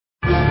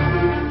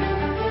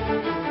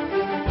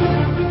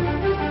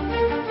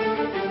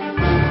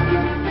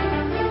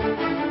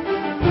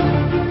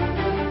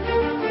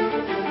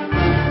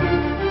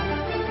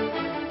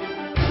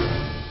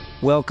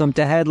welcome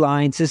to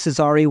Headlines. This is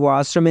Ari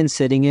Wasserman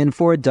sitting in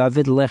for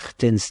David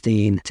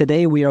Lichtenstein.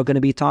 Today we are going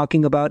to be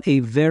talking about a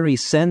very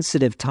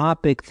sensitive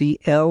topic,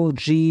 the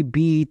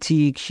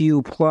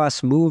LGBTQ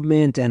plus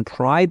movement and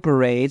pride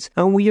parades.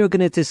 And we are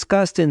going to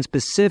discuss in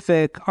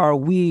specific, are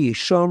we,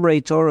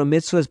 Shomrei Torah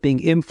mitzvahs, being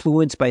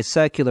influenced by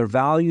secular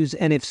values?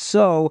 And if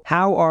so,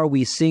 how are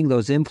we seeing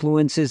those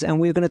influences? And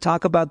we're going to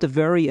talk about the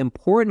very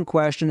important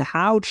question,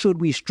 how should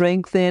we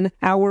strengthen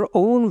our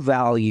own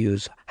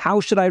values? How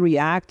should I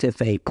react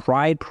if a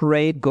pride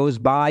parade goes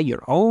by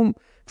your home?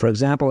 For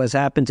example, as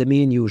happened to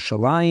me in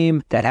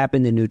Yerushalayim, that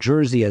happened in New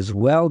Jersey as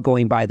well,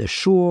 going by the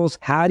shuls.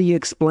 How do you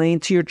explain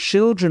to your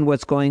children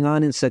what's going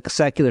on in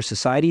secular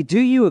society? Do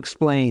you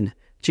explain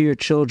to your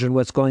children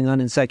what's going on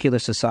in secular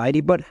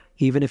society? But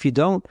even if you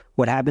don't,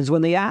 what happens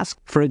when they ask?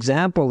 For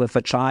example, if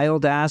a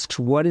child asks,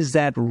 what is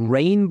that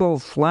rainbow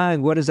flag?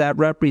 What does that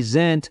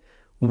represent?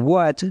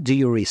 What do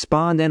you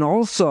respond? And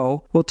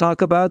also, we'll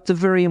talk about the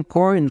very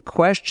important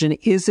question,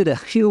 is it a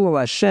Chilul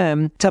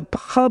Hashem to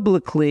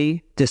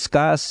publicly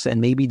discuss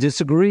and maybe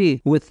disagree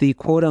with the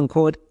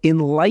quote-unquote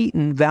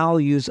enlightened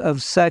values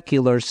of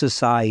secular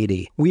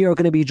society? We are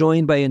going to be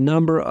joined by a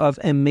number of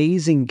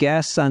amazing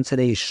guests on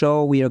today's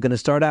show. We are going to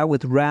start out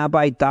with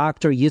Rabbi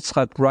Dr.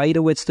 Yitzchak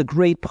Breitowitz, the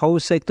great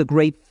posek, the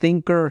great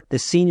thinker, the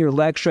senior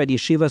lecturer at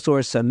Yeshivas Or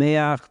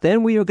Sameach.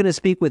 Then we are going to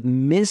speak with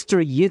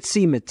Mr.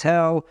 Yitzi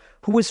Mattel,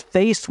 who was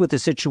faced with a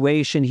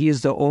situation. He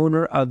is the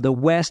owner of the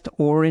West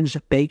Orange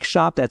Bake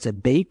Shop. That's a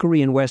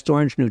bakery in West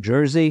Orange, New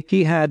Jersey.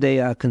 He had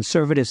a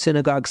conservative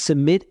synagogue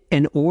submit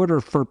an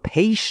order for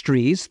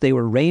pastries. They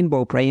were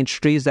rainbow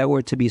pastries that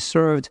were to be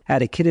served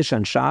at a Kiddush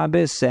on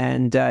Shabbos,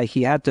 and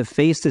he had to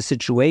face the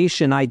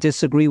situation. I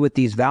disagree with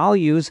these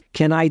values.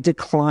 Can I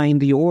decline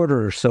the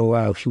order?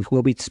 So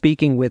we'll be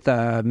speaking with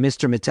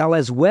Mr. Mattel,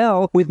 as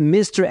well with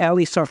Mr.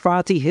 Ali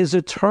Sarfati, his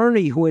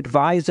attorney, who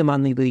advised him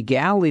on the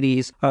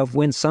legalities of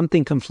when something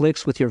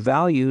conflicts with your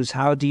values.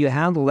 How do you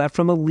handle that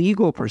from a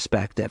legal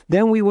perspective?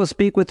 Then we will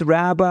speak with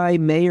Rabbi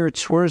Meir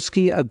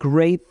Twersky, a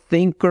great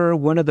thinker,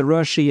 one of the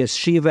Rosh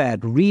Yeshiva at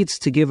Reitz,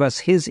 to give us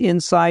his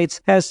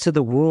insights as to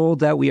the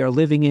world that we are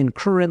living in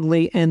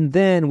currently. And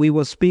then we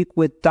will speak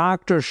with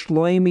Dr.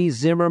 Shlomi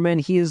Zimmerman.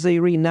 He is a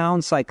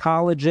renowned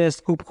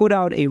psychologist who put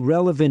out a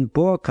relevant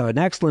book, an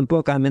excellent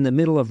book. I'm in the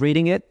middle of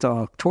reading it,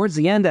 towards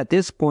the end at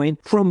this point,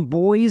 From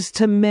Boys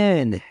to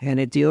Men. And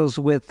it deals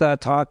with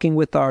talking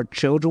with our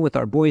children, with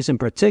our boys in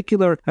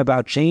particular,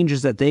 about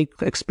changes that they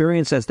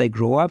experience as they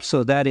grow up.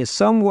 So that is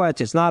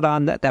somewhat, it's not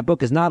on that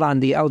book is not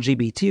on the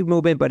LGBT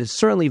movement, but it's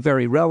certainly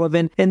very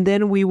relevant. And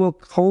then we will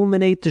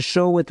culminate the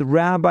show with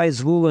Rabbi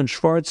Zvulun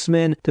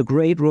Schwartzman, the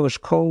great Rosh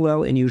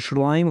Kollel in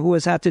Yerushalayim, who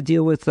has had to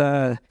deal with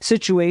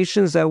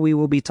situations that we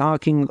will be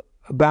talking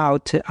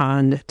about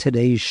on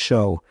today's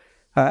show.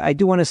 I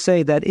do want to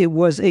say that it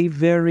was a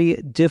very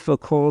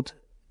difficult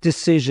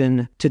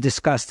decision to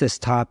discuss this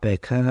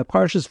topic.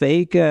 Parshas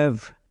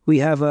Ve'ekev, we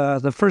have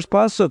the first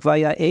pasuk,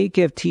 Vaya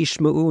Ekev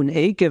Tishma'un.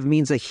 Ekev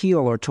means a heel,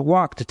 or to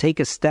walk, to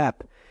take a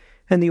step.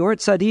 And the Or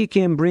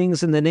Tzadikim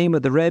brings in the name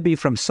of the Rebbe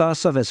from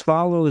Sasav as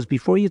follows: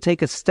 before you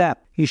take a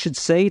step, you should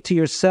say to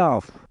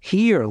yourself,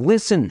 here,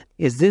 listen,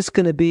 is this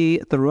going to be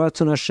the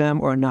Ratzon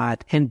Hashem or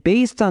not? And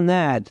based on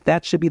that,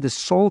 that should be the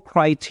sole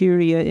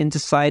criteria in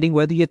deciding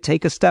whether you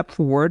take a step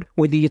forward,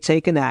 whether you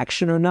take an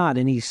action or not.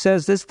 And he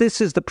says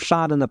this is the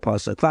pshat in the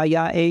pasuk.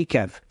 Vaya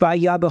ekev,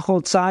 vaya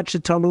bechol tzad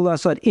shetamu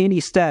lasot. Any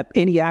step,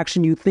 any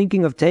action you're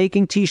thinking of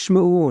taking,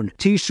 tishmu'un,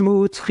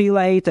 tishmu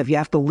tchila eitav. You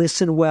have to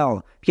listen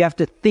well. You have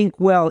to think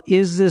well.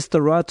 Is this the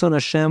Ratzon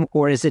Hashem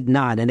or is it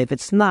not? And if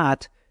it's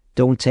not,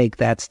 don't take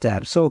that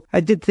step. So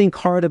I did think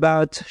hard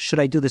about, should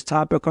I do this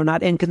topic or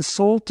not, and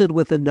consulted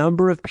with a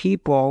number of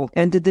people.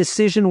 And the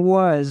decision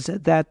was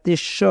that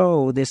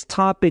this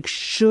topic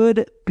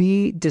should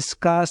be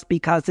discussed,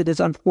 because it is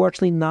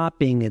unfortunately not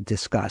being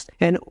discussed.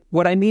 And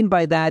what I mean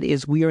by that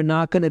is we are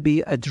not going to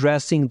be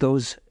addressing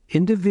those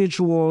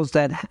individuals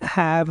that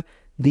have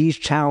these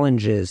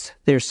challenges,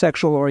 their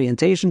sexual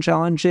orientation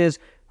challenges.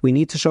 We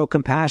need to show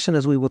compassion,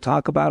 as we will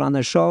talk about on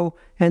the show.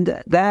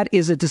 And that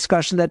is a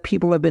discussion that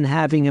people have been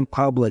having in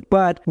public.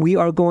 But we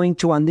are going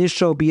to, on this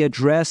show, be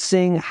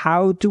addressing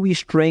how do we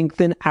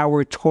strengthen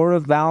our Torah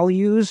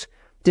values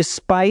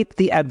despite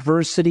the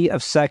adversity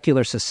of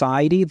secular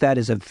society. That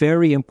is a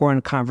very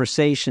important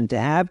conversation to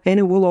have. And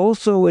it will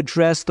also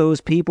address those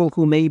people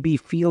who may be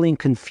feeling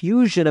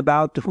confusion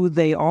about who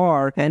they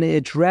are. And it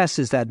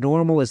addresses that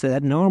normal,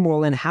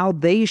 and how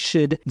they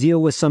should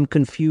deal with some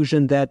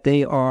confusion that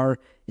they are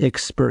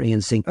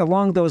experiencing.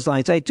 Along those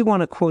lines, I do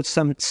want to quote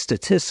some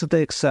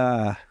statistics.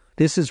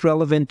 This is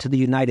relevant to the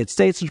United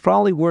States. It's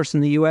probably worse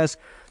in the U.S.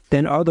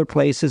 than other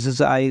places, as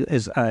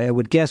I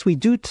would guess. We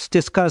do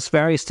discuss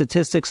various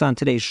statistics on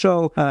today's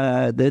show.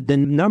 The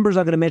numbers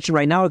I'm going to mention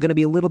right now are going to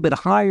be a little bit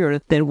higher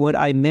than what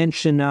I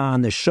mentioned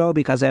on the show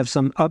because I have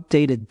some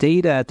updated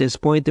data at this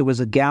point. There was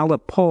a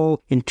Gallup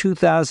poll in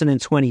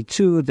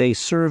 2022. They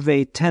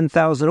surveyed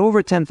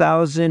over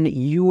 10,000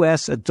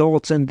 U.S.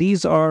 adults, and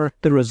these are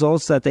the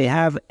results that they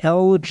have.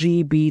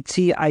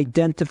 LGBT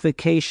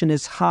identification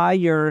is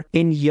higher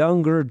in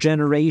younger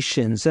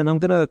generations. And I'm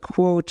going to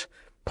quote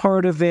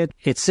part of it.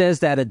 It says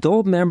that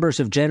adult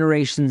members of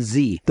Generation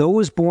Z,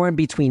 those born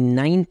between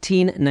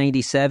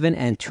 1997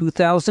 and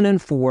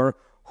 2004,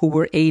 who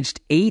were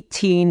aged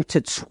 18 to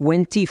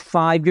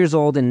 25 years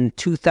old in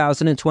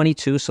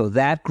 2022, so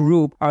that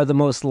group are the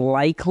most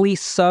likely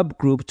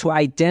subgroup to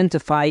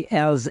identify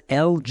as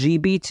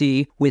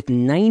LGBT, with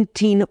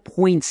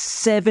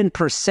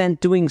 19.7%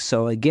 doing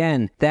so.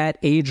 Again, that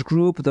age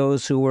group,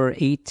 those who were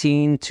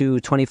 18 to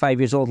 25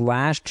 years old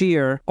last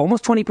year,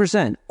 almost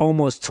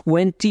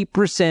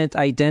 20%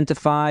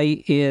 identify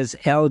as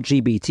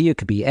LGBT. It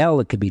could be L,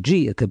 it could be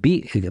G, it could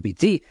be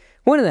T.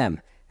 One of them.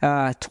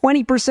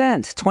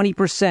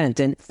 20%.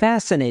 And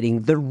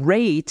fascinating, the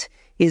rate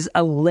is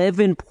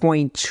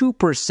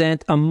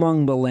 11.2%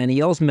 among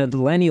millennials.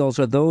 Millennials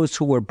are those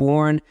who were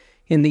born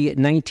in the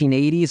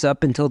 1980s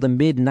up until the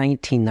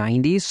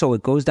mid-1990s. So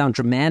it goes down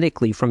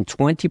dramatically from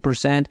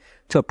 20%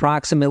 to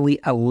approximately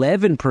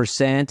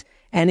 11%.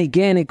 And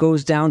again, it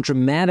goes down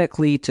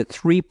dramatically to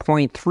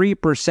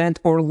 3.3%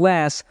 or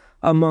less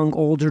among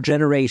older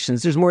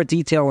generations. There's more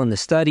detail in the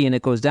study, and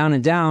it goes down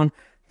and down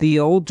the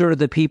older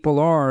the people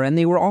are, and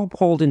they were all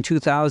polled in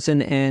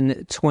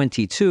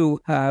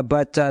 2022,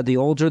 but the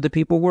older the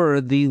people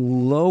were, the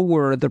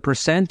lower the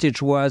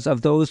percentage was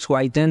of those who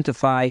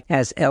identify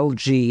as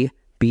LGBT,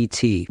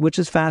 which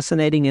is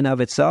fascinating in of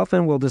itself,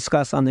 and we'll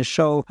discuss on the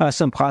show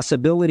some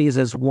possibilities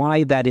as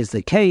why that is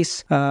the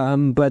case.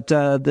 But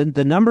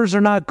the numbers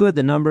are not good.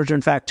 The numbers are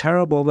in fact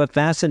terrible, but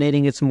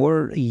fascinating. It's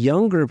more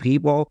younger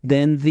people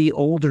than the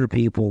older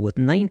people, with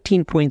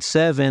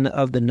 19.7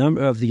 of the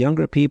number of the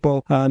younger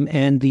people,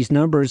 and these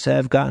numbers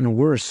have gotten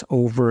worse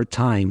over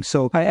time.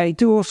 So I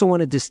do also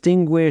want to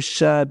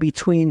distinguish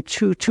between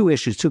two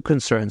issues, two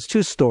concerns,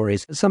 two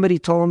stories. Somebody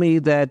told me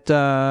that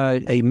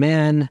a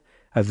man,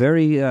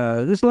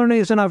 this learner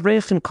is an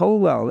Avrech in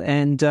Colwell,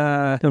 and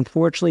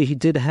unfortunately he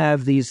did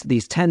have these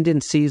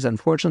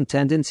unfortunate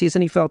tendencies,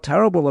 and he felt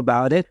terrible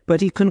about it, but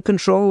he couldn't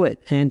control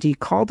it. And he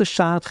called the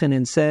shadchan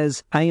and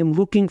says, I am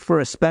looking for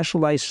a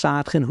specialized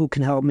shadchan who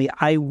can help me.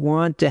 I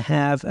want to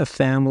have a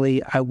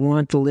family. I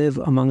want to live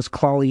amongst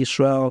Klal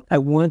Yisrael. I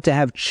want to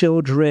have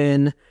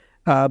children.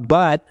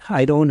 But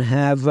I don't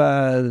have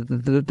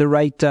the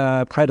right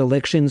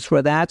predilections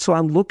for that, so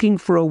I'm looking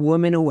for a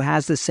woman who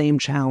has the same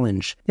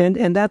challenge.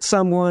 And that's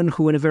someone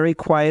who, in a very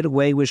quiet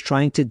way, was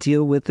trying to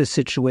deal with the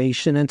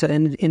situation. And to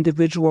an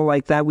individual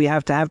like that, we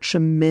have to have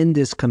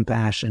tremendous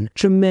compassion.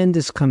 He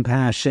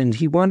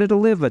wanted to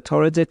live a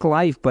Torah-dik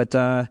life, but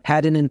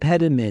had an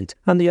impediment.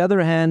 On the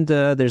other hand,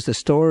 there's the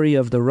story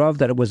of the Rav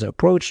that was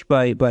approached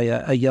by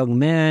a young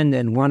man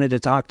and wanted to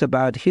talk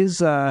about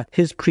his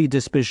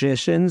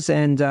predispositions,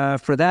 and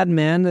for that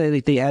man,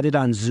 they added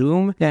on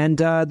Zoom, and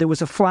there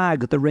was a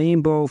flag, the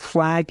rainbow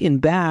flag in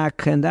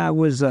back, and that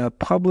was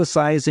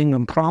publicizing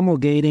and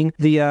promulgating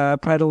the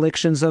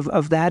predilections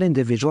of that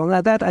individual.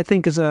 Now, that, I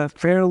think, is a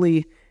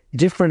fairly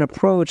different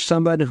approach,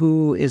 somebody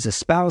who is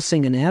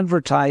espousing and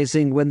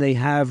advertising when they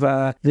have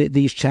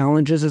these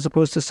challenges, as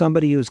opposed to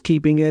somebody who's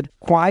keeping it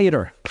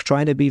quieter,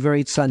 trying to be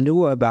very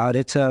tzanua about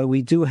it.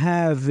 We do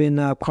have in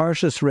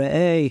Parshas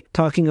Re'eh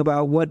talking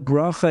about what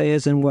bracha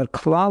is and what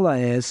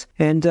klala is,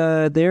 and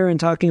there in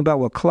talking about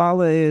what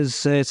klala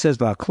is, it says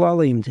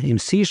klala im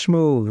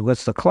sishmu.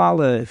 What's the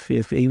klala?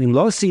 If im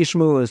lo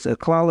sishmu is a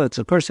klala, it's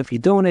of course if you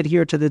don't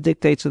adhere to the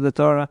dictates of the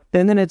Torah.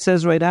 And then it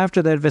says right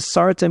after that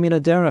v'sarta min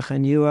haderech,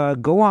 and you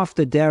go off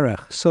the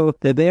derech. So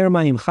the Be'er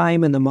Mayim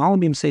Chaim and the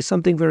Malbim say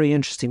something very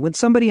interesting. When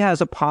somebody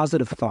has a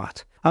positive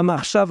thought,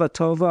 it's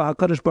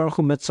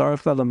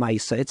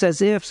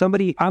as if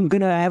somebody, I'm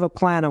going to have a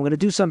plan, I'm going to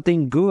do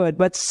something good,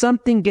 but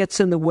something gets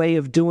in the way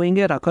of doing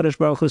it. HaKadosh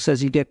Baruch Hu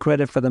says you get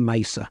credit for the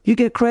Maisa. You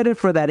get credit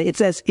for that. It's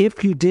as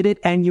if you did it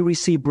and you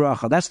receive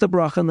bracha. That's the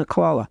bracha and the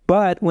klala.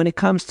 But when it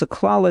comes to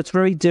klala, it's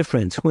very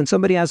different. When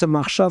somebody has a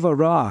machshava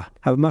ra,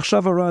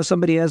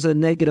 somebody has a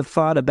negative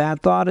thought, a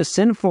bad thought, a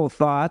sinful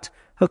thought,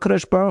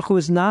 HaKadosh Baruch Hu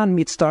is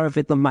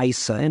non-mitzdarvit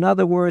l'maisa. In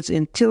other words,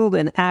 until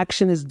an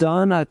action is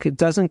done, it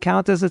doesn't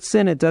count as a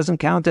sin, it doesn't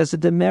count as a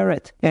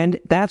demerit. And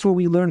that's what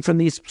we learn from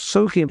these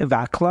psukim.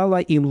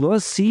 V'aklala im lo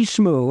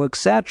sishmu,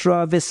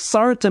 etc.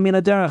 V'sarta min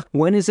haderech.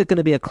 When is it going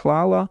to be a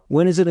klala?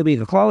 When is it going to be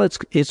a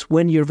klala? It's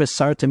when you're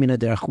v'sarta min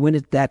haderech.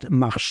 When that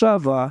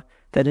machshava,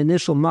 that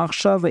initial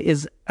machshava,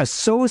 is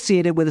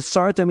associated with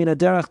sarta min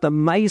haderech, the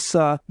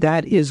maisa,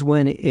 that is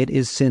when it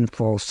is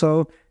sinful.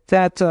 So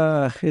that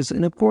is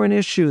an important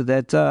issue,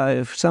 that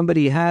if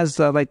somebody has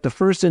like the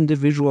first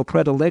individual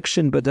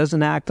predilection but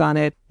doesn't act on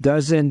it,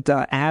 doesn't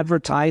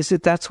advertise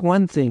it, that's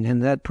one thing.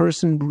 And that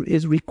person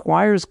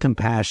requires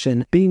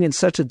compassion, being in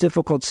such a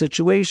difficult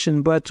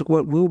situation. But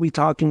what we'll be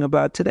talking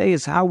about today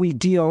is how we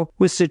deal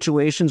with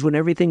situations when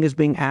everything is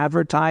being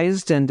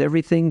advertised and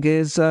everything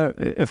is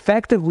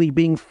effectively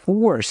being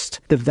forced.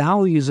 The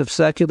values of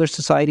secular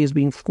society is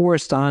being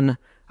forced on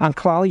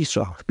Klal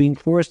Yisrael, being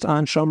forced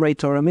on Shomrei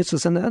Torah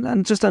mitzvahs,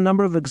 and just a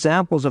number of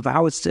examples of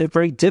how it's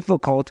very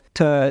difficult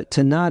to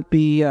not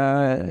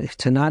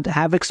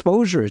have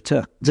exposure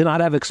to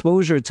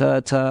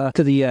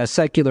the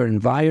secular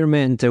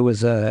environment. There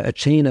was a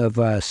chain of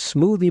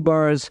smoothie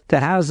bars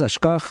that has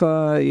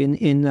hashgacha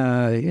in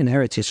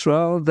Eretz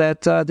Yisrael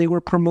that they were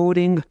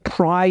promoting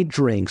pride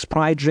drinks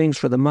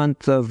for the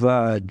month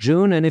of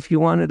June, and if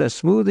you wanted a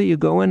smoothie, you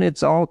go in,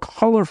 it's all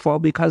colorful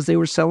because they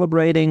were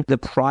celebrating the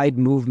pride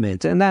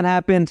movement. And that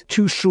happened.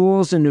 2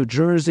 shuls in New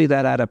Jersey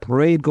that had a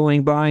parade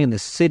going by, and the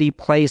city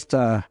placed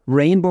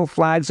rainbow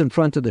flags in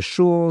front of the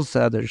shuls.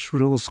 The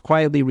shuls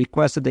quietly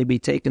requested they be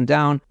taken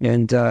down,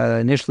 and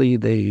initially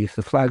the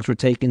flags were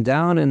taken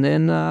down, and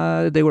then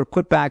they were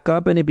put back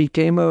up, and it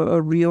became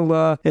a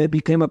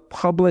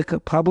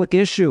public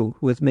issue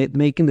with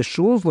making the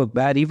shuls look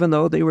bad, even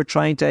though they were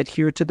trying to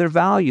adhere to their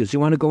values. You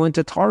want to go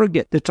into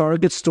the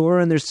Target store,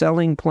 and they're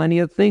selling plenty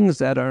of things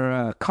that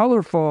are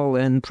colorful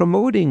and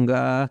promoting,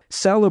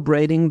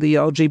 celebrating the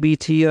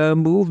LGBT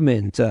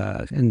movement,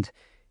 and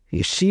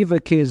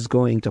yeshiva kids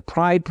going to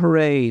pride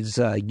parades,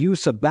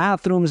 use of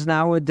bathrooms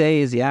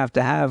nowadays you have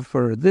to have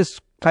for this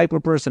type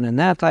of person and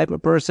that type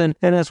of person.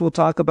 And as we'll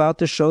talk about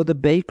the show, the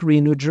bakery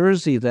in New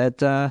Jersey that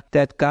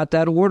got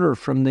that order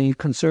from the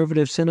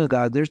conservative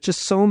synagogue. There's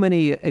just so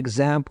many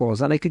examples,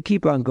 and I could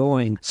keep on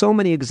going. So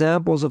many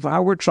examples of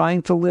how we're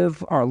trying to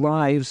live our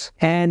lives,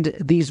 and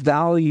these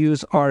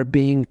values are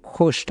being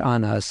pushed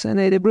on us. And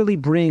it really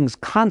brings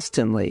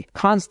constantly,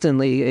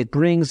 it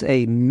brings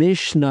a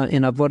Mishnah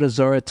in Avodah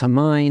Zarah to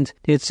mind.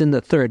 It's in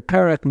the 3rd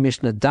parak,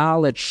 Mishnah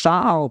Dalet,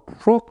 Sha'al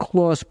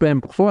Proklos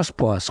Ben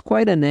Prospos,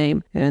 quite a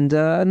name, and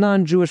a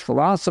non-Jewish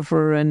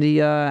philosopher, and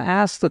he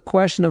asked the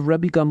question of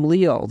Rabbi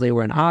Gamliel. They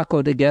were in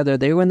Akko together,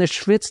 they were in the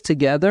Schwitz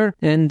together,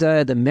 and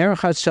the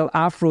Merchatz Shel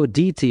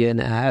Aphrodite, and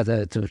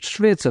the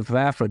Schwitz of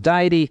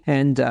Aphrodite,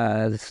 and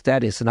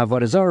that is, an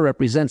Avodah Zarah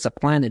represents a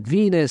planet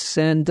Venus,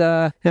 and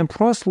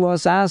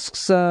Proslos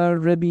asks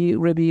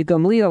Rabbi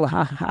Gamliel,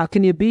 how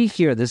can you be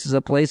here? This is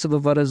a place of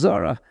Avodah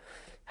Zarah.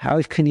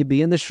 How can you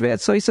be in the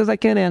Schwitz? So he says, I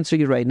can't answer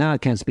you right now. I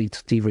can't speak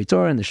to Divrei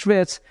Torah in the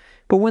Schwitz.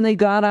 But when they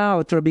got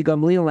out, Rabbi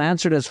Gamliel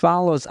answered as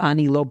follows,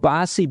 Ani lo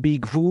basi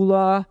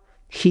bigvula,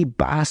 hi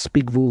bas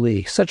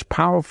bigvuli. Such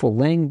powerful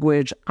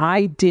language.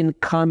 I didn't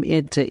come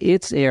into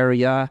its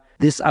area.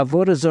 This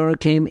Avodah Zarah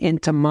came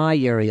into my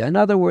area. In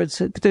other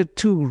words, there are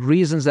 2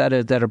 reasons that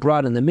are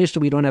brought in the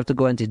Mishnah. We don't have to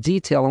go into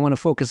detail. I want to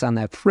focus on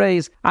that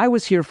phrase. I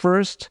was here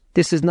first.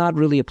 This is not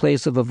really a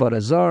place of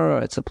Avodah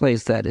Zarah. It's a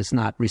place that is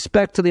not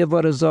respect to the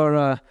Avodah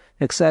Zarah,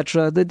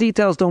 etc. The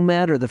details don't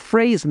matter. The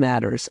phrase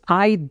matters.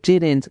 I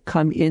didn't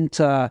come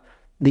into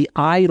the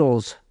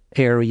idol's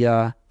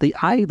area. The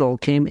idol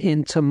came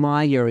into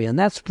my area. And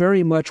that's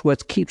very much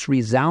what keeps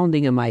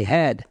resounding in my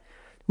head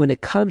when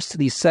it comes to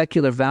these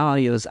secular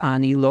values.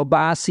 Ani lo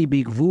basi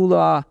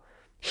bigvula,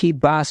 hi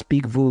bas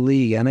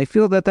bigvuli. And I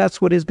feel that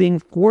that's what is being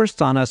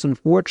forced on us,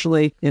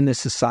 unfortunately, in this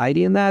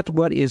society. And that's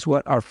what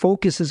our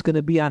focus is going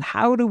to be on.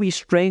 How do we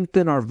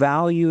strengthen our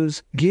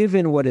values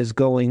given what is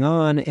going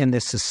on in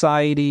this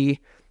society?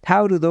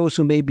 How do those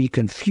who may be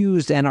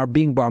confused and are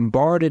being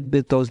bombarded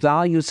with those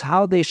values,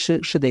 how they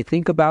should they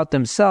think about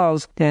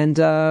themselves, and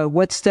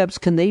what steps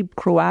can they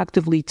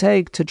proactively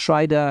take to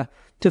try to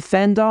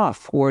fend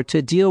off or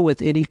to deal with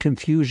any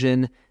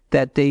confusion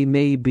that they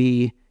may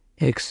be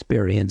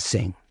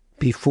experiencing?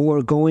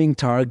 Before going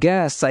to our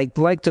guests, I'd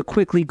like to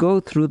quickly go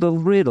through the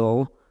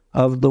riddle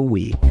of the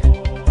week.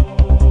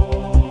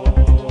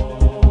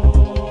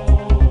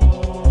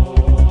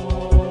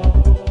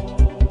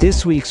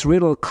 This week's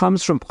riddle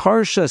comes from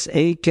Parshas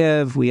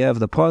Eikev. We have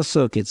the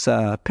pasuk. It's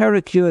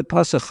Perek Yud,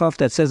 pasuk Chaf,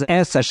 that says,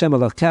 "Es Hashem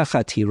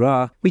Elokecha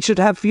tira." We should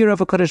have fear of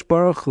HaKadosh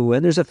Baruch Hu.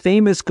 And there's a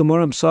famous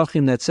Gemara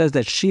Psachim that says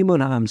that Shimon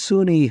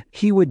HaAmsuni,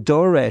 he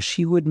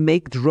would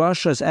make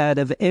drashas out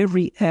of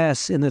every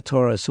S in the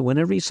Torah. So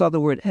whenever he saw the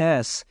word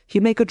S,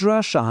 he'd make a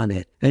drasha on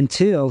it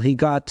until he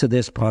got to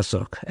this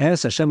pasuk,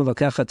 Es Hashem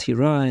Elokecha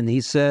tira, and he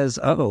says,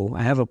 I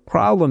have a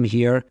problem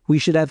here. We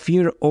should have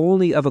fear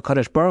only of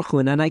HaKadosh Baruch Hu,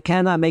 and I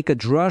cannot make a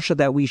drasha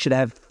that we should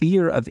have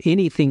fear of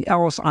anything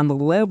else on the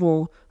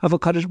level of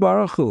HaKadosh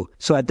Baruch Hu.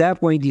 So at that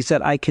point, he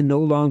said, I can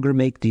no longer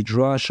make the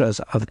drashas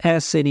of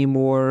S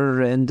anymore,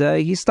 and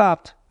he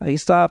stopped,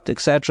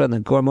 etc. And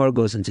the Gemara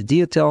goes into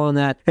detail on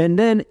that. And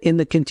then in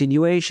the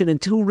continuation,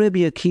 until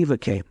Rabbi Akiva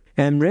came.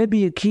 And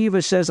Rabbi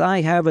Akiva says,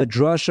 I have a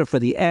drasha for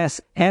the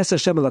S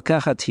Hashem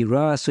Elokecha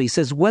Tira. So he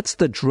says, what's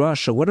the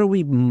drasha? What are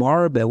we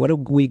marbe? What are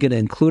we going to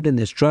include in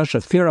this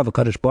drasha? Fear of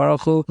HaKadosh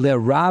Baruch Hu,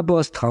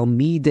 le'rabos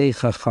talmidei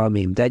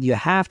chachamim. That you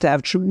have to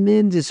have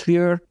tremendous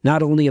fear,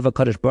 not only of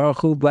HaKadosh Baruch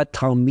Hu, but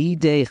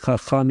talmidei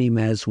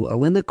chachamim as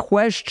well. And the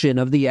question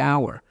of the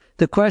hour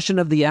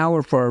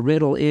for a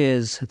riddle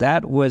is,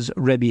 that was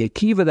Rabbi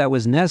Akiva, that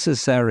was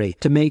necessary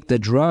to make the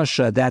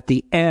drasha that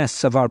the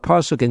S of our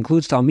pasuk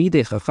includes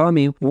Talmidei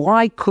Chachamim.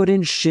 Why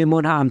couldn't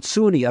Shimon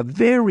HaAmtzuni, a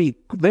very,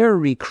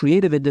 very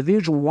creative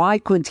individual, why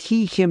couldn't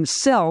he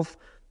himself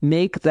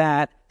make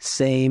that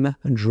same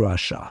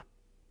drasha?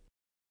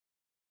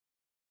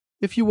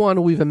 If you want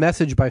to leave a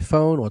message by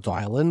phone or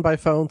dial in by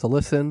phone to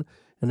listen,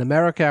 in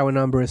America, our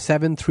number is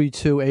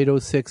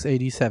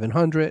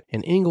 732-806-8700.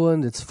 In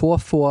England, it's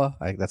 44,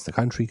 that's the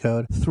country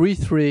code,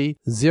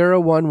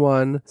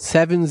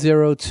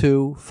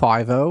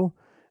 33-011-70250.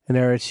 In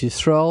Eretz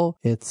Yisrael,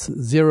 it's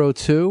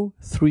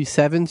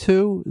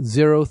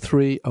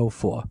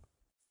 02-372-0304.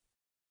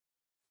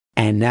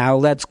 And now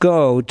let's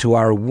go to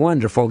our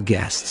wonderful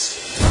guests.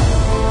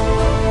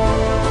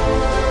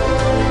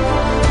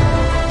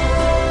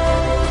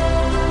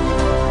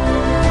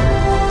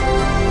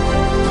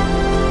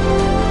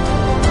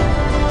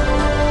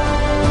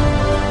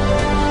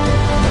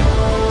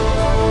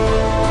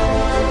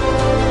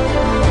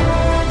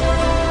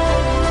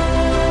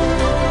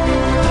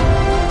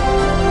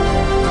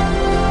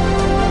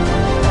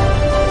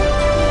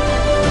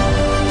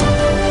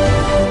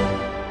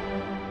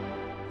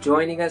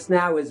 Joining us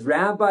now is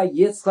Rabbi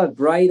Yitzchak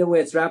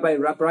Breitowitz. Rabbi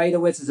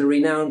Breitowitz is a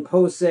renowned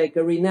posek,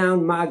 a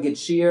renowned Maggid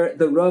Shiur,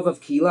 the Rav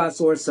of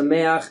Kilas Or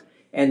Sameach,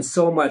 and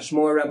so much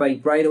more. Rabbi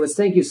Breitowitz,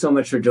 thank you so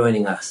much for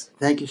joining us.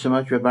 Thank you so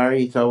much, Rabbi.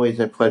 It's always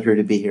a pleasure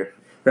to be here.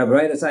 Rabbi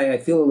Breitowitz, I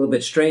feel a little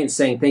bit strange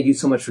saying thank you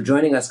so much for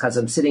joining us because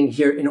I'm sitting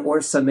here in Or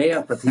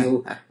Sameach with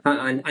you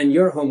on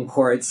your home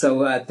court.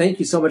 So thank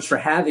you so much for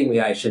having me,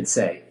 I should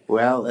say.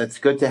 Well, it's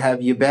good to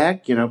have you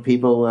back. You know,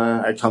 people,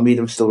 our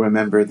Talmidim still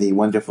remember the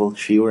wonderful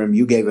shiurim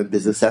you gave on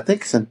business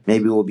ethics, and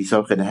maybe we'll be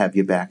so good to have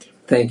you back.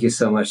 Thank you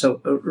so much.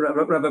 So,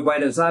 Rabbi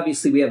Breitowitz,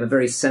 obviously we have a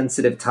very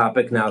sensitive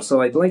topic now,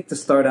 so I'd like to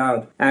start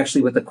out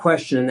actually with a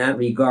question in that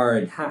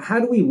regard. How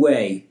do we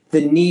weigh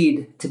the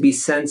need to be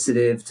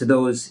sensitive to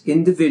those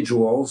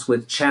individuals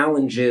with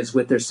challenges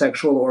with their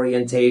sexual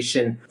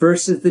orientation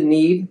versus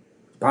the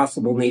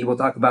possible need, we'll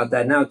talk about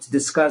that now, to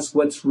discuss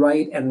what's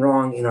right and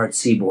wrong in our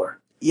tzibur?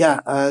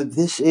 Yeah,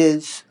 this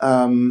is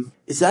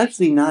it's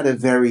actually not a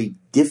very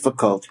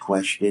difficult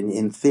question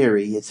in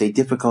theory. It's a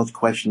difficult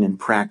question in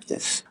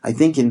practice. I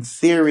think in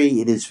theory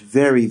it is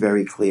very,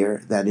 very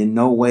clear that in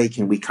no way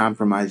can we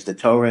compromise the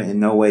Torah, in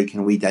no way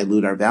can we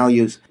dilute our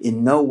values,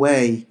 in no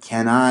way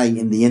can I,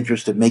 in the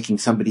interest of making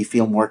somebody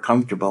feel more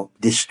comfortable,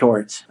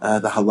 distort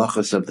the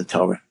halachos of the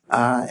Torah.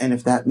 And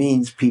if that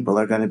means people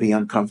are going to be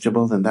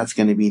uncomfortable, then that's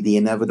going to be the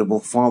inevitable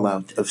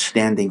fallout of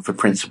standing for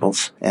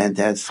principles. And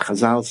as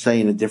Chazal say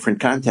in a different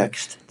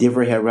context,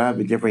 Divrei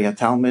HaRab, Divrei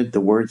HaTalmud,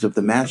 the words of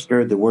the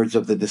master, the words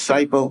of the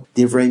disciple,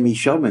 Divrei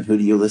Mishomen, who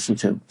do you listen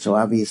to? So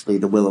obviously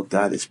the will of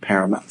God is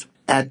paramount.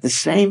 At the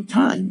same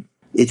time,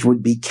 it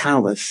would be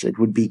callous, it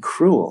would be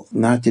cruel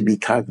not to be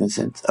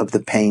cognizant of the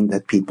pain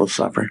that people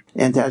suffer.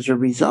 And as a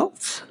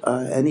result,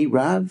 any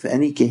Rav,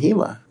 any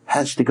Kehillah,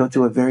 has to go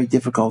through a very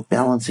difficult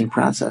balancing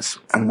process.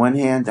 On one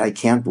hand, I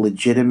can't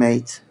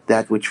legitimate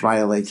that which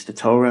violates the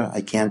Torah.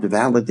 I can't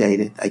validate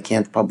it. I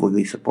can't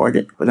publicly support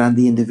it. But on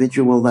the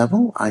individual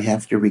level, I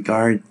have to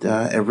regard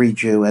every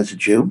Jew as a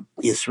Jew.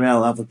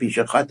 Yisrael,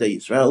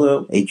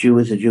 Yisrael, a Jew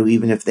is a Jew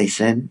even if they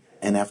sin.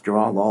 And after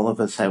all of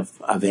us have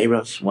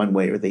averos one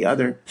way or the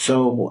other.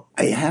 So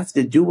I have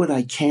to do what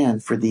I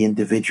can for the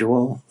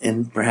individual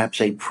in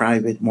perhaps a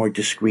private, more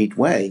discreet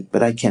way,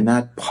 but I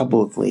cannot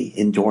publicly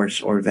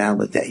endorse or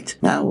validate.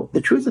 Now,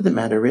 the truth of the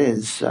matter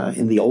is,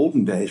 in the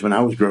olden days when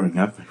I was growing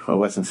up, it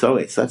wasn't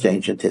such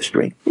ancient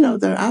history,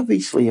 there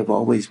obviously have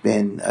always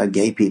been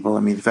gay people.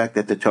 I mean, the fact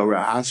that the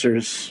Torah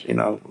asers,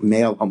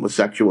 male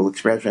homosexual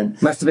expression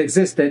must have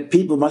existed.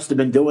 People must have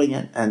been doing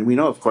it. And we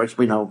know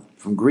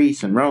from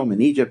Greece and Rome and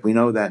Egypt, we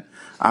know that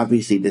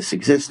obviously this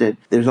existed.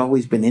 There's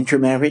always been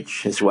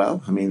intermarriage as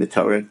well. I mean, the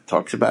Torah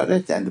talks about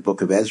it, and the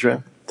book of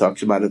Ezra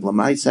talks about it,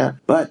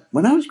 Lamaisa. But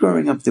when I was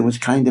growing up, there was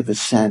kind of a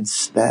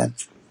sense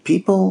that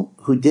people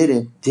who did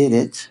it,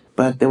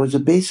 but there was a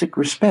basic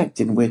respect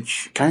in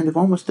which kind of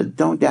almost a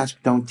don't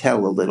ask, don't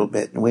tell a little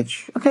bit, in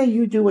which, okay,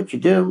 you do what you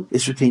do.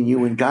 It's between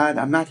you and God.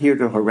 I'm not here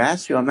to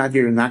harass you. I'm not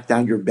here to knock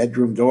down your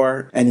bedroom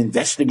door and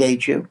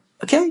investigate you.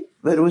 Okay,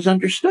 but it was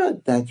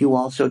understood that you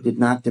also did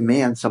not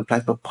demand some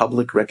type of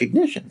public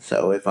recognition.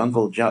 So if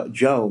Uncle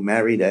Joe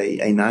married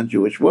a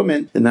non-Jewish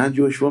woman, the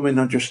non-Jewish woman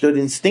understood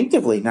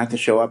instinctively not to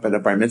show up at a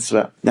bar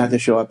mitzvah, not to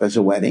show up as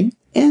a wedding.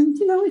 And,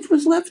 it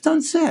was left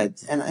unsaid.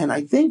 And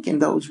I think in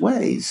those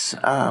ways,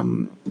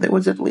 there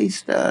was at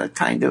least a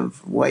kind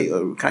of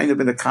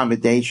an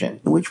accommodation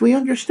in which we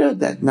understood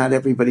that not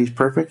everybody's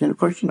perfect. And of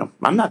course,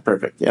 I'm not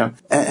perfect,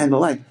 and the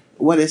like.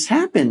 what has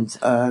happened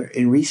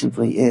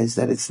recently is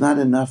that it's not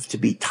enough to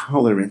be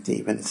tolerant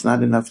even. It's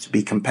not enough to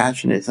be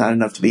compassionate. It's not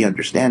enough to be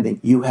understanding.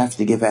 You have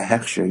to give a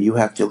hechsher. You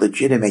have to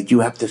legitimate. You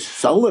have to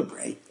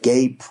celebrate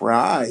gay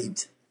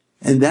pride.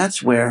 And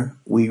that's where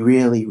we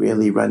really,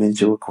 really run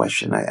into a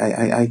question.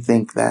 I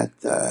think that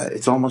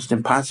it's almost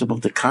impossible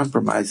to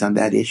compromise on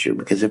that issue,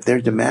 because if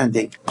they're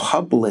demanding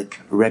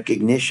public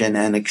recognition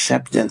and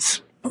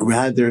acceptance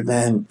rather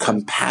than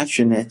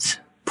compassionate,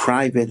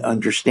 private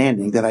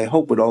understanding that I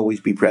hope would always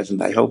be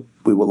present. I hope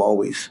we will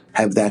always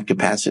have that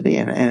capacity.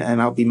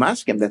 And I'll be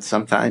maskim that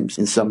sometimes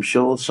in some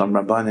shuls, some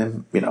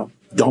rabbanim,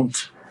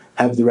 don't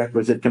have the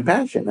requisite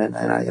compassion, and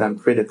I'm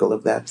critical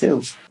of that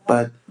too.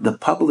 But the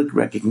public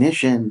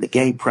recognition, the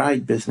gay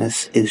pride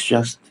business, is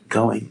just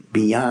going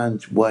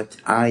beyond what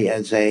I,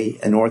 as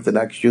an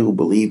Orthodox Jew who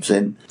believes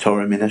in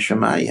Torah min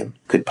hashamayim,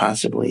 could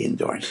possibly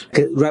endorse.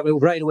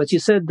 Right. What you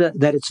said,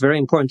 that it's very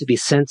important to be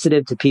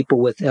sensitive to people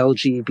with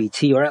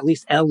LGBT or at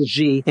least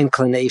LG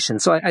inclination.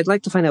 So I'd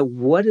like to find out,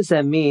 what does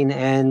that mean?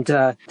 And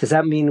does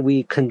that mean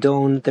we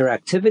condone their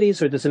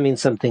activities, or does it mean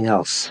something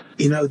else?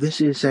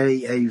 This is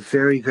a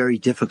very, very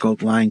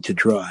difficult line to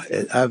draw.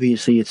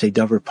 Obviously, it's a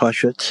davar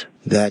pashut,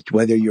 that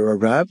whether you're a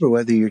Rav or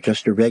whether you're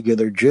just a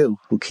regular Jew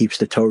who keeps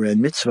the Torah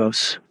and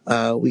mitzvos,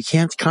 we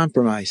can't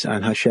compromise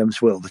on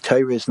Hashem's will. The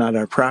Torah is not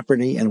our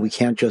property, and we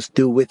can't just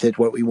do with it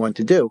what we want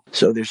to do.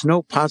 So there's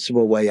no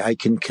possible way I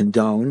can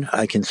condone,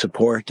 I can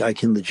support, I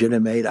can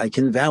legitimate, I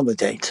can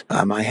validate.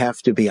 I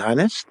have to be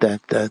honest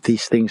that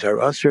these things are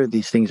usher,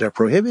 these things are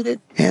prohibited,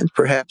 and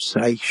perhaps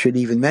I should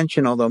even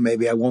mention, although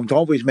maybe I won't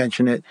always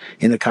mention it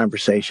in a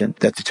conversation,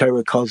 that the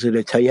Torah calls it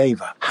a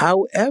tayeva.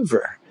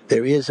 However,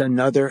 there is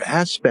another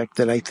aspect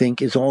that I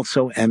think is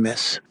also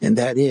emes, and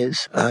that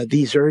is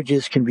these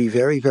urges can be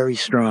very, very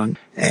strong,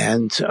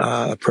 and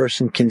a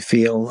person can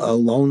feel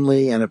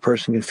lonely, and a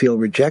person can feel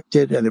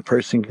rejected, and a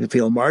person can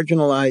feel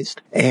marginalized,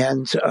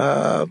 and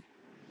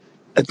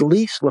at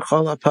least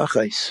l'chol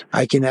hapachos,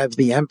 I can have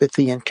the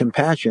empathy and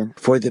compassion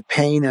for the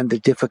pain and the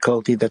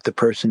difficulty that the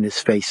person is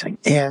facing.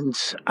 And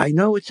I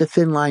know it's a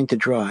thin line to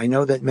draw. I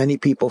know that many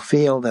people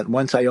feel that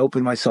once I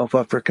open myself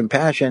up for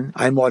compassion,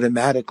 I'm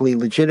automatically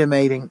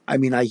legitimating. I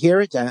mean, I hear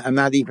it. I'm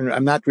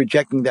not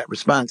rejecting that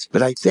response,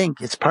 but I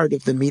think it's part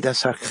of the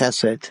midas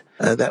hachesed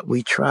that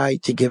we try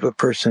to give a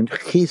person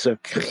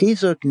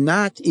chizuk,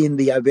 not in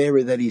the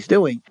avera that he's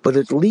doing, but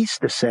at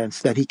least the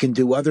sense that he can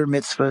do other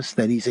mitzvahs,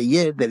 that he's a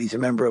yid, that he's a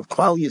member of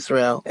Klal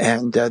Yisrael,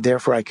 and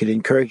therefore I could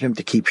encourage him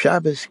to keep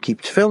Shabbos,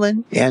 keep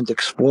tefillin, and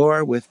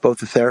explore with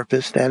both a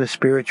therapist and a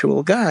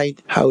spiritual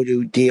guide how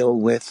to deal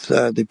with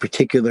the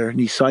particular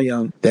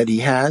nisayon that he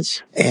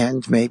has,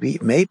 and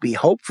maybe,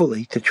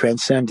 hopefully, to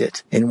transcend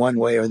it in one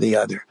way or the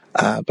other.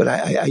 But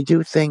I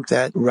do think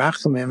that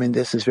rachamim in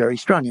this is very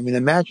strong. I mean,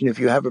 imagine if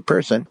you have a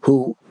person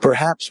who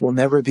perhaps will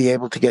never be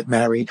able to get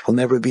married, will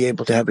never be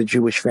able to have a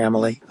Jewish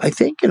family. I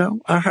think,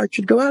 our heart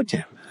should go out to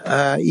him.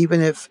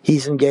 Even if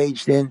he's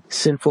engaged in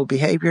sinful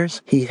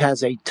behaviors, he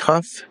has a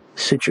tough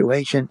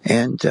situation,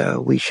 and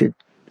we should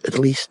at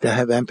least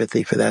have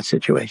empathy for that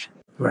situation.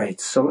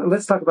 Right. So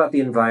let's talk about the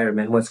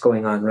environment, what's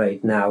going on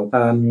right now.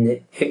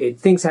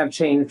 Things have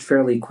changed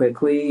fairly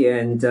quickly,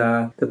 and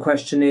the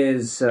question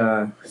is,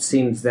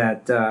 seems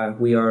that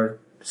we are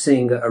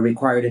seeing a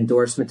required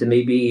endorsement and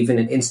maybe even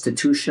an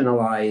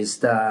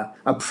institutionalized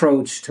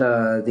approach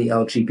to the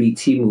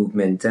LGBT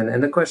movement.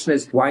 And the question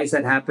is, why is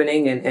that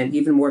happening? And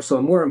even more so,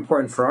 and more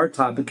important for our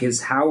topic,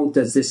 is how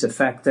does this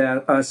affect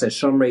us as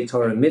Shomrei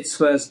Torah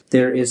Mitzvahs?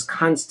 There is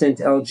constant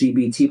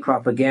LGBT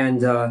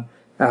propaganda.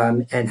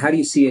 And how do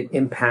you see it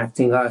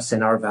impacting us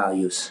and our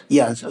values?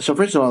 Yeah, so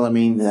first of all,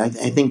 I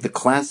think the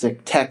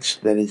classic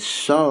text that is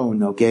so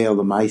nogea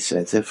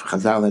l'maisa, as if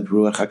Chazal had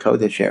Ruach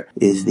HaKodesh here,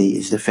 is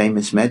the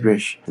famous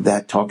Medrash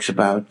that talks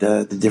about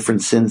the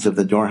different sins of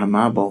the Dor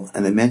HaMabul,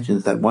 and it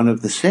mentions that one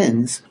of the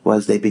sins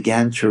was they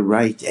began to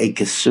write a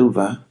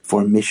kesuva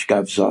for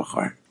Mishkav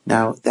Zohar.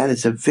 Now, that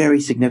is a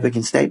very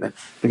significant statement,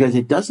 because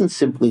it doesn't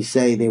simply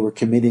say they were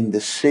committing the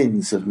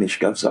sins of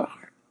Mishkav Zohar.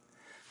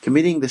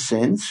 Committing the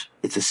sins,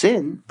 it's a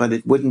sin, but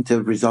it wouldn't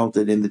have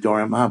resulted in the Dor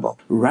HaMabul.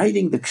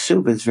 Writing the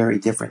ksuba is very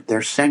different.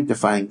 They're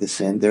sanctifying the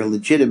sin. They're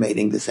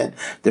legitimating the sin.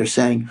 They're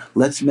saying,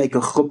 let's make a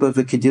chuppah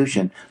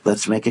v'kedushin.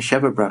 Let's make a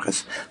sheva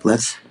brachas.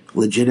 Let's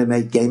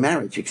legitimate gay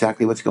marriage.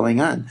 Exactly what's going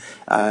on.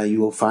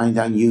 You will find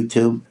on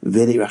YouTube,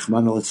 videos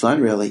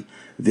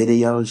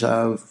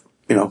of,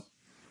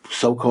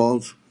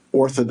 so-called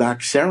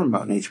Orthodox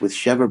ceremonies with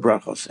sheva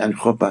brachos and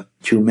chuppah,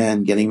 2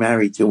 men getting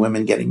married, 2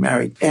 women getting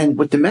married. And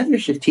what the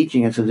Medrash is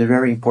teaching us is a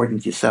very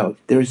important yesod.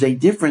 There is a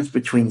difference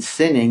between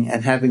sinning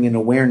and having an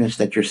awareness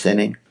that you're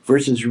sinning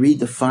versus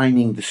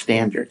redefining the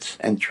standards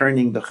and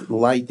turning the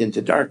light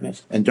into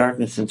darkness and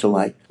darkness into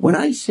light. When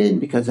I sin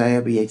because I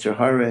have a yetzer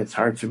hara, it's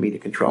hard for me to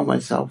control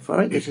myself. All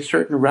right, there's a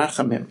certain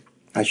rachamim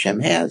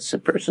Hashem has. A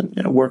person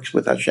works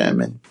with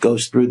Hashem and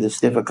goes through this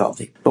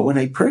difficulty. But when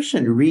a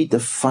person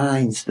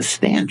redefines the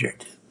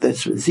standard,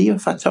 That's Ziyah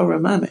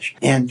Fatorah Mamish.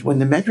 And when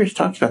the Medrash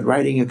talks about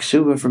writing a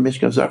ksuva for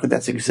Mishkav Zachar,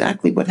 that's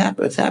exactly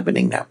what's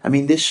happening now. I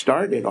mean, this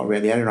started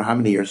already, I don't know how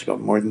many years ago,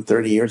 more than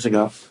 30 years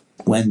ago,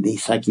 when the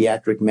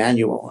psychiatric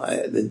manual,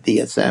 the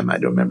DSM, I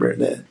don't remember,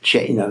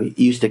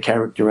 used to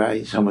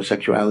characterize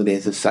homosexuality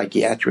as a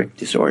psychiatric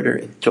disorder.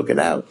 It took it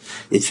out.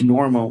 It's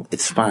normal.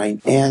 It's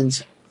fine.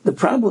 And the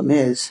problem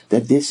is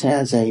that this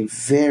has a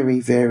very,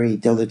 very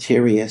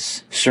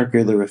deleterious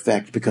circular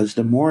effect, because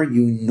the more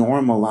you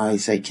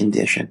normalize a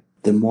condition,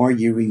 the more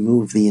you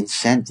remove the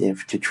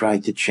incentive to try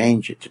to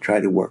change it, to try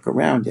to work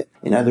around it.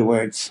 In other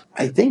words,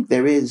 I think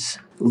there is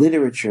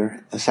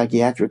literature, a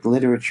psychiatric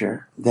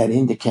literature, that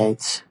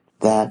indicates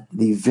that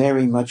the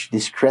very much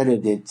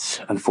discredited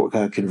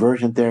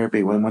conversion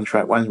therapy, when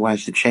one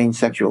wants to change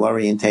sexual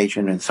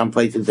orientation, in some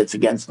places it's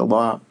against the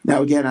law.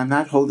 Now again, I'm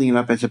not holding it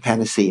up as a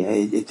panacea.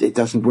 It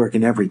doesn't work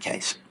in every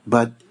case.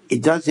 But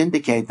it does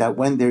indicate that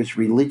when there's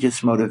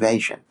religious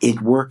motivation,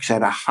 it works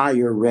at a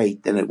higher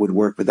rate than it would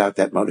work without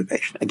that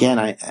motivation.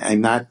 Again,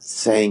 I'm not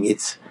saying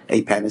it's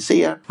a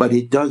panacea, but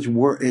it does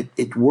work.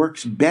 It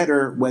works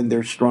better when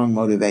there's strong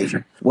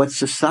motivation. What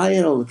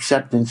societal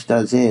acceptance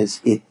does is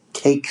it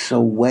takes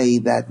away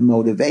that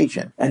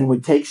motivation. And when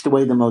it takes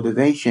away the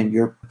motivation,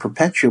 you're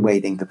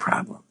perpetuating the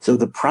problem. So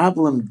the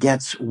problem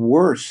gets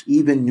worse,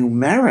 even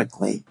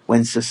numerically,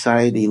 when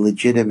society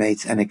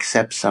legitimates and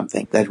accepts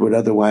something that would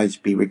otherwise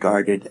be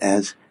regarded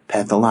as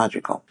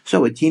pathological.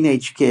 So a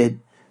teenage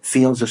kid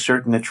feels a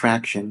certain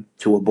attraction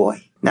to a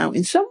boy. Now,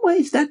 in some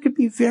ways, that could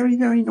be very,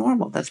 very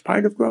normal. That's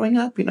part of growing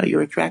up.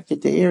 You're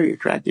attracted to here, you're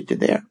attracted to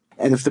there.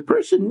 And if the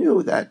person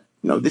knew that,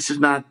 this is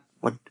not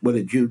what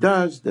a Jew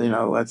does,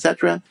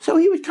 etc. So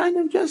he would kind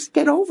of just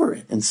get over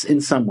it in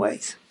some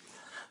ways.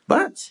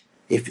 But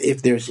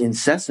if there's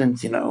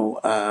incessant,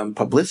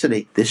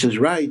 publicity, this is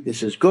right,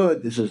 this is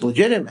good, this is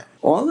legitimate,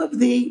 all of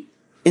the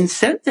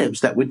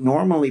incentives that would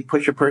normally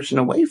push a person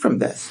away from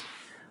this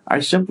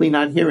are simply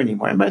not here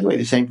anymore. And by the way,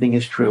 the same thing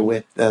is true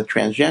with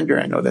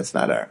transgender. I know that's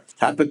not our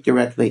topic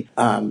directly.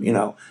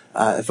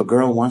 If a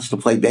girl wants to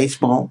play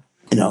baseball,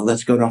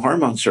 let's go to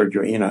hormone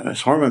surgery,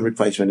 it's hormone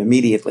replacement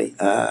immediately.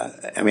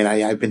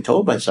 I've been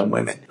told by some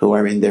women who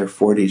are in their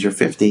 40s or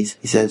 50s,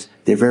 he says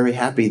they're very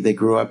happy they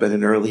grew up at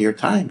an earlier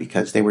time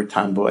because they were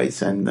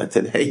tomboys, and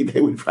today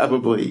they would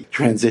probably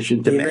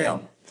transition to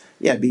male.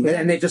 Yeah,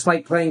 and they just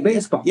like playing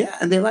baseball. Yeah,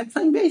 and they like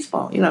playing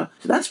baseball, So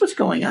that's what's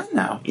going on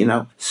now,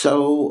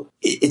 So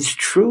it's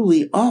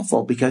truly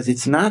awful, because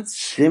it's not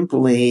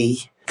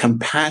simply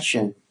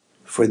compassion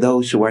for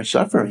those who are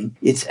suffering.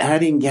 It's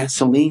adding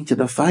gasoline to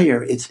the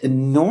fire. It's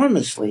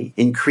enormously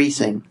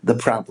increasing the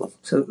problem.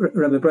 So,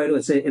 Rabbi Breidel,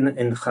 it's in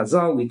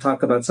Chazal, we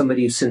talk about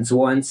somebody who sins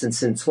once and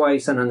sins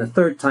twice, and on the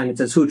third time it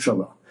says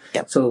hutralo.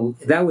 Yep. So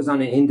that was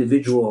on an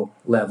individual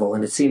level,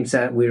 and it seems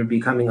that we're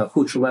becoming a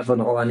hutra level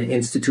on an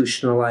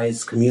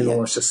institutionalized communal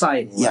or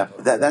societal level.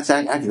 That's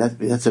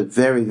a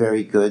very,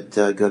 very good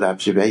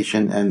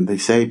observation. And they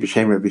say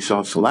b'shem Rabbi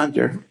Saul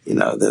Salanter,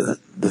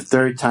 the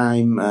third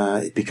time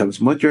it becomes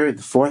mutter,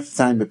 the fourth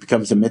time it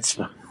becomes a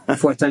mitzvah.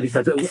 Fourth time,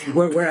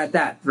 we're at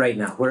that right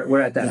now.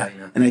 We're at that right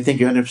now. And I think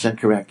you're 100%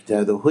 correct.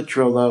 The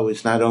hutrolo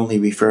is not only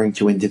referring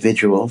to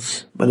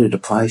individuals, but it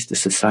applies to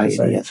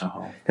society as a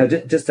whole. Now,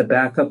 just to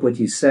back up what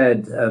you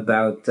said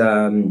about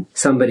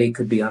somebody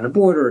could be on a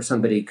border, or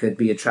somebody could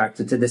be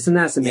attracted to this and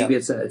that, and maybe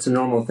it's a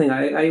normal thing.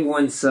 I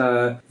once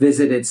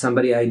visited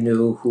somebody I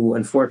knew who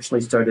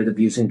unfortunately started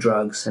abusing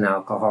drugs and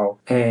alcohol,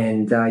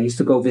 and I used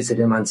to go visit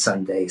him on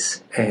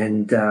Sundays.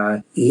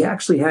 And he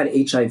actually had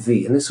HIV,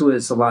 and this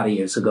was a lot of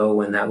years ago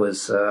when that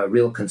was a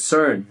real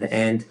concern.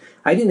 And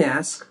I didn't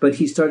ask, but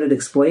he started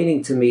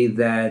explaining to me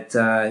that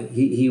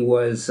he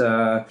was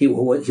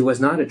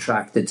not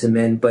attracted to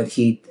men, but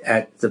he,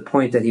 at the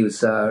point that he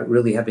was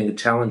really having a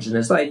challenge in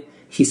his life,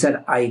 he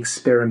said, I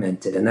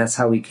experimented, and that's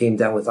how he came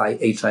down with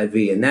HIV.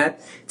 And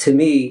that, to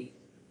me,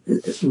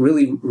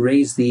 really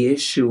raised the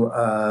issue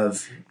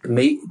of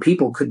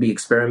people could be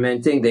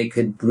experimenting. They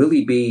could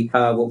really be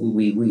what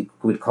we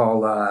would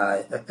call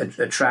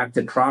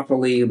attracted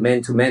properly,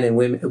 men to men and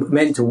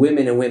men to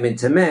women and women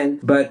to men.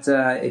 But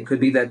it could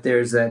be that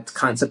there's that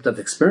concept of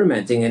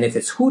experimenting. And if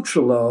it's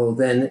hutralo,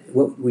 then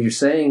what you're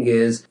saying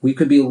is we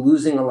could be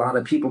losing a lot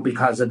of people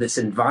because of this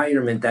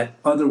environment that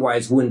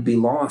otherwise wouldn't be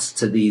lost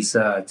to these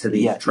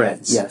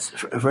trends. Yes.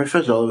 First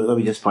of all, let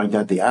me just point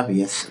out the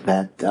obvious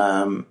that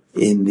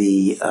in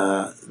the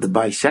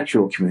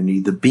bisexual community,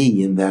 the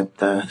B in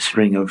that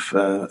string of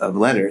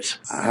letters,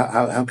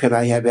 how could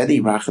I have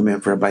any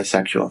rachamim for a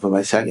bisexual? If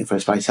a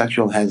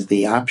bisexual has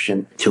the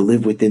option to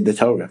live within the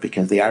Torah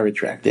because they are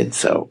attracted,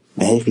 so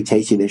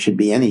there should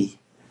be any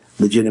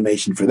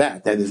legitimation for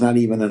that. That is not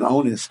even an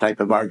onus type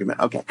of argument.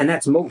 Okay. And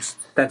that's most.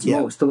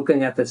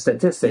 Looking at the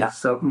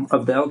statistics of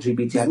the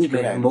LGBT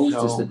movement,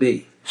 most is the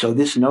B. So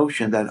this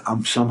notion that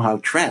I'm somehow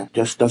trapped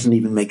just doesn't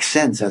even make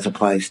sense as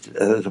applied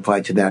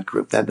to that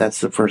group. That's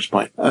the first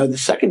point. The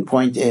second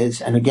point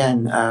is, and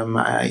again,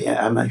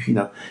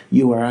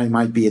 you or I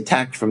might be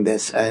attacked from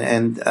this,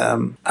 and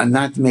I'm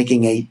not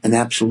making an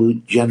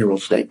absolute general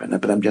statement,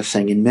 but I'm just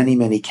saying in many,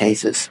 many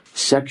cases,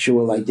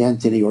 sexual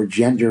identity or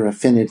gender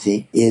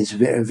affinity is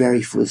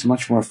is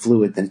much more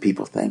fluid than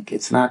people think.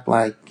 It's not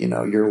like,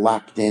 you're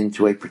locked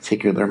into a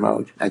particular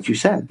mode. As you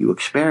said, you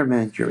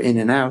experiment, you're in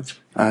and out.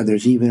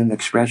 There's even an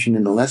expression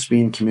in the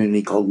lesbian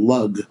community called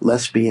LUG,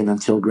 lesbian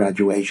until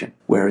graduation,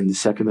 where in the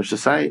secular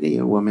society,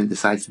 a woman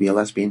decides to be a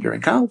lesbian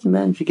during college and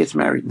then she gets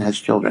married and has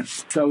children.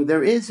 So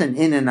there is an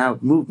in and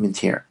out movement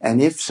here.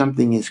 And if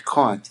something is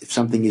caught, if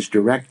something is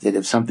directed,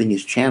 if something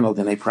is channeled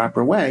in a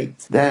proper way,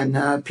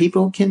 then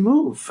people can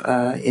move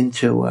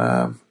into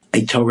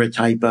a Torah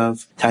type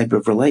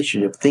of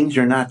relationship. Things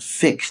are not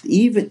fixed,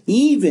 even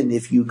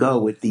if you go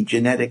with the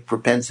genetic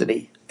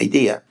propensity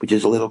idea, which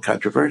is a little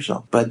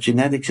controversial. But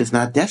genetics is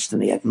not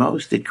destiny. At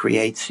most, it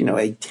creates,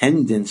 a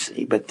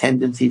tendency, but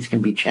tendencies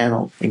can be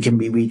channeled and can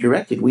be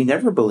redirected. We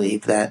never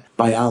believe that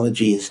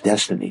biology is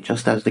destiny.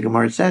 Just as the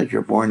Gemara says,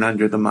 you're born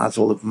under the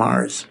mazel of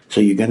Mars.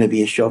 So you're going to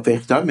be a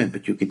shofech damim,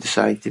 but you could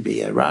decide to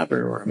be a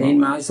robber or a main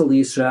mazel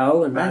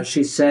Yisrael, and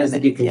Rashi says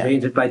that you can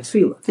change it by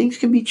tefillah. Things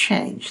can be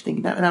changed.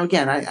 Now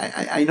again,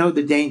 I know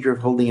the danger of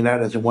holding it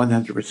out as a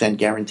 100%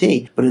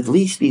 guarantee, but at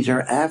least these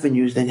are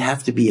avenues that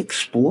have to be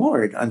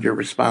explored under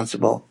responsible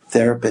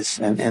therapists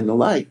and the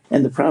like.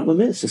 And the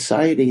problem is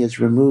society has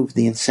removed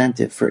the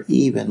incentive for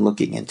even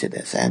looking into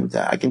this. And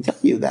I can tell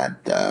you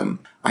that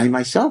I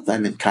myself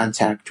am in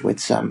contact with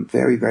some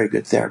very, very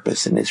good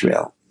therapists in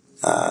Israel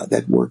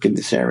that work in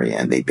this area.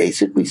 And they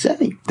basically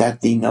say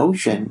that the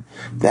notion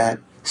that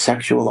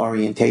sexual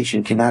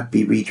orientation cannot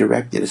be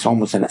redirected is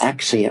almost an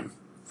axiom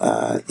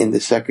in the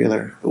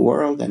secular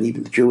world and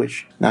even the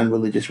Jewish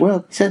non-religious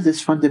world. He says it's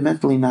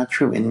fundamentally not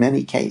true in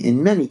many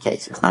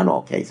cases, not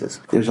all cases.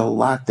 There's a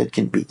lot that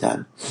can be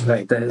done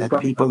that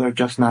people are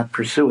just not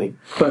pursuing.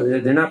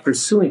 But they're not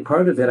pursuing.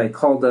 Part of it, I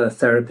called a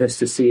therapist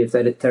to see if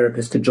that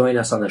therapist could join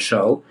us on the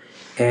show.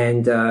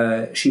 And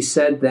she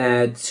said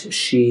that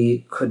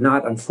she could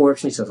not,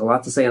 unfortunately, she has a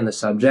lot to say on the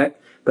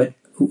subject, but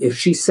if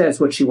she says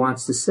what she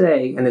wants to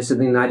say, and it's in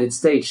the United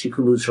States, she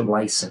could lose her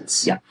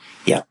license. Yeah.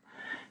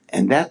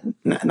 And that,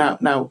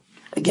 now,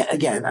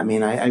 again, I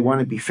mean, I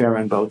want to be fair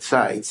on both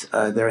sides.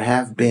 There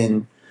have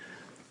been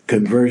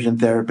conversion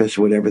therapists,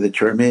 whatever the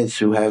term is,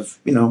 who have,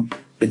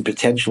 been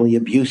potentially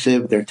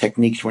abusive. Their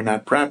techniques were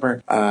not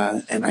proper.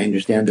 And I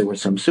understand there were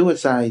some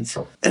suicides.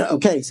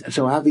 Okay,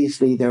 so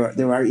obviously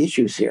there are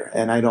issues here.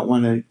 And I don't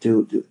want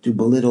to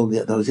belittle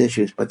those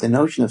issues. But the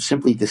notion of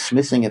simply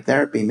dismissing a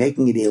therapy,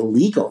 making it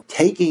illegal,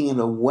 taking it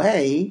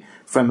away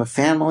from a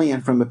family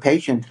and from a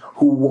patient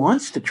who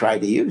wants to try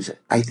to use it,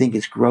 I think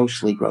is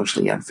grossly,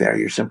 grossly unfair.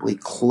 You're simply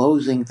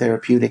closing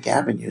therapeutic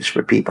avenues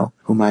for people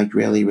who might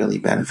really, really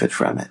benefit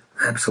from it.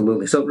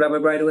 Absolutely. So, Rabbi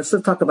Breiter, let's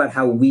talk about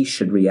how we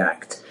should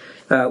react.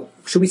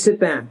 Should we sit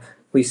back?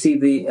 We see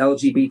the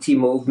LGBT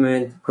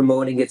movement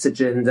promoting its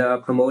agenda,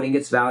 promoting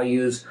its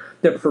values.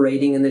 They're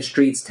parading in the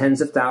streets,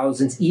 tens of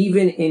thousands,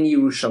 even in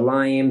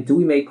Yerushalayim. Do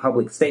we make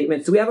public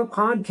statements? Do we have a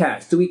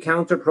podcast? Do we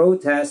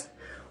counter-protest?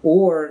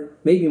 Or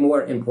maybe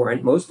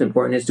most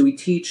important is, do we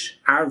teach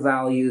our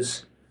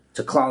values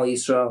to Klal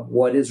Yisrael?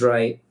 What is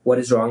right? What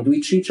is wrong? Do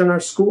we teach in our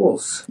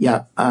schools?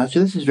 Yeah. So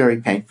this is very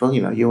painful.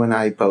 You and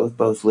I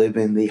both live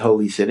in the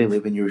holy city,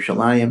 live in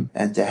Yerushalayim,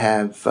 and to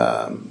have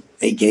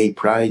a gay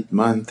pride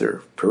month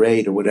or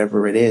parade or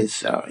whatever it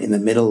is in the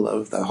middle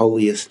of the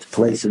holiest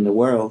place in the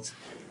world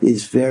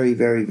is very,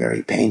 very,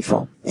 very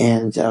painful.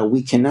 And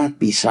we cannot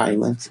be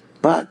silent,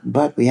 but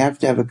we have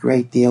to have a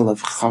great deal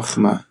of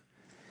chachma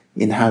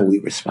in how we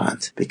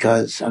respond.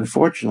 Because,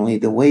 unfortunately,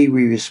 the way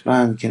we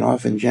respond can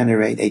often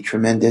generate a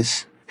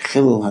tremendous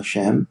chilul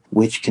Hashem,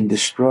 which can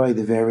destroy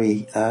the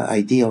very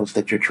ideals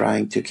that you're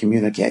trying to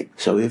communicate.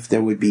 So if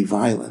there would be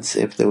violence,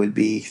 if there would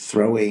be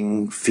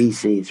throwing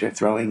feces or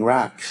throwing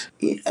rocks,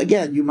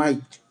 again, you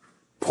might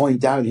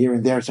point out here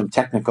and there some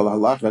technical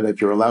halacha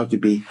that you're allowed to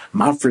be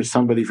mafresh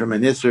somebody from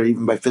an isser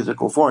even by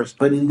physical force.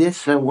 But in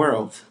this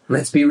world,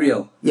 let's be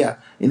real. Yeah,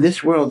 in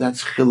this world,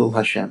 that's chilul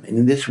Hashem. And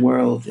in this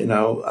world,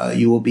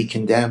 you will be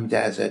condemned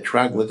as a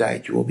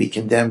troglodyte. You will be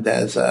condemned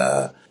as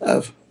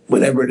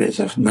whatever it is,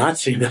 a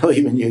Nazi. They'll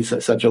even use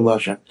such a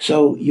lashon.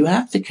 So you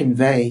have to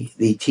convey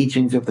the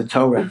teachings of the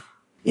Torah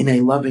in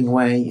a loving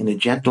way, in a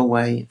gentle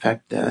way. In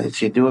fact, it's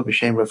Yadua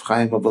b'Shem Rav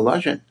Chaim of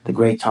Volozhin, the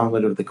great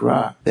Talmud of the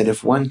Gra, that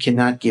if one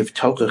cannot give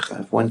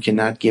tochacha, if one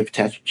cannot give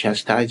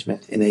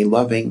chastisement in a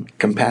loving,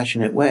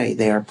 compassionate way,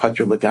 they are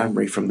patur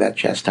legamri from that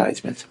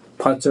chastisement.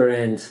 Patur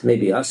and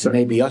maybe usser.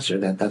 Maybe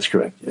usser, that's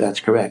correct. That's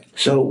correct.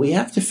 So we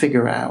have to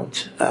figure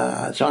out,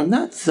 so I'm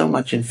not so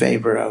much in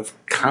favor of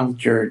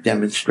counter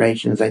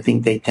demonstrations. I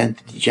think they tend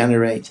to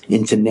degenerate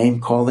into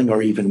name calling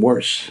or even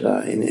worse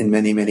in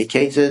many, many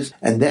cases.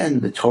 And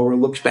then the Torah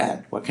looks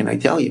bad. What can I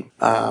tell you?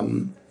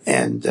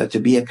 And to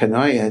be a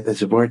kanaya,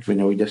 there's a word,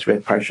 we just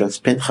read Parshas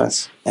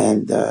Pinchas,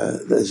 and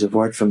there's a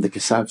word from the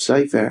Kesav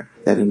Sefer,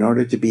 that in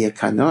order to be a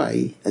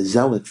kanoi, a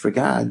zealot for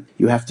God,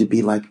 you have to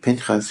be like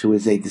Pinchas, who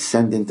is a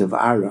descendant of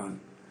Aaron.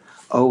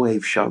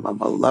 Ohev Shalom,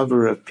 a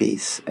lover of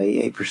peace,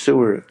 a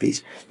pursuer of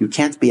peace. You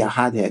can't be a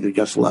hothead who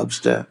just loves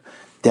to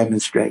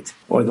demonstrate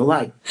or the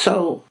like.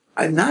 So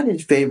I'm not in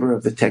favor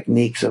of the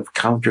techniques of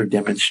counter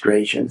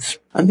demonstrations.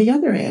 On the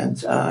other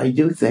hand, I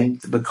do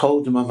think the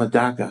B'kol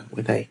D'Mamadaka,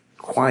 with a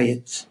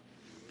quiet,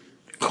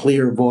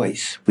 clear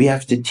voice, we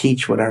have to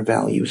teach what our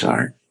values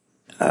are.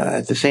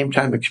 At the same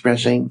time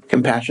expressing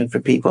compassion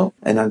for people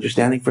and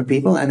understanding for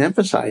people and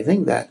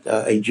emphasizing that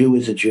a Jew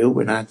is a Jew.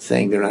 We're not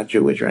saying they're not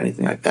Jewish or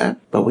anything like that.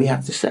 But we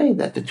have to say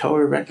that the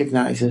Torah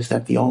recognizes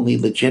that the only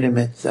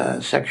legitimate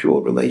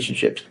sexual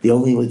relationships, the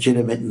only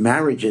legitimate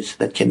marriages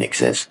that can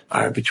exist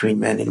are between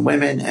men and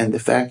women, and the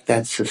fact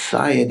that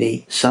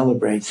society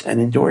celebrates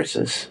and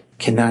endorses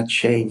cannot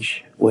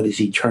change what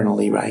is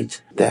eternally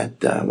right.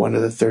 That one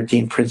of the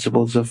 13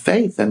 principles of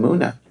faith,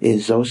 Emunah,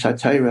 is Zos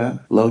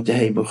HaTorah Lo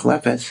Tehei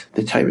Muchlefes.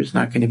 The Torah is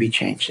not going to be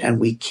changed, and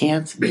we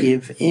can't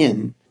give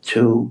in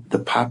to the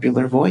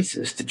popular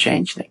voices to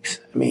change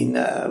things. I mean,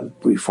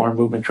 Reform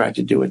movement tried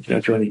to do it,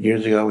 200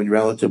 years ago, and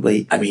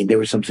there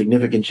were some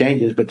significant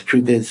changes, but the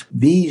truth is,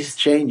 these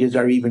changes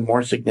are even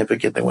more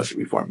significant than what the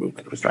Reform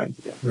movement was trying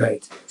to do.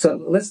 Right.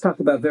 So let's talk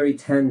about very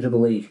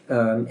tangibly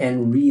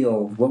and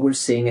real what we're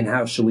seeing and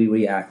how should we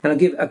react. And I'll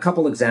give a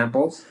couple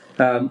examples.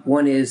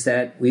 One is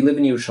that we live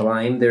in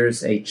Yerushalayim.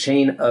 There's a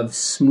chain of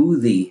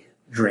smoothie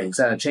drinks,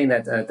 a chain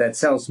that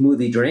sells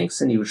smoothie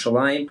drinks in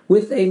Yerushalayim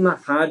with a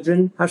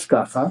Mahadran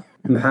Hashgacha,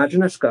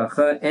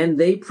 and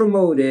they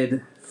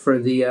promoted for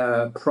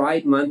the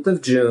Pride month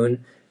of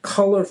June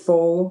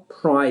colorful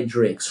Pride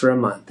drinks for a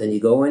month. And you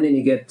go in and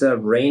you get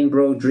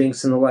rainbow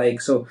drinks and the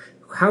like. So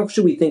how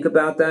should we think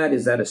about that?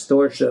 Is that a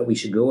store that we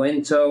should go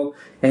into?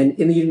 And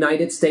in the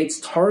United States,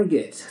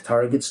 Target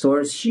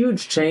stores,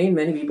 huge chain.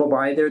 Many people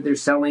buy there. They're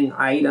selling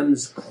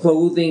items,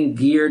 clothing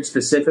geared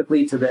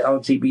specifically to the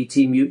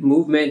LGBT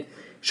movement.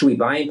 Should we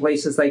buy in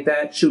places like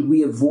that? Should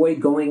we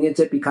avoid going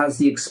into it because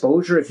the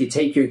exposure, if you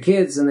take your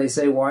kids and they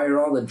say, why are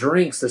all the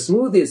drinks, the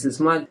smoothies this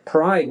month?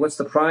 Pride, what's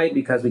the pride?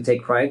 Because we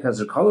take pride because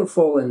they're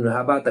colorful. And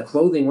how about the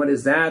clothing? What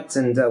is that?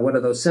 And what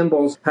are those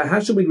symbols? How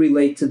should we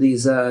relate to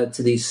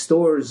these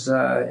stores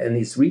and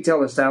these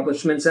retail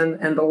establishments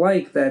and the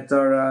like that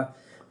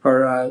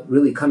are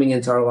really coming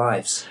into our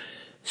lives?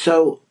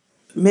 So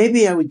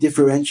maybe I would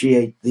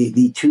differentiate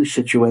the two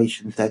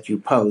situations that you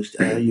posed.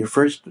 Your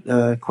first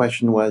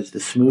question was the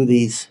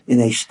smoothies in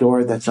a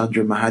store that's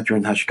under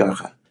Mahadran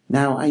Hashgacha.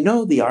 Now, I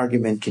know the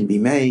argument can be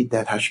made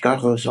that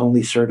Hashgachos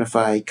only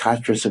certify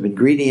kashrus of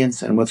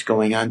ingredients and what's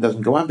going on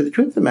doesn't go on, but the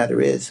truth of the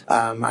matter is,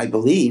 I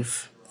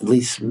believe, at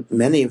least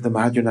many of the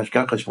Mahadran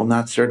Hashgachos will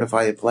not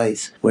certify a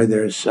place where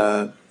there's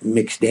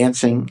mixed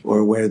dancing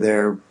or where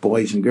there are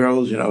boys and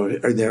girls,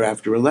 are there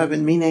after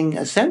 11, meaning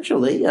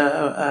essentially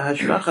a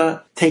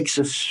Hashgacha takes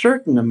a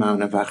certain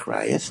amount of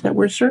achrayas that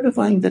we're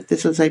certifying that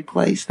this is a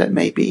place that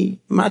may be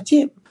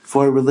matim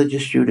for a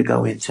religious Jew to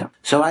go into.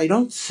 So I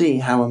don't see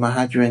how a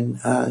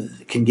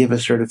Mahadran can give a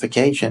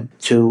certification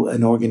to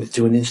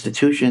an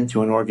institution,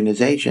 to an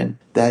organization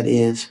that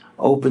is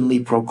openly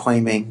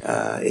proclaiming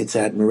its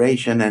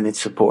admiration and its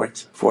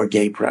support for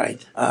gay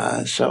pride.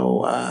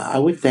 So I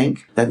would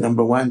think that,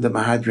 number one, the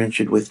Mahadran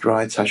should withdraw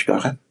its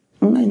hashgacha.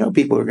 I know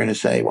people are going to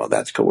say, well,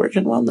 that's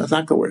coercion. Well, that's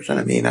not coercion.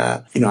 I mean,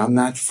 I'm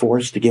not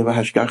forced to give a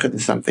hashgacha to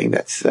something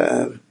that's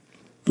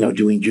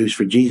doing Jews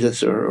for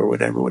Jesus or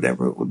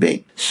whatever it would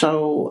be.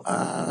 So,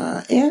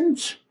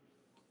 and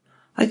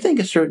I think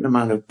a certain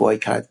amount of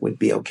boycott would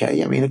be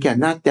okay. I mean, again,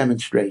 not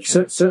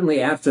demonstration.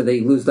 Certainly after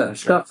they lose the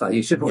hashgacha,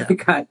 you should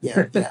boycott.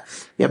 Yeah,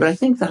 but I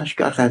think the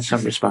hashgacha has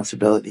some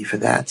responsibility for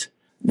that.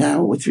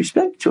 Now, with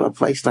respect to a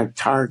place like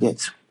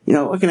Target,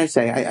 what can I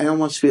say? I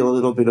almost feel a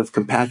little bit of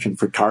compassion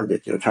for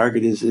Target.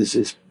 Target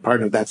is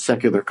part of that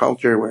secular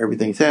culture where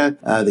everything's at.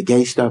 The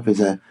gay stuff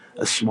is a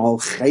small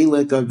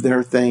chalik of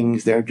their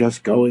things. They're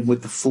just going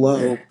with the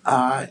flow.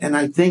 And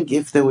I think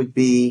if there would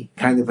be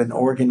kind of an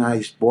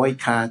organized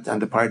boycott on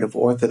the part of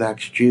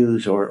Orthodox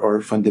Jews or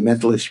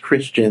fundamentalist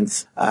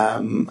Christians,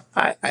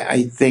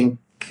 I think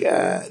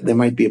there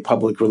might be a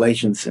public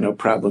relations,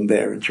 problem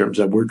there in terms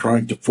of we're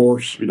trying to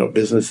force,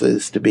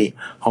 businesses to be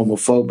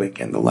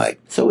homophobic and the like.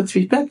 So with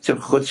respect to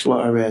Chutz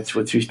La'aretz,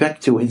 with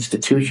respect to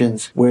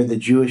institutions where the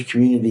Jewish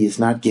community is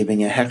not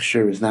giving a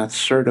hechsher, is not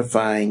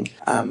certifying,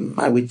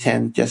 I would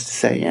tend just to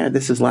say,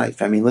 this is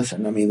life. I mean,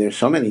 listen, there's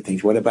so many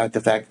things. What about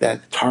the fact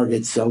that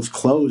Target sells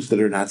clothes that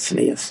are not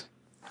tznius?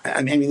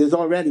 I mean, there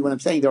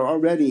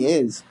already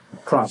is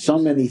so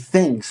many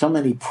things, so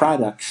many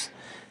products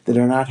that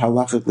are not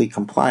halachically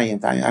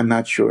compliant. I'm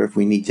not sure if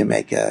we need to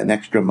make an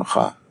extra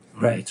macha.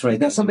 Right.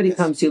 Now somebody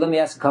comes to you, let me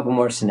ask a couple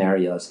more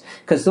scenarios,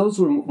 because those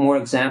were more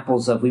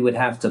examples of we would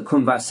have to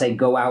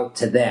go out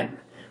to them.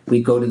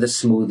 We go to the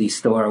smoothie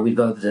store, we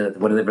go to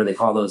whatever they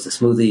call those, the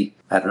smoothie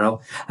I don't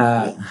know.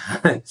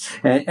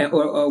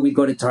 Or we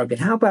go to Target.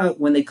 How about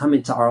when they come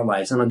into our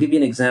lives? And I'll give you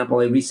an example.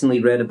 I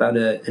recently read about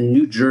a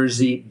New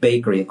Jersey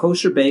bakery, a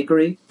kosher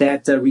bakery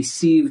that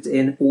received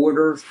an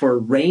order for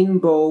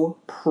rainbow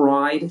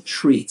pride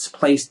treats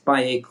placed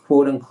by a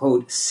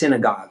quote-unquote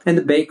synagogue. And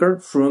the baker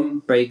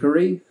from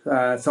bakery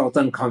felt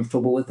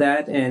uncomfortable with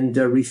that and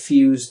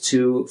refused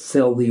to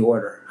fill the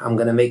order. I'm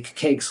going to make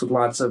cakes with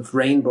lots of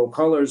rainbow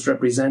colors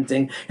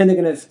representing, and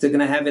they're going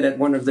to have it at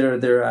one of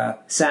their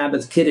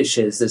Sabbath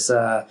kiddushes,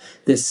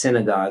 this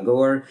synagogue.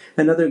 Or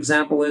another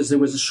example is there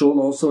was a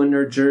shul also in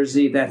New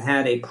Jersey that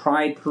had a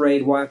pride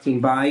parade walking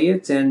by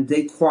it, and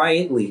they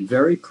quietly,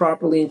 very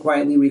properly and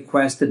quietly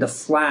requested the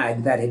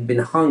flag that had been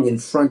hung in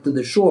front of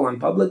the shul on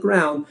public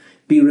ground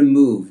be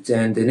removed.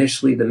 And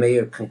initially the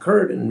mayor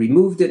concurred and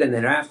removed it, and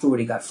then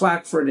afterward he got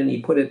flack for it and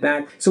he put it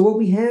back. So what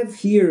we have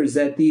here is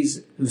that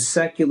these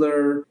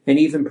secular and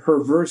even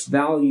perverse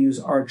values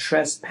are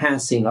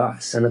trespassing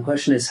us. And the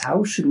question is,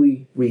 how should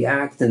we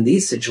react in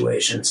these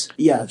situations?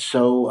 Yeah,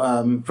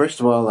 so first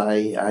of all,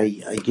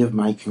 I give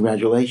my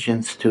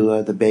congratulations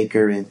to the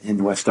baker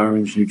in West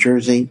Orange, New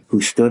Jersey,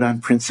 who stood on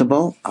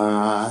principle.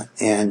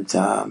 And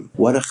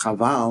what a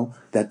chaval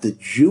that the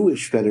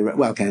Jewish Federation,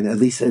 well, at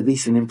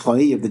least an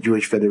employee of the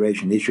Jewish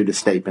Federation issued a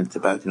statement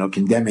about,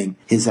 condemning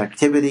his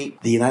activity.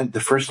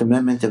 The First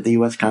Amendment of the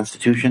U.S.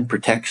 Constitution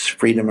protects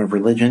freedom of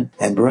religion.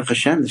 And Baruch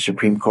Hashem, the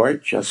Supreme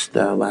Court, just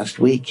last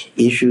week,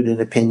 issued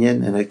an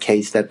opinion in a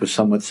case that was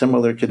somewhat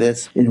similar to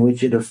this, in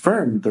which it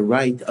affirmed the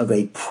right of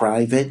a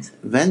private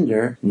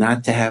vendor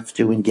not to have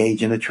to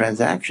engage in a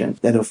transaction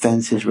that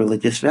offends his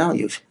religious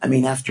values.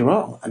 After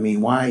all,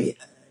 why?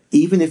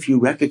 Even if you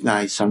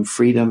recognize some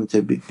freedom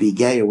to be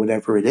gay or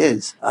whatever it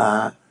is,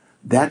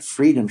 that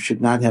freedom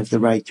should not have the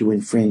right to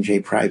infringe a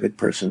private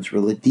person's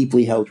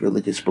deeply held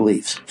religious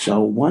beliefs.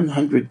 So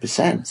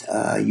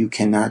 100%, you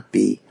cannot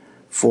be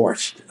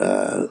forced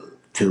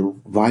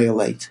to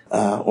violate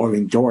or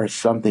endorse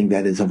something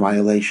that is a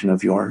violation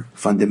of your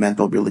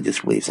fundamental religious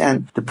beliefs.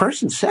 And the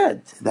person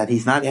said that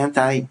he's not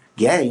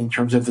anti-gay in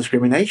terms of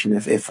discrimination.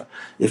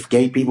 If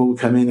gay people would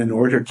come in and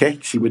order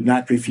cakes, he would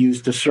not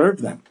refuse to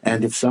serve them.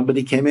 And if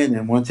somebody came in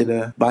and wanted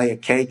to buy a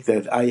cake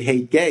that I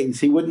hate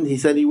gays, he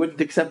said he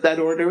wouldn't accept that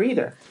order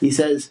either. He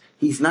says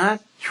he's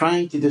not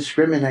trying to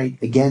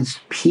discriminate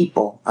against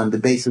people on the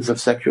basis of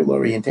sexual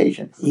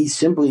orientation. He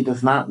simply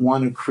does not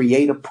want to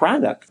create a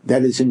product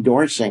that is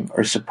endorsing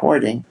or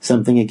supporting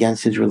something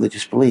against his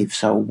religious beliefs.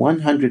 So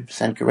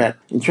 100%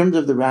 correct. In terms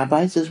of the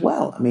rabbis as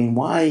well,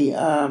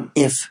 why,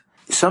 if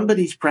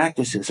somebody's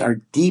practices are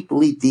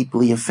deeply,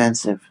 deeply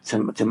offensive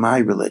to my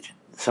religion,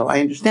 so I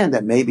understand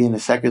that maybe in a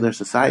secular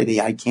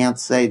society, I can't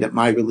say that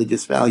my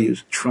religious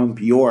values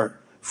trump your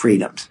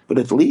freedoms, but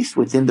at least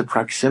within the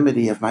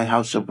proximity of my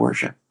house of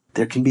worship,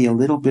 there can be a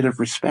little bit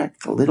of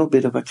respect, a little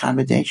bit of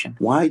accommodation.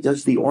 Why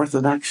does the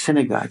Orthodox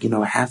synagogue,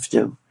 have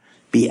to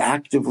be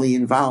actively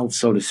involved,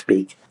 so to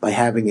speak, by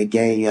having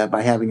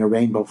a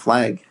rainbow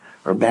flag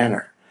or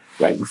banner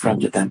right in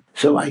front of them?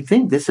 So I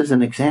think this is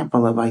an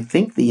example of,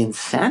 the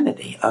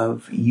insanity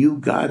of, you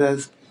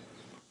gotta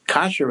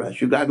kosher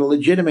us, you gotta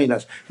legitimate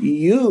us.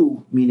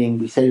 You, meaning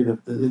they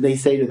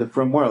say to the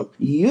frum world,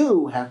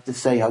 you have to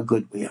say how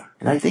good we are.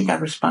 And I think our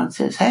response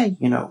is, hey,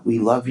 we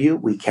love you,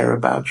 we care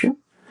about you,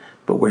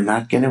 but we're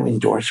not going to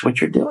endorse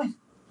what you're doing.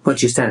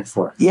 What you stand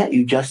for. Yeah,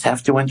 you just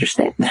have to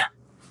understand that.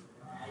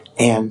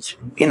 And,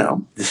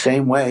 the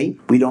same way,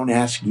 we don't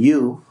ask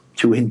you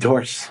to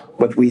endorse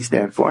what we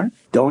stand for.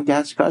 Don't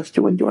ask us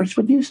to endorse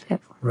what you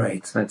stand for.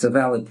 Right. That's a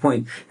valid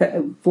point.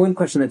 One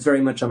question that's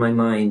very much on my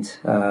mind,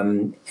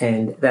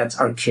 and that's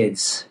our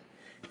kids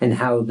and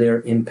how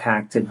they're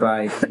impacted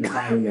by the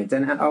environment.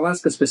 And I'll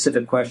ask a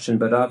specific question,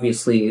 but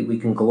obviously we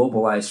can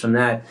globalize from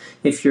that.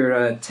 If your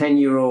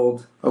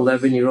 10-year-old,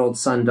 11-year-old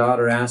son,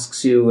 daughter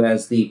asks you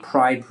as the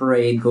pride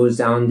parade goes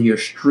down your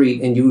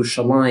street in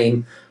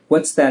Yerushalayim,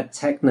 what's that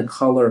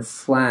technicolor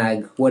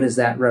flag? What does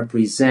that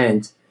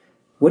represent?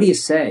 What do you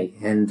say?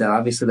 And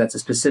obviously that's a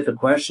specific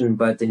question,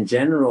 but in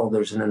general,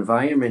 there's an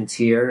environment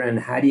here.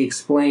 And how do you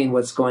explain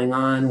what's going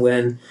on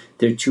when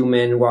there are two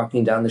men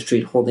walking down the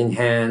street holding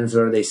hands,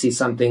 or they see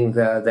something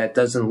that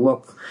doesn't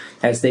look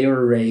as they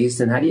were raised?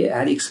 And how do you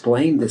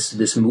explain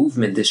this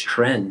movement, this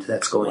trend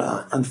that's going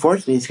on?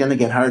 Unfortunately, it's going to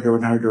get harder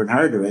and harder and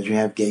harder as you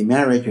have gay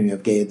marriage and you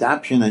have gay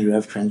adoption and you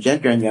have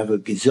transgender and you have a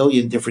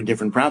gazillion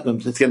different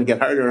problems. It's going to get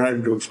harder and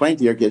harder to explain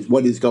to your kids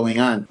what is going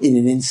on in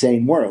an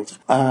insane world.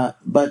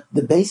 But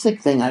the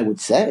basic thing I would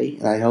say,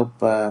 and I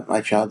hope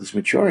my child is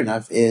mature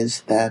enough,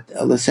 is that,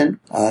 listen,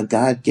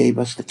 God gave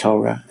us the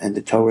Torah, and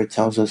the Torah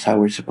tells us how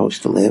we're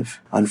supposed to live.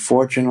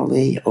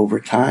 Unfortunately, over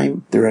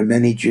time, there are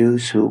many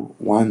Jews who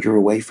wander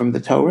away from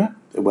the Torah,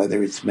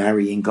 whether it's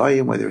marrying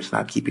goyim, whether it's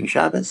not keeping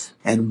Shabbos.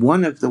 And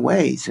one of the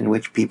ways in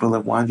which people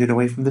have wandered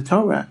away from the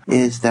Torah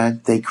is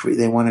that they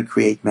want to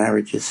create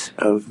marriages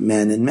of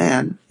man and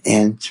man,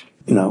 and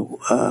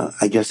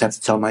I just have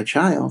to tell my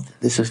child,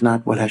 this is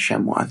not what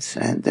Hashem wants.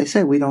 And they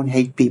say, we don't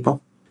hate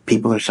people.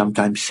 People are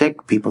sometimes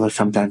sick. People are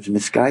sometimes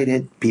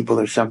misguided. People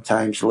are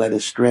sometimes led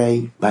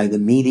astray by the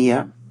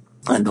media.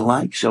 and the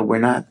like. So we're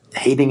not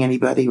hating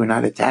anybody. We're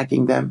not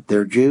attacking them.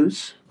 They're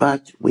Jews.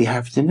 But we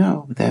have to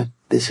know that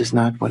this is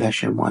not what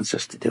Hashem wants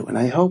us to do. And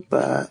I hope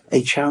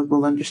a child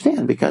will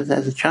understand, because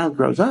as a child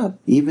grows up,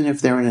 even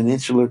if they're in an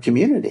insular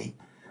community,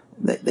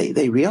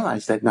 they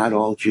realize that not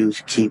all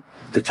Jews keep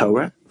the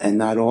Torah, and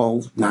not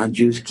all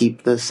non-Jews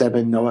keep the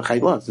 7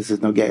 Noachide laws. This is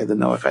Nogea, the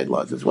Noachide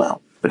laws as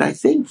well. But I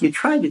think you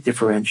try to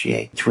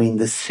differentiate between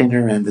the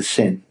sinner and the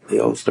sin. The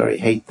old story,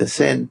 hate the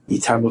sin,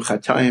 Yitamu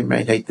Chatoim,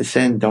 right? Hate the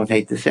sin, don't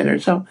hate the sinner.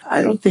 So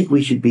I don't think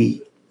we should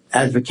be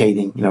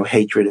advocating,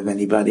 hatred of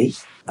anybody.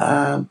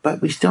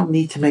 But we still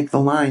need to make the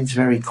lines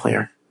very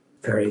clear.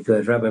 Very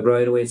good. Rabbi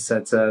Broidowitz,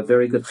 that's a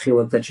very good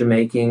chiluk that you're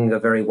making, a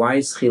very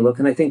wise chiluk.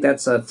 And I think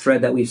that's a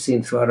thread that we've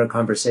seen throughout our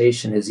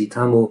conversation is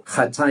Yitamu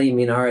Chatayim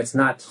min haaretz,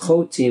 not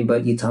Chotim,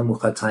 but Yitamu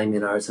Chatayim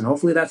min haaretz. And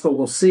hopefully that's what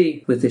we'll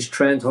see with this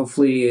trend.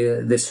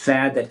 Hopefully this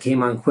fad that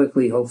came on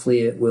quickly, hopefully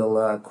it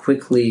will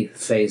quickly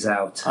phase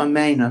out.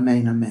 Amen,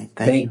 amen, amen.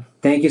 Thank you.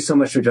 Thank you so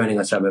much for joining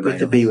us, Rabbi Broidowitz. Good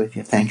to be with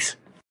you. Thanks.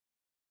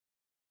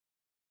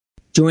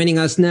 Joining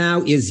us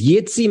now is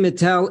Yitzi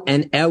Mittel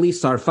and Eli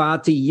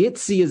Sarfati.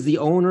 Yitzi is the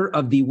owner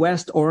of the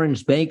West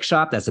Orange Bake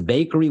Shop. That's a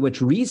bakery which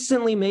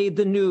recently made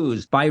the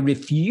news by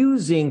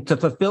refusing to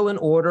fulfill an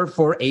order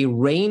for a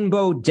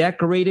rainbow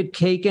decorated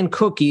cake and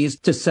cookies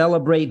to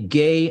celebrate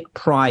Gay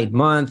Pride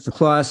Month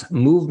plus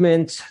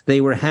movement.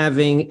 They were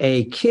having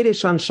a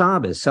Kiddush on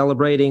Shabbos,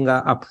 celebrating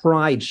a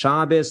Pride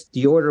Shabbos.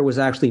 The order was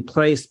actually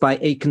placed by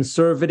a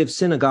conservative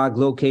synagogue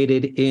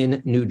located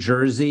in New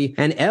Jersey.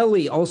 And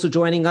Eli, also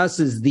joining us,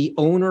 is the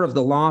owner of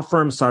the law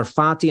firm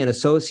Sarfati and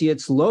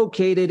Associates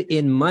located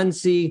in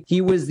Muncie. He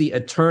was the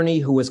attorney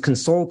who was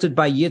consulted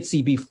by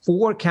Yitzi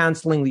before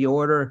canceling the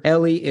order.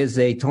 Eli is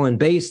a Tohen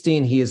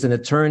Beis-Din. He is an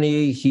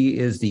attorney. He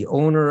is the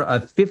owner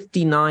of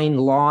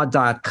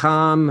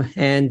 59law.com.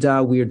 And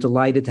we are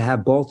delighted to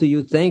have both of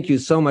you. Thank you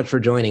so much for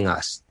joining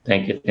us.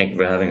 Thank you. Thank you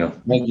for having us.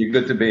 Thank you.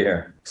 Good to be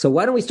here. So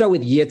why don't we start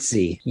with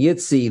Yitzi?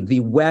 Yitzi,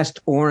 the West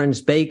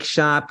Orange Bake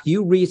Shop.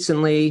 You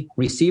recently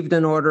received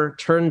an order,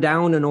 turned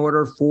down an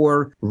order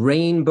for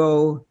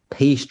rainbow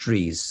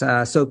pastries.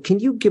 So can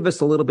you give us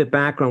a little bit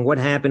background? What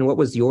happened? What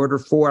was the order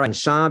for on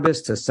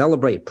Shabbos to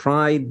celebrate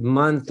Pride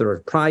Month or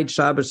Pride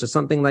Shabbos or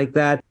something like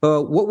that?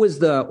 What was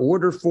the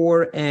order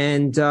for,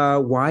 and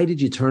why did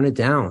you turn it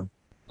down?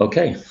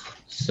 Okay.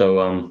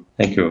 So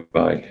thank you,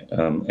 Rabbi.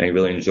 I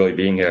really enjoy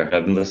being here.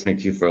 I've been listening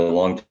to you for a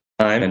long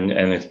time, and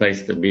it's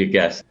nice to be a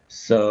guest.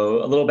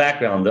 So a little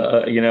background.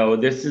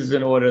 This is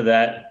an order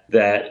that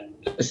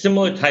a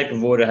similar type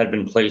of order had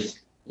been placed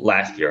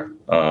last year,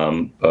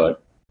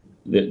 but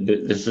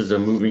this is a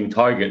moving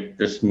target,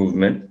 this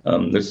movement.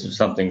 This is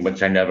something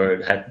which I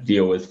never had to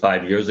deal with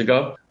 5 years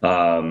ago.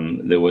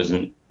 There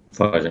wasn't, as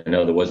far as I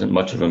know, there wasn't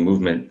much of a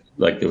movement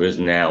like there is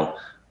now.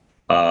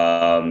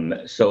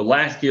 So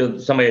last year,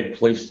 somebody had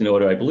placed an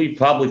order, I believe,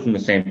 probably from the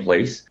same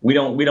place. We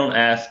don't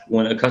ask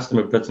when a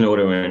customer puts an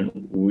order in.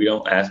 We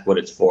don't ask what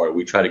it's for.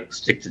 We try to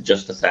stick to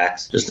just the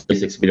facts, just the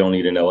basics. We don't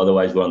need to know.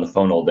 Otherwise, we're on the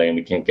phone all day and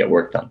we can't get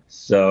work done.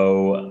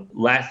 So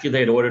last year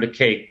they had ordered a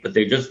cake, but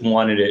they just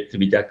wanted it to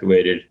be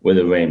decorated with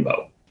a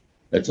rainbow.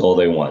 That's all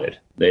they wanted.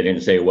 They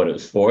didn't say what it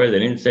was for. They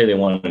didn't say they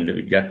wanted it to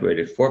be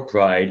decorated for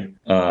Pride,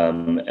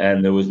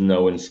 and there was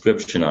no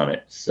inscription on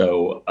it.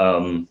 So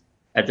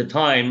at the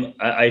time,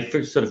 I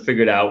sort of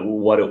figured out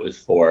what it was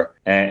for,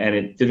 and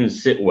it didn't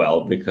sit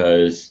well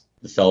because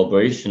the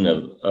celebration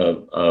of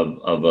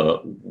a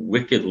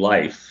wicked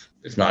life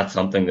is not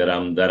something that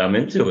I'm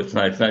into. It's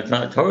not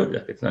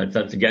Torah.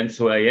 It's against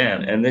who I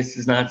am, and this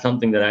is not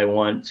something that I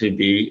want to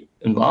be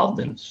involved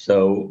in.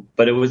 So,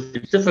 but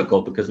it's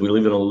difficult because we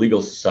live in a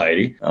legal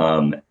society,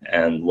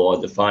 and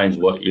law defines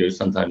what you're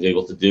sometimes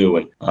able to do,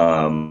 and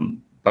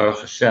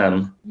Baruch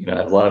Hashem, I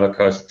have a lot of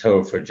Akaras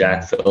Torah for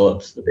Jack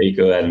Phillips, the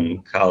baker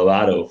in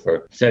Colorado,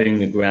 for setting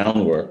the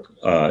groundwork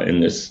in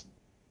this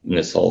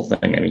whole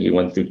thing. I mean, he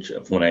went through,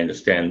 from what I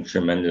understand,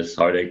 tremendous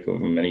heartache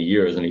over many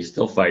years, and he's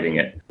still fighting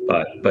it.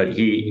 But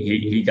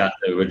he got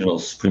the original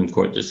Supreme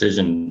Court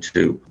decision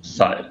to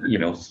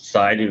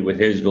sided with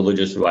his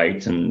religious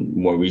rights, and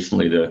more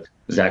recently it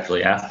was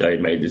actually after I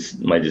made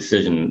my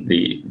decision,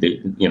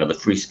 the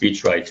free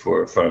speech rights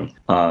were affirmed.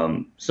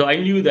 So I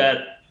knew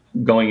that.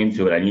 Going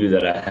into it, I knew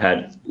that I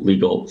had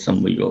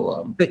some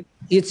legal. But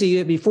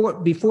Yitzi,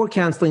 before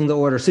canceling the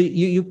order, so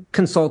you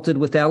consulted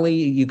with Eli.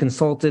 You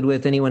consulted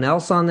with anyone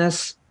else on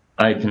this?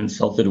 I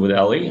consulted with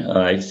Eli.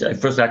 I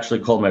first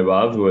actually called my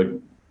Rav, who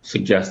had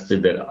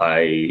suggested that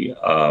I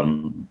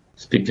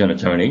speak to an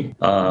attorney.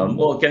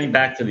 Well, getting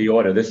back to the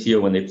order, this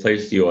year when they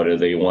placed the order,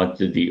 they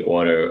wanted the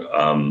order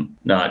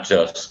not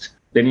just.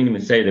 They didn't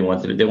even say they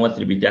wanted it. They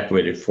wanted to be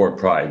decorated for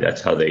Pride.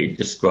 That's how they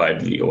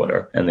described the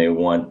order. And they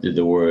wanted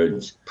the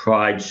words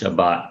Pride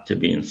Shabbat to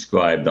be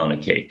inscribed on a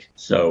cake.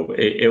 So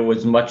it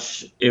was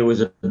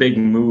a big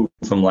move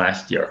from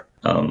last year.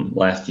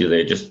 Last year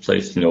they just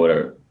placed an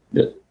order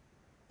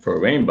for a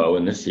rainbow,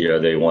 and this year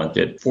they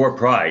wanted for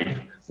Pride,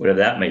 whatever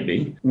that may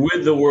be,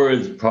 with the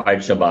words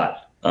Pride Shabbat.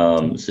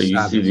 So you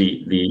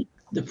see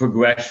the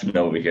progression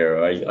over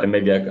here. I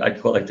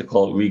like to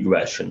call it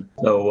regression.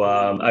 So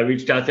I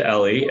reached out to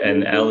Ellie,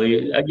 and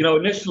Ellie,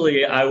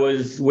 initially I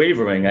was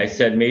wavering. I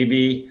said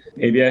maybe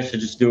I should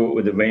just do it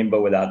with the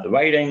rainbow without the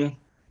writing.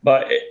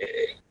 But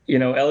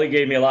Ellie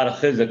gave me a lot of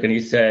chizuk, and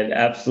he said,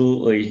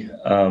 absolutely,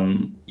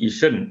 you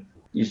shouldn't.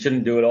 You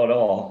shouldn't do it at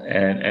all.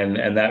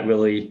 And that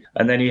really,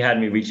 and then he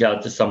had me reach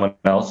out to someone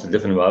else, a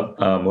different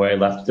Rav, where I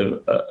left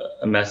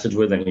a message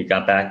with, and he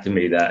got back to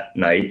me that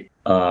night.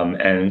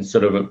 And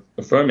sort of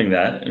affirming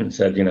that and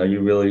said, you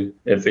really,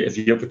 if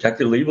you're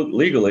protected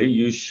legally,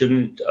 you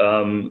shouldn't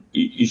do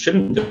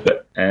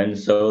it. And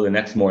so the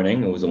next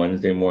morning, it was a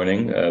Wednesday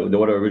morning, the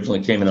order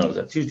originally came in on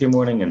a Tuesday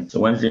morning, and so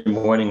Wednesday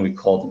morning we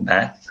called him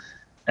back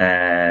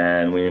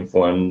and we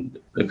informed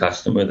the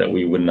customer that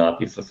we would not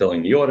be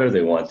fulfilling the order.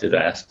 They wanted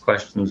to ask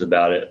questions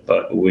about it,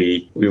 but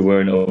we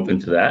weren't open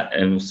to that.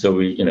 And so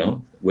we,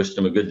 wished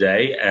him a good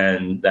day,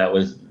 and that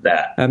was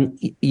that.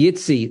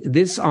 Yitzi,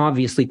 this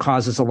obviously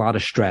causes a lot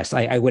of stress.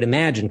 I would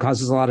imagine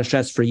causes a lot of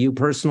stress for you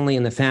personally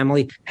and the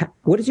family.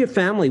 What does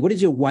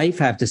your wife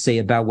have to say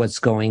about what's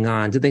going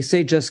on? Did they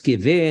say just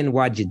give in?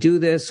 Why'd you do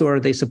this? Or are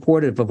they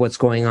supportive of what's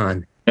going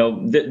on?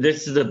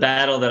 This is a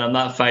battle that I'm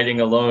not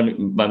fighting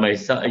alone by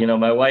myself.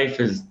 My wife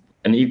is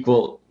an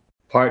equal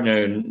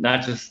partner,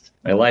 not just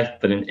my life,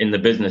 but in the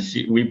business.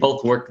 We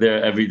both work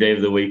there every day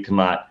of the week,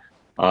 Kamat.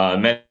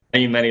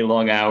 Many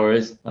long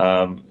hours,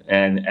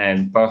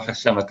 and Baruch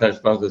Hashem,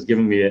 HaKadosh Baruch Hu has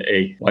given me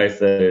a wife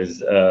that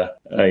is a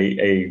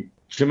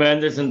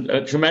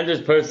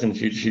tremendous person.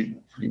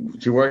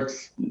 She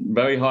works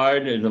very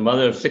hard. Is a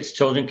mother of 6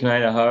 children,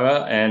 Kanai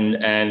Hara,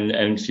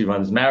 and she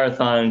runs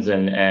marathons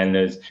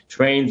and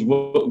trains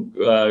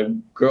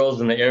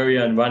girls in the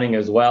area and running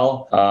as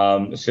well.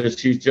 So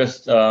she's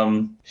just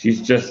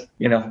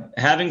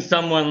having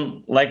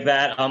someone like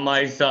that on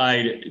my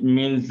side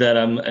means that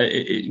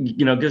it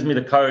gives me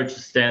the courage to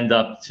stand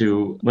up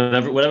to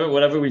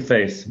whatever we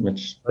face,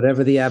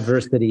 whatever the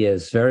adversity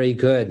is. Very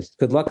good.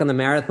 Good luck on the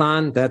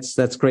marathon.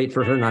 That's great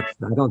for her.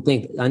 I don't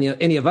think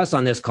any of us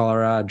on this call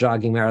are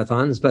jogging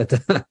marathons, but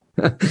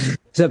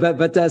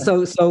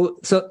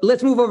so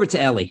let's move over to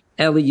Ellie.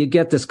 Ellie, you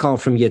get this call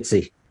from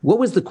Yitzi. What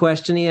was the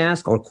question he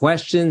asked, or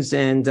questions,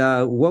 and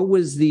what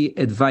was the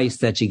advice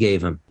that you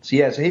gave him?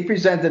 So he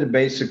presented it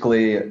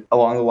basically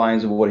along the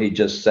lines of what he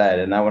just said.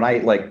 And now when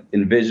I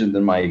envisioned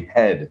in my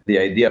head the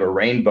idea of a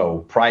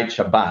rainbow, Pride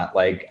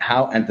Shabbat,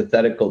 how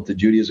antithetical to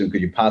Judaism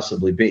could you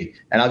possibly be?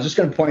 And I was just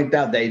going to point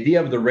out the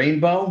idea of the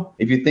rainbow,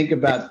 if you think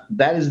about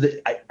that, is the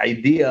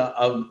idea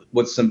of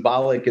what's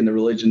symbolic in the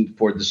religion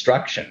for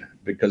destruction.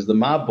 Because after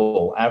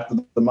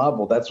the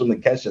Mabul, that's when the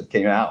Keshet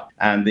came out,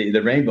 and the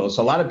rainbow.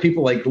 So a lot of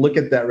people look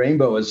at that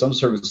rainbow as some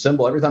sort of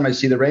symbol. Every time I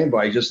see the rainbow,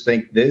 I just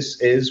think this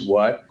is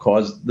what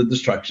caused the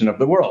destruction of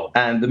the world.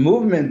 And the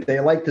movement, they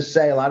like to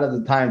say, a lot of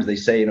the times they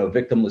say,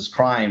 victimless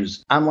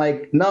crimes. I'm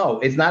like, no,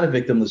 it's not a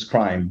victimless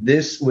crime.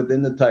 This,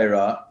 within the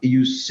Torah,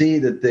 you see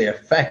that the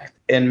effect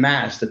en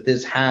masse that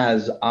this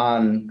has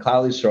on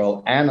Klal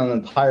Yisrael and on the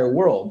entire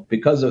world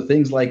because of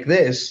things like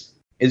this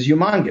is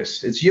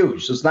humongous. It's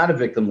huge. So it's not a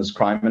victimless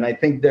crime. And I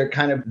think their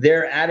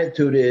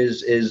attitude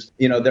is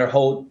their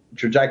whole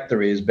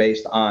trajectory is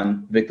based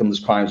on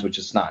victimless crimes, which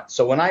it's not.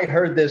 So when I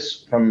heard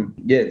this from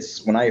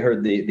Yitz, when I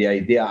heard the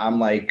idea, I'm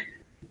like,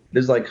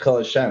 this is like Chil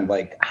Hashem.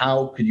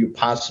 How could you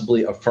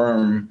possibly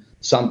affirm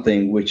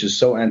something which is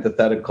so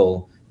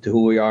antithetical to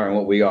who we are and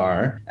what we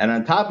are? And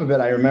on top of it,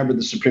 I remember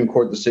the Supreme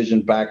Court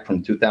decision back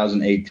from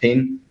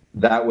 2018.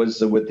 That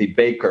was with the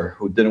baker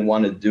who didn't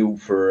want to do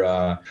for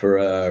a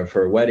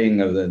wedding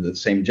of the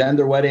same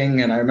gender wedding.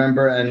 And I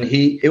remember,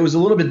 it was a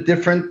little bit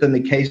different than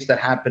the case that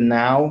happened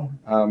now.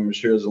 I'm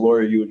sure as a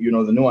lawyer, you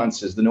know the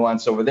nuances. The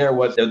nuance over there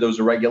was there was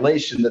a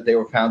regulation that they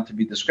were found to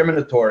be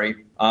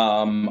discriminatory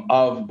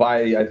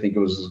I think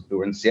they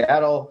were in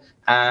Seattle.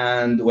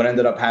 And what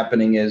ended up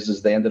happening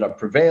is they ended up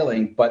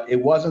prevailing, but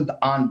it wasn't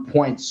on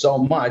point so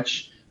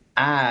much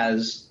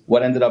as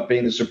what ended up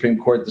being the Supreme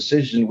Court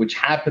decision, which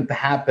happened to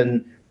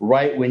happen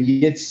right when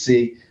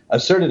Yitzi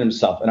asserted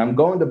himself. And I'm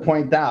going to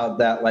point out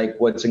that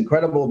what's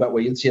incredible about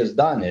what Yitzi has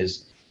done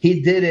is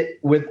he did it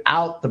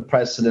without the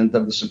precedent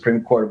of the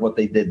Supreme Court of what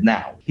they did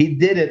now. He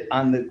did it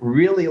on the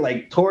really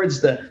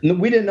towards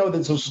we didn't know that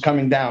this was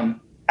coming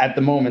down at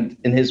the moment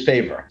in his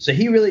favor. So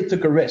he really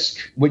took a risk,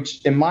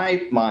 which in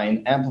my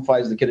mind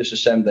amplifies the Kiddush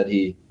Hashem that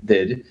he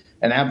did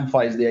and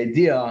amplifies the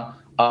idea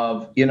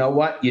of,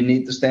 you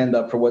need to stand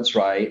up for what's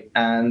right.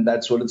 And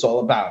that's what it's all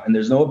about. And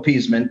there's no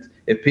appeasement.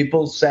 If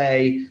people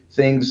say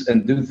things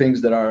and do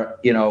things that are,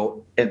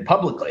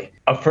 publicly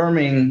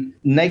affirming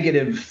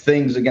negative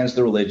things against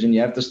the religion, you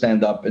have to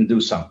stand up and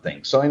do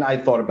something. So I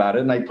thought about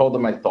it and I told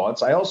them my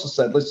thoughts. I also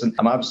said, listen,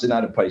 I'm obviously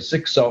not a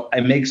Paisik, so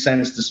it makes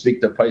sense to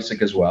speak to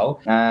Paisik as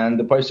well. And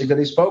the Paisik that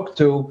he spoke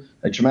to,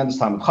 a tremendous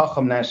Talmid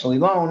Chacham, nationally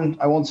known,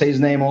 I won't say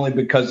his name only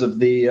because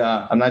of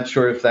I'm not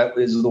sure if that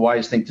is the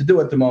wise thing to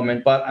do at the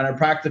moment, but on a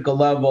practical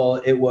level,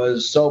 it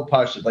was so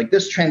pashut.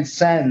 This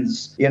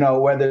transcends,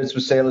 whether it's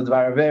Masela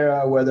Dvar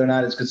Avera, whether or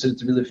not it's considered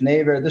to be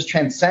Lifnei Aver, this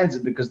transcends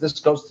it because this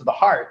goes to the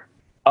heart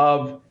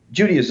of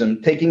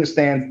Judaism, taking a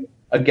stand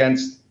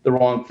against the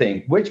wrong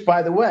thing, which,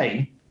 by the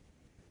way,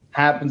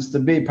 happens to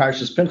be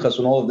Parshas Pinchas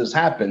when all of this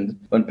happened,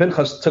 when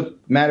Pinchas took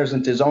matters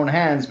into his own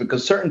hands,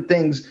 because certain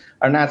things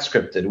are not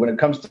scripted. When it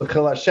comes to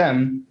Chil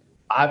Hashem,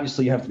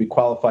 obviously you have to be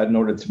qualified in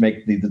order to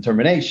make the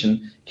determination.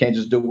 You can't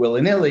just do it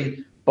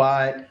willy-nilly,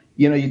 but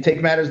you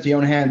take matters to your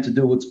own hand to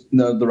do what's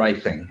the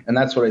right thing. And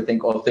that's what I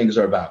think all things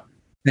are about.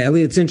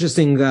 Ellie, it's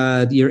interesting,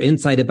 your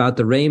insight about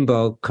the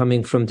rainbow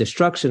coming from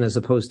destruction as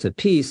opposed to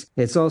peace.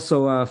 It's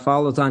also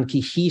follows on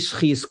ki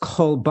hishchis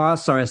kol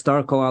basar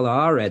estar kol ala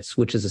haaretz,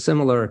 which is a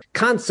similar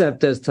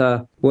concept as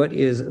to what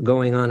is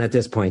going on at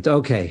this point.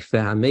 Okay,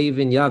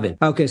 Mavin Yavin.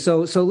 Okay,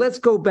 so let's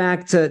go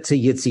back to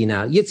Yitzi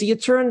now. Yitzi, you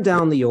turned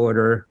down the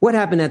order. What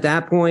happened at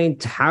that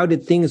point? How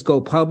did things go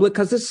public?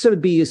 Because this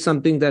should be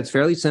something that's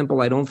fairly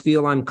simple. I don't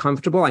feel I'm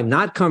comfortable. I'm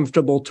not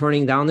comfortable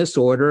turning down this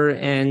order.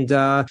 And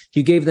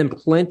you gave them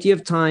plenty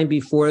of time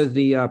before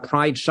the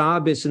Pride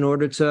Shabbos in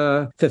order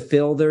to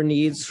fulfill their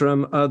needs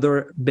from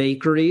other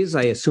bakeries.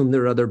 I assume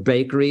there are other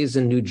bakeries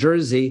in New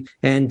Jersey.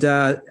 And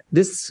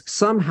this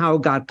somehow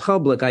got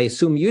public. I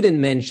assume you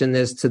didn't mention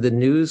this to the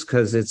news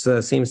because it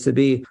seems to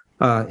be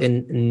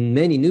in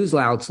many news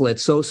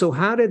outlets. So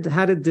how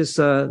did this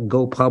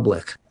go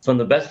public? From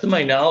the best of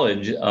my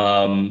knowledge,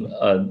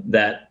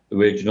 that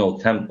original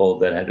temple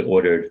that had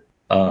ordered,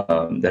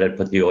 that had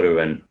put the order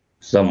in,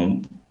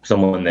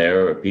 someone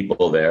there or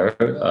people there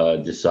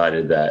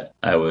decided that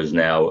I was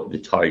now the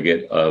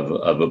target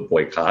of a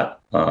boycott.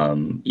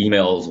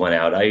 Emails went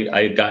out.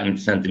 I had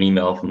sent an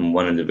email from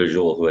one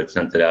individual who had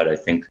sent it out, I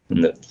think,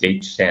 from the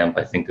date stamp.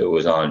 I think it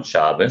was on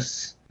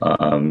Shabbos.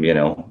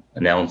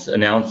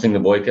 Announcing the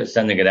boycott,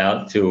 sending it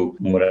out to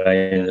what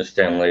I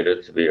understand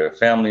later to be our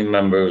family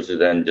members, who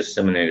then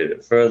disseminated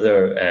it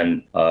further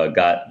and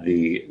got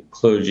the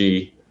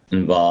clergy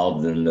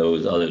involved in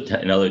those other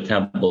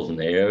temples in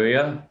the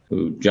area,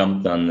 who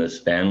jumped on this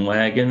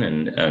bandwagon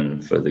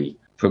and for the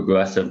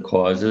progressive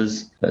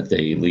causes that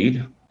they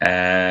lead.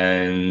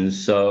 And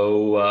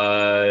so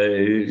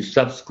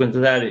subsequent to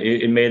that,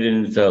 it made it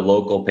into a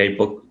local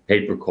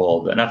paper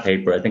called, not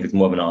paper, I think it's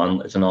more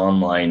of it's an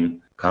online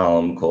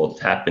column called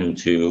Tap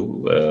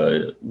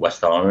Into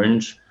West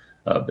Orange.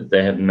 But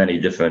they have many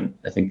different,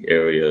 I think,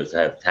 areas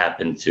that have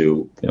Tap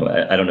Into,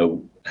 I don't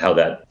know how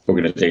that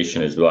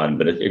organization is run,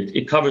 but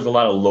it covers a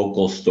lot of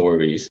local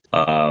stories.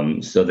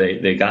 So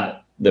they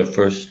got their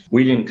first,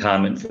 we didn't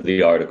comment for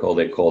the article,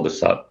 they called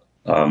us up.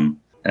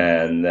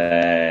 And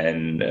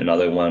then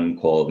another one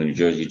called the New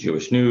Jersey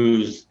Jewish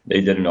News,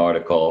 they did an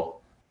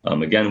article.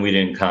 Again, we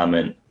didn't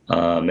comment.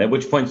 At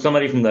which point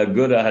somebody from the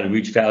Aguda had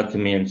reached out to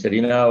me and said,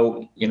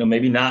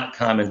 maybe not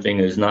commenting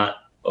is not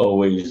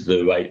always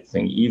the right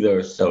thing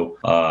either. So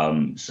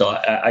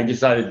I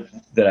decided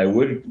that I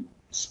would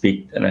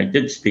speak, and I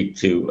did speak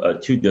to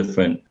two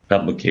different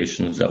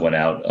publications that went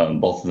out,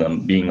 both of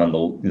them being on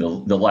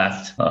the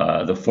left,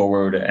 the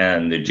Forward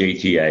and the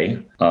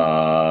JTA,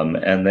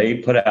 and they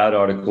put out an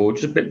article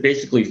which is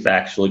basically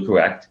factually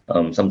correct.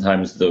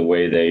 Sometimes the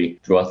way they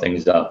draw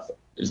things up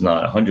is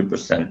not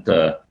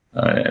 100%,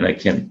 and I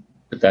can't.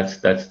 But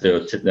that's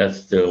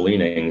their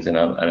leanings,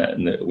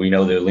 and we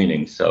know their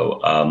leanings. So,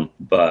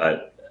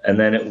 and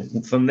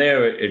then from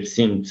there, it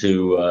seemed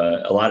to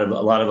a lot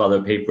of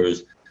other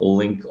papers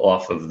link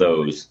off of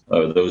those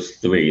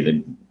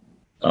three.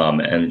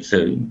 And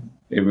so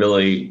it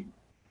really,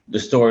 the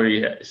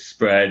story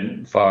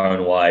spread far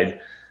and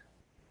wide,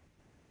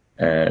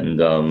 and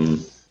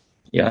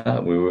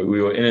we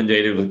were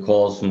inundated with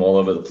calls from all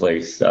over the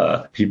place.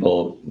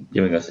 People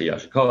giving us a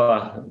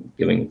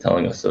yashikoah,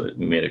 telling us that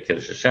we made a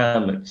kiddush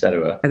Hashem,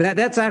 etc.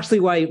 That's actually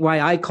why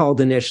I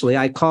called initially.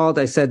 I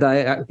said,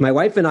 my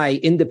wife and I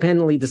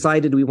independently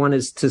decided we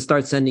wanted to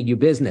start sending you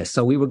business.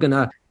 So we were going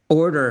to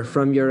order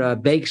from your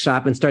bake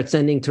shop and start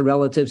sending to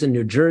relatives in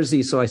New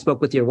Jersey. So I spoke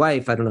with your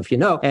wife, I don't know if you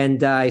know,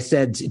 and I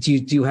said, do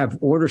you have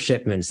order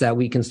shipments that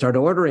we can start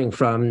ordering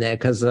from there?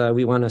 Because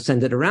we want to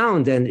send it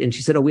around. And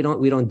she said, we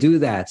don't do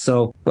that.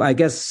 So I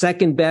guess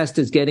second best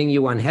is getting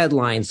you on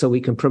headlines so we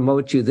can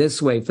promote you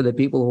this way for the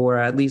people who are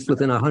at least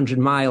within 100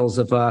 miles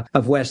of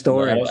West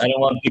Orange. I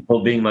don't want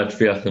people being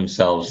matriach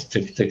themselves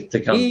to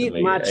come to me.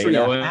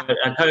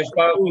 Kadosh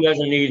Baruch Hu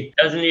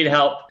doesn't need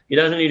help. He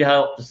doesn't need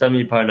help to send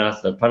me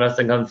parnasa.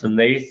 Parnasa comes from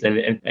Nace,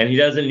 and he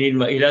doesn't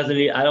need.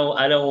 I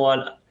don't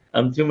want.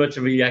 I'm too much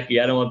of a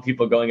yucky. I don't want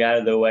people going out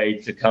of their way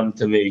to come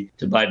to me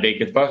to buy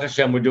bacon. Baruch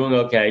Hashem, we're doing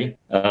okay.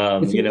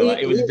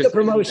 It was just the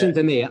promotion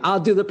to me. I'll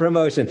do the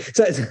promotion.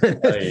 So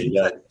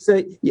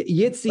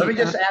Yitzi. Let me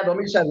just add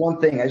one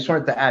thing. I just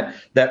wanted to add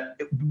that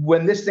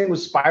when this thing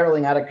was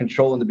spiraling out of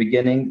control in the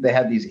beginning, they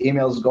had these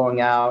emails going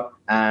out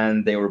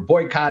and they were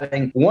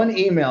boycotting. One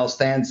email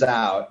stands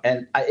out,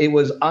 and it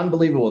was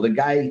unbelievable. The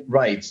guy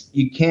writes,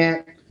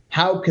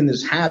 how can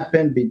this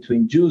happen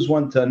between Jews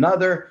one to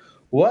another?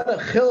 What a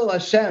chilul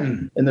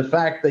Hashem in the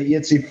fact that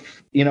Yitzi,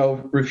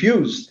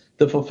 refused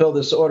to fulfill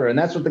this order. And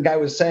that's what the guy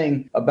was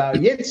saying about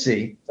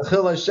Yitzi, the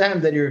chilul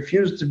Hashem, that he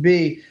refused to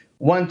be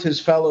one to his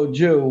fellow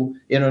Jew,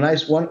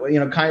 nice one,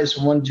 kindness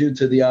from one Jew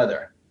to the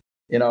other.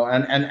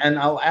 And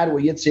I'll add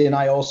what Yitzi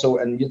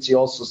and Yitzi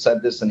also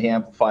said this and he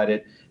amplified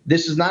it.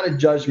 This is not a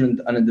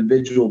judgment on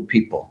individual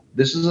people.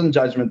 This is a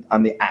judgment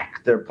on the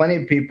act. There are plenty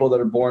of people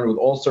that are born with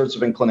all sorts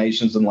of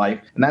inclinations in life,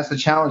 and that's the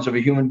challenge of a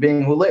human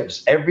being who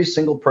lives. Every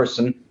single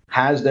person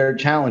has their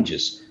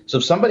challenges. So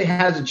if somebody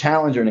has a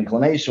challenge or an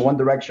inclination, one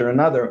direction or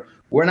another,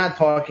 we're not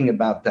talking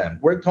about them.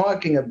 We're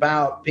talking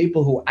about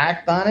people who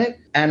act on it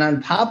and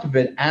on top of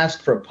it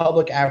ask for a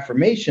public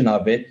affirmation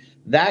of it.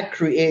 That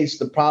creates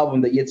the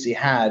problem that Yitzi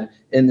had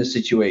in the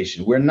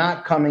situation. We're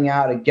not coming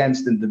out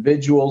against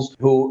individuals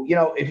who,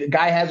 if a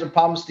guy has a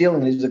problem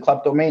stealing, he's a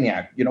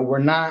kleptomaniac. We're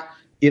not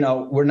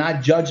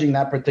judging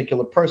that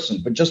particular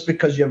person. But just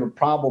because you have a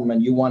problem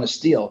and you want to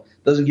steal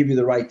doesn't give you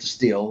the right to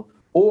steal.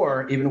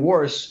 Or even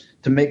worse,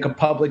 to make a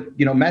public,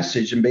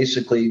 message and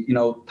basically,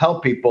 tell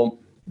people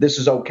this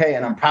is okay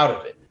and I'm proud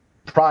of it.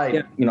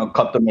 Pride,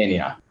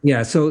 kleptomania.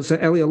 Yeah. So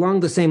Eli, along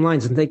the same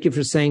lines, and thank you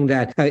for saying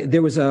that.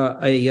 There was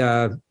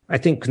I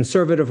think,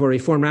 conservative or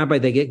reform rabbi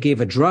that gave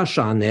a drush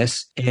on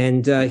this,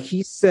 and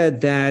he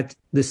said that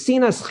the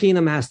sinas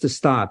chinam has to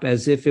stop,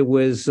 as if it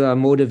was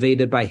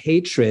motivated by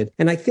hatred.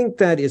 And I think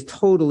that is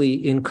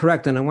totally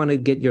incorrect, and I want to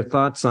get your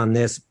thoughts on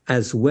this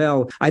as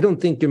well. I don't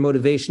think your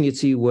motivation,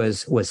 Yitzi,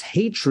 was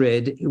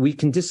hatred. We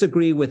can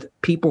disagree with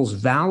people's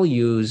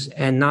values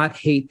and not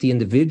hate the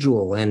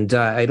individual. And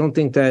I don't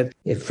think that,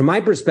 from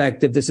my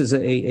perspective, this is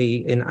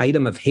an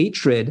item of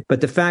hatred.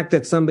 But the fact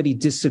that somebody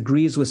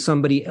disagrees with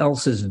somebody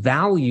else's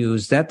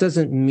values, that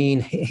doesn't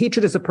mean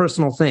hatred is a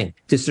personal thing.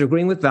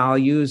 Disagreeing with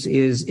values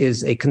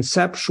is a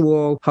conceptual,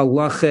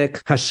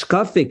 halachic,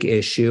 hashkafic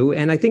issue.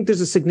 And I think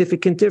there's a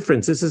significant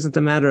difference. This isn't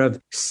a matter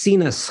of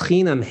sinas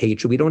chinam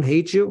hatred. We don't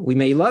hate you. We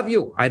may love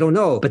you. I don't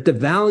know. But the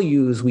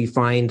values we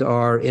find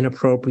are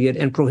inappropriate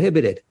and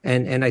prohibited.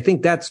 And I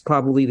think that's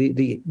probably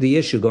the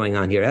issue going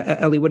on here.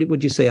 Eli, what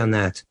would you say on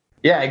that?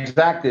 Yeah,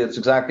 exactly. That's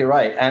exactly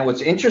right. And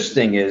what's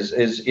interesting is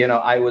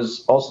I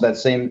was also that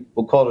same,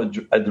 we'll call it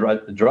a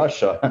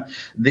drasha.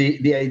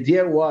 The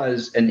idea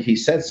was, and he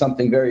said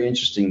something very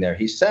interesting there.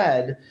 He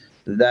said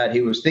that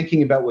he was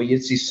thinking about what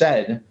Yitzi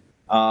said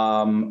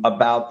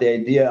about the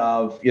idea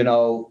of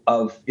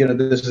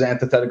this is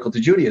antithetical to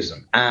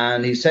Judaism.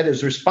 And he said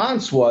his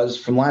response was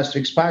from last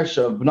week's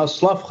parsha of B'nos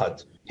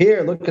Slavchat.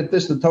 Here, look at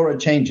this, the Torah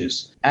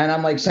changes. And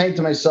I'm like saying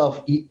to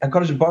myself,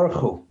 HaKadosh Baruch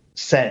Hu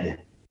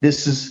said,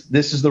 this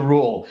is the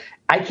rule.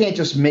 I can't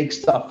just make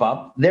stuff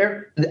up.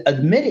 They're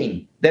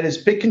admitting that it's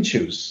pick and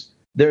choose.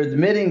 They're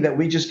admitting that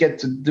we just get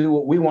to do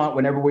what we want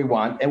whenever we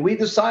want. And we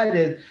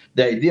decided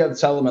the idea of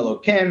Tzelem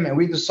Elokim, and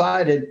we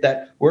decided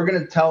that we're going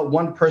to tell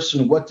one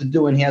person what to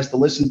do and he has to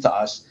listen to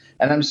us.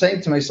 And I'm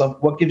saying to myself,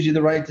 what gives you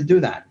the right to do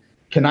that?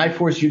 Can I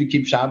force you to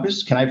keep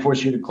Shabbos? Can I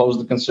force you to close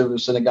the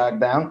conservative synagogue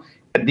down?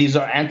 These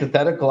are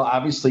antithetical.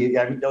 Obviously,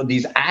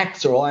 these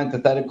acts are all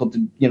antithetical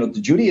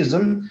to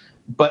Judaism,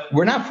 but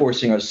we're not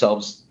forcing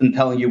ourselves and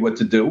telling you what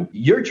to do.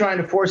 You're trying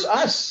to force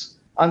us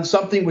on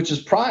something which is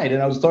pride.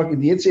 And I was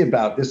talking to Yitzi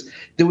about this.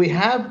 Do we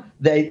have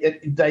the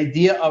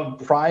idea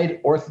of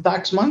Pride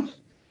Orthodox Month?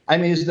 I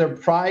mean, is there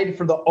pride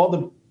for all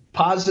the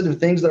positive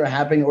things that are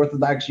happening in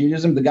Orthodox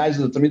Judaism? The guys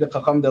of the Talmidei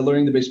Chacham, they're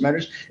learning the Beis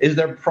Medrash. Is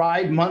there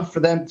Pride Month for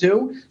them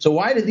too? So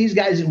why do these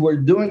guys who are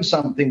doing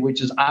something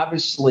which is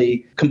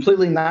obviously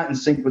completely not in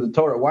sync with the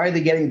Torah, why are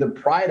they getting the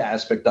pride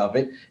aspect of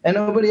it and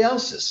nobody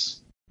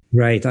else's?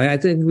 Right. I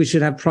think we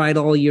should have pride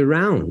all year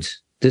round.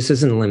 This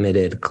isn't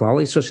limited.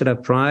 Klal Yisrael should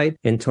have pride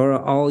in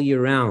Torah all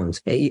year round.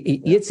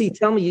 Yitzi,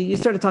 tell me, you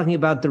started talking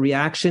about the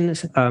reaction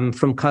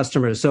from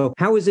customers. So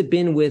how has it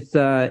been with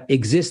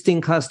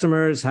existing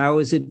customers? How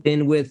has it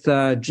been with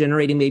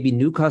generating maybe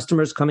new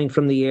customers coming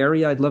from the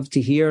area? I'd love to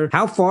hear.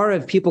 How far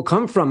have people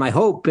come from, I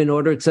hope, in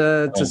order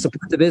to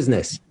support the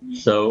business?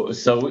 So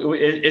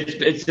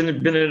it's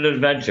been an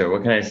adventure.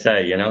 What can I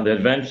say? The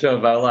adventure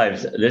of our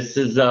lives. This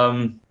is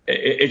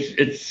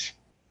it's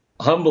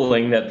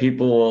humbling that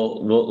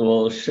people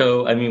will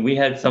show. I mean, we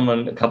had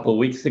someone a couple of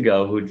weeks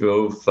ago who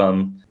drove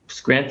from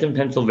Scranton,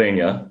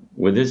 Pennsylvania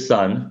with his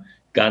son,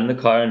 got in the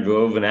car and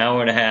drove an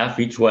hour and a half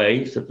each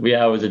way, so 3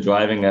 hours of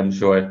driving, I'm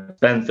sure,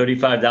 spent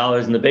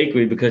 $35 in the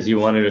bakery because he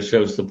wanted to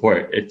show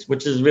support.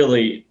 Which is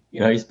really,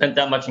 he spent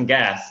that much in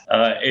gas.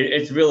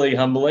 It's really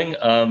humbling.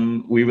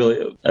 We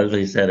really, as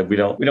I said, we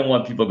don't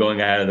want people going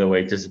out of their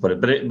way to support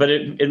it, but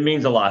it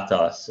means a lot to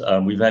us.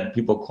 We've had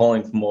people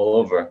calling from all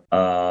over.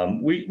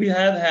 We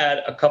have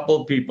had a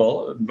couple of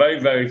people, very,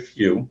 very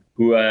few,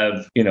 who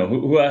have,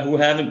 who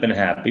haven't been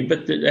happy,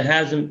 but it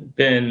hasn't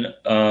been,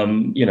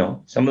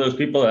 some of those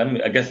people,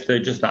 I guess they're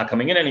just not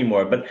coming in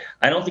anymore. But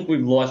I don't think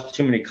we've lost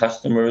too many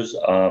customers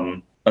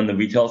on the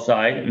retail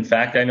side. In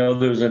fact, I know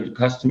there's a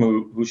customer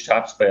who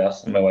shops by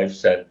us, and my wife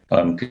said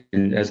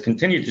has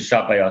continued to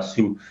shop by us,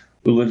 who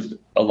lives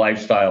a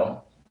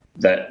lifestyle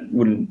that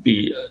wouldn't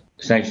be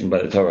sanctioned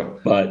by the Torah.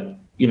 But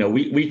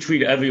we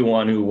treat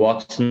everyone who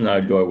walks in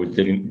our door with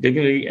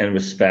dignity and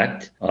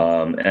respect.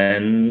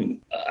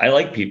 And I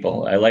like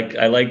people. I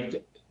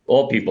like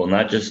all people,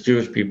 not just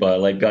Jewish people. I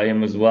like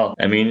Goyim as well.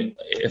 I mean,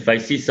 if I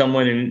see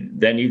someone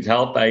that needs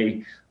help,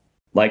 I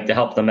like to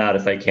help them out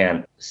if I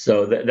can.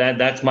 So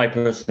that's my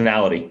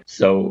personality.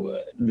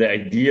 So the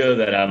idea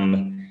that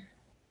I'm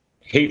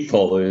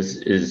hateful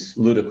is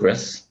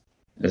ludicrous,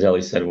 as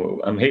Ellie said.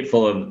 I'm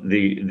hateful of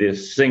the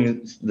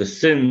sins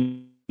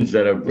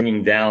that are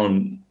bringing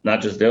down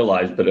not just their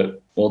lives,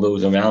 but all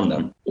those around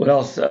them. What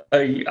else?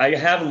 I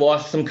have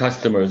lost some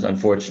customers,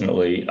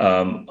 unfortunately,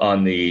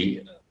 on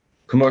the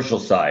commercial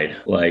side.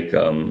 Like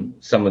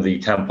some of the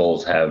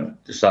temples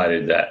have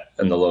decided that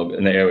in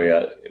the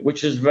area,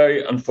 which is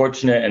very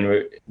unfortunate,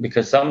 and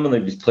because some of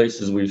these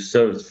places we've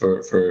served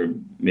for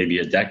maybe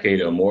a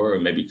decade or more, or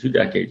maybe 2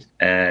 decades,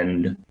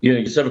 and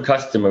you serve a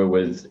customer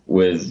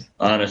with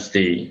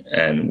honesty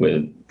and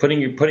with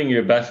putting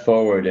your best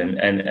forward,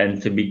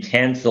 and to be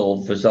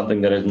canceled for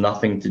something that has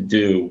nothing to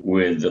do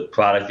with the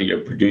product that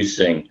you're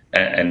producing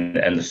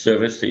and the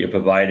service that you're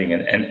providing,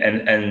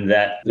 and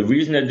that the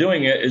reason they're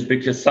doing it is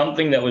because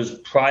something that was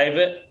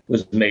private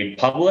was made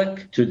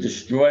public to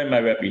destroy my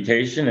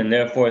reputation, and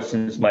therefore,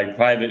 since my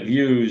private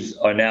views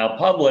are now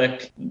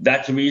public,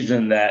 that's a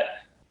reason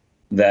that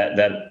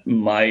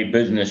my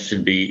business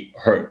should be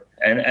hurt.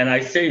 And I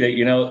say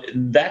that,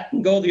 that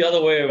can go the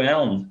other way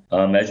around,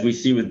 as we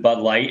see with Bud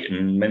Light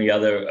and many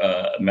other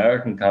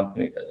American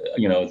companies.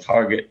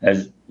 Target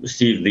has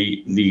received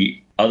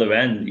the other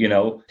end.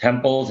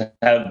 Temples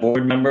have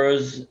board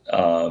members.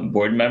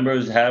 Board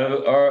members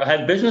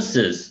have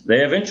businesses. They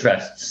have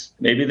interests.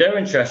 Maybe their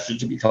interests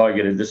should be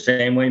targeted the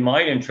same way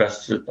my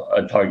interests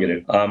are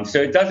targeted.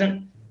 So it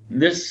doesn't.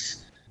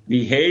 This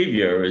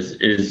behavior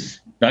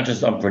is not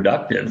just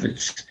unproductive.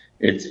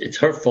 It's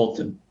hurtful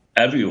to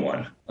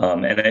everyone.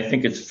 And I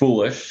think it's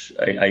foolish.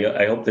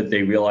 I hope that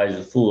they realize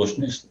the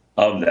foolishness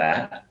of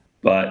that.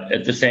 But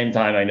at the same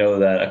time, I know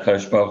that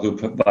HaKadosh Baruch Hu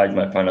provides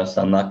my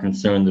parnassa. I'm not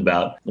concerned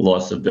about the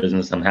loss of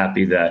business. I'm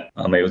happy that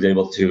I was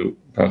able to,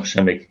 Baruch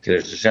Hashem, make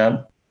Kiddush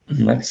Hashem.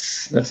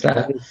 That's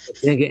that.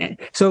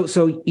 So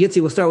Yitzi,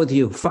 we'll start with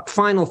you.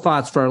 Final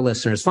thoughts for our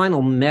listeners.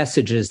 Final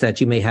messages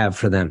that you may have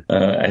for them.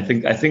 I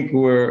think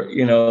we're,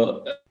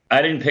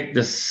 I didn't pick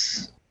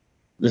this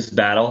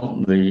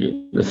battle.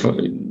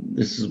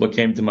 This is what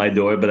came to my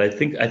door, but I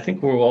think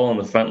we're all on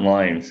the front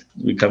lines.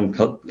 We come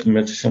closer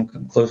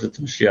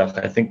to Mashiach.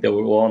 I think that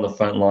we're all on the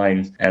front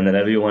lines, and that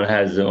everyone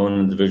has their own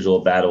individual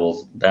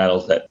battles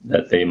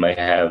that they might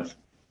have,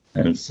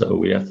 and so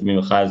we have to be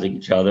mechazik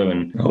each other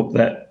and hope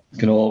that we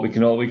can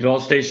all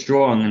stay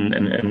strong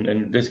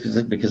and this,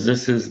 because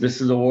this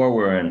is a war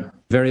we're in.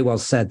 Very well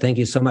said. Thank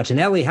you so much. And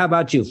Ellie, how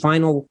about you?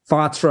 Final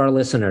thoughts for our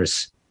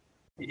listeners.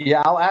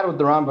 Yeah, I'll add what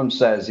the Rambam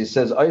says. He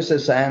says,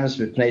 "Oises ha'emes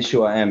v'pnei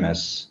shua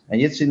emes."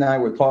 And Yitzi and I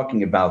were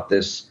talking about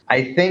this.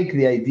 I think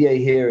the idea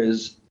here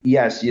is,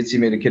 yes, Yitzi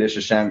made a Kiddush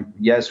Hashem.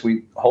 Yes,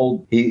 he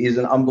did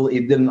an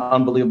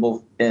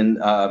unbelievable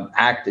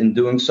act in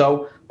doing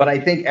so. But I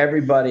think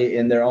everybody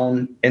in their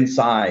own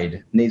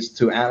inside needs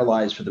to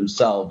analyze for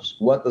themselves,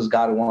 what does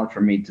God want for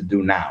me to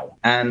do now?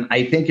 And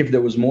I think if there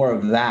was more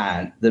of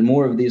that, then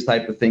more of these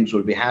type of things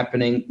would be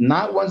happening,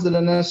 not ones that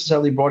are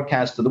necessarily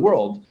broadcast to the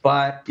world.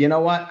 But you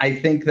know what? I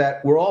think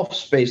that we're all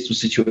faced with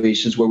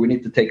situations where we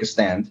need to take a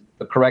stand,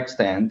 the correct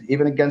stand,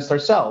 even against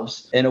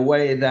ourselves, in a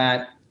way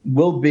that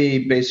will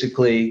be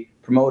basically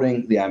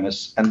promoting the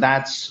emes, and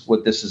that's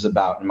what this is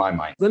about in my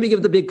mind. Let me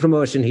give the big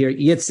promotion here.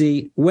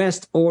 Yitzi,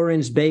 West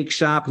Orange Bake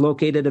Shop,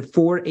 located at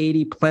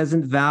 480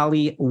 Pleasant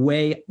Valley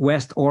Way,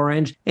 West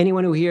Orange.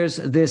 Anyone who hears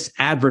this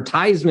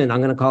advertisement, I'm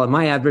going to call it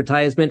my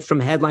advertisement, from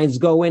Headlines,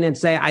 go in and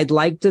say, I'd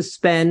like to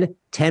spend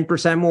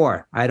 10%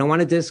 more. I don't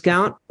want a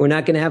discount. We're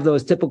not going to have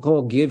those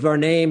typical give our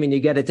name and you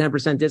get a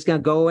 10%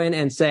 discount. Go in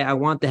and say, I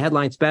want the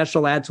headline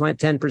special, add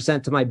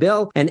 10% to my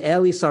bill. And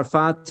Eli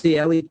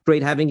Sarfati, Eli,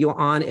 great having you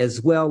on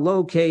as well,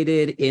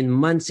 located in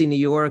Muncie, New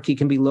York. You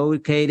can be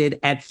located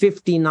at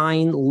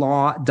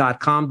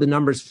 59law.com. The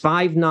number's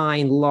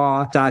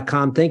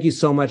 59law.com. Thank you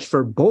so much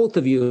for both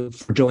of you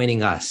for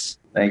joining us.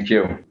 Thank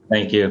you.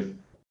 Thank you.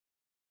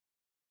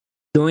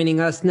 Joining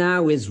us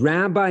now is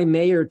Rabbi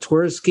Meir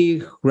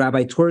Twersky.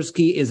 Rabbi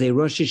Twersky is a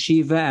Rosh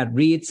Yeshiva at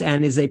RIETS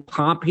and is a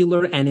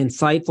popular and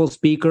insightful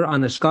speaker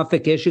on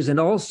hashkafic issues and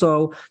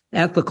also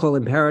ethical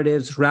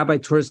imperatives. Rabbi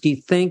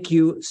Twersky, thank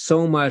you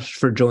so much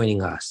for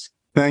joining us.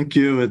 Thank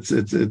you. It's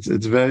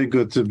very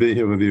good to be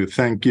here with you.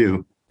 Thank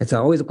you. It's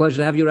always a pleasure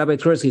to have you, Rabbi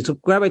Twersky. So,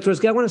 Rabbi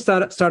Twersky, I want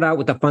to start out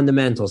with the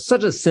fundamentals.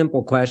 Such a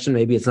simple question.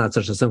 Maybe it's not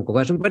such a simple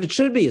question, but it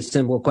should be a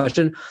simple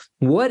question.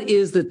 What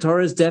is the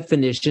Torah's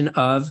definition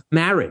of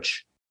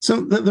marriage? So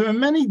there are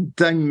many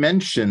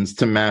dimensions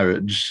to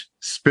marriage: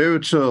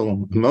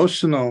 spiritual,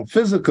 emotional,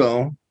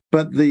 physical.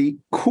 But the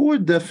core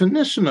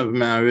definition of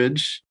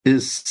marriage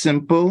is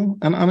simple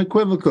and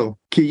unequivocal.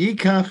 Ki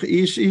yikach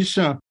ish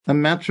isha, a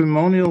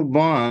matrimonial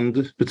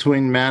bond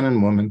between man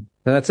and woman.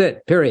 That's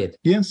it, period.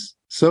 Yes.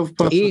 Sov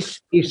pasuk.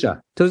 Ish,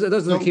 isha. Those are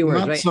the key words,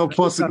 not right? Sov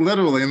pasuk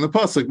literally in the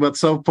pasuk, but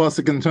Sov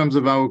pasuk in terms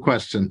of our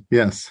question.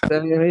 Yes.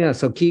 Yeah.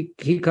 So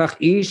kikach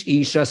ish,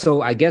 isha.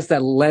 So I guess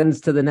that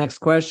lends to the next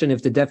question.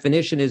 If the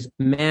definition is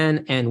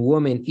man and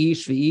woman,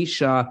 ish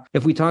v'isha,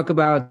 if we talk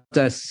about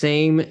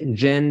same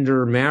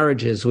gender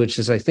marriages, which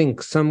is, I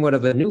think, somewhat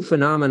of a new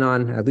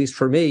phenomenon, at least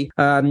for me,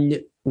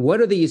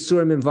 what are the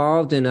Yisurim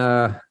involved in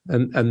a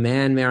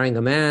man marrying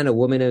a man, a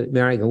woman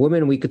marrying a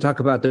woman? We could talk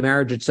about the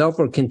marriage itself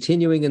or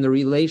continuing in the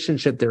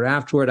relationship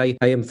thereafterward.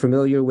 I am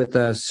familiar with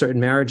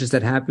certain marriages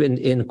that happen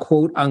in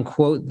quote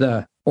unquote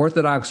the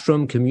Orthodox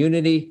Frum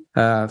community,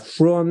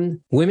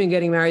 from women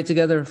getting married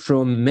together,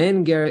 from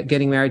men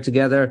getting married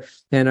together,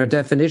 and our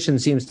definition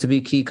seems to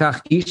be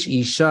kikach ish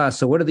isha.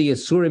 So what are the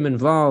Yisurim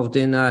involved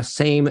in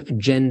same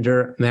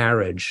gender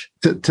marriage?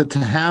 To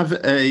have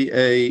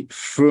a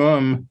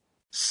frum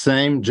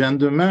same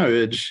gender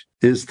marriage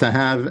is to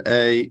have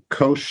a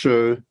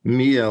kosher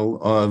meal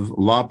of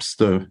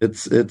lobster.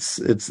 It's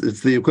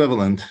the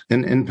equivalent.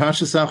 In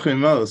Parshas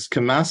Achrimos,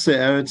 Kamase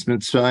Eretz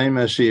Mitzrayim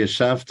asher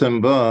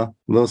yeshavtem ba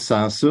lo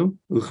sasu,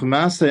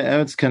 u'Kamase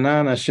Eretz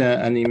Canaan asher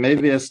ani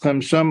mevi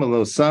eschem shama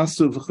lo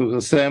sasu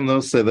v'chuchaseim lo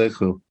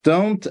selechu.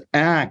 Don't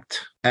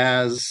act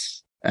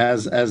as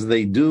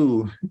they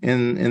do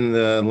in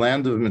the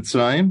land of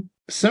Mitzrayim.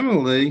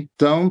 Similarly,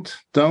 don't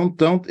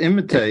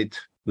imitate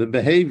the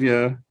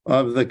behavior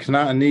of the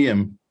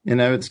Canaanim in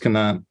Eretz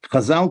Canaan.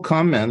 Chazal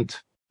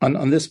comment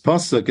on this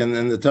pasuk and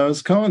in the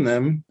Torah's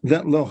Kohanim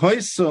that lo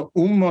hoisa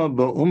umma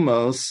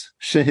ba'umos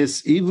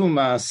shehisivu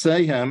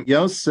ma'aseihem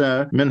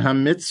yoser min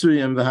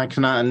hamitzrayim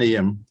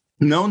v'haKanaaniyim.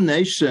 No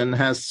nation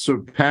has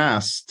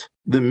surpassed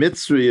the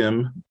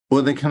Mitzrayim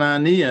or the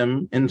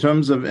Canaanim in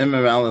terms of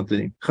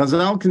immorality.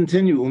 Chazal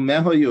continue,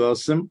 umeho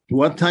yosim,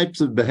 what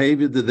types of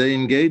behavior did they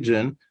engage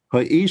in?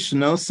 Ha'ish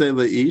no se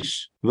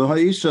la'ish,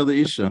 v'ha'isha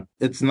la'isha.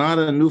 It's not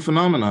a new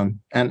phenomenon.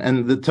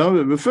 And the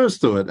Torah refers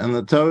to it, and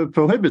the Torah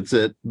prohibits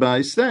it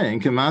by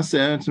saying,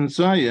 K'maseh eretz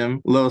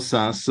Mitzrayim lo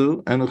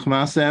sasu, and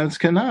U'chmaseh eretz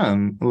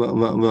Canaan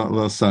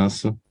lo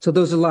sasu. So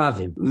those are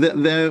lavim.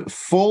 They're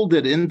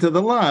folded into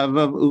the lav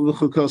of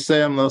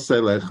U'chukoseim lo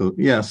selechu.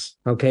 Yes.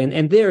 Okay,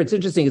 and there it's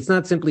interesting. It's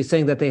not simply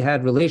saying that they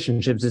had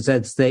relationships. It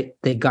says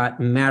they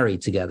got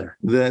married together.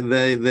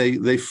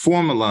 They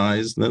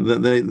formalized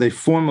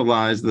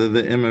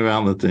the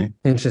immorality.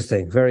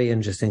 Interesting, very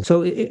interesting.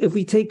 So if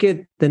we take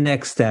it the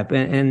next step,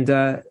 and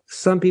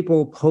some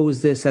people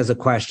pose this as a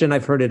question.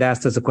 I've heard it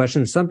asked as a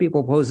question. Some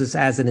people pose this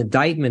as an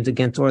indictment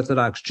against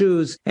Orthodox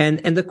Jews. And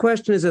the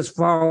question is as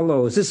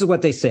follows. This is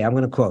what they say. I'm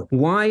going to quote.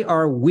 Why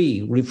are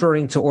we,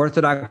 referring to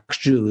Orthodox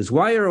Jews,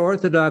 why are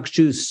Orthodox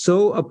Jews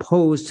so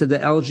opposed to the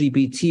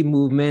LGBT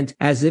movement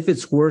as if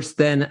it's worse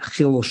than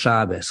Chilul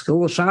Shabbos?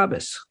 Chilul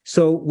Shabbos.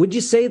 So would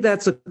you say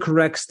that's a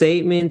correct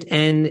statement?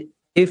 And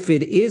if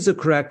it is a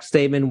correct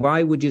statement,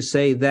 why would you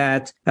say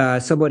that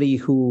somebody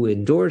who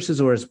endorses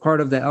or is part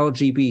of the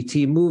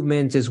LGBT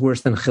movement is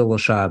worse than Chilul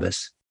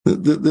Shabbos?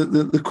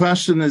 The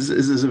question is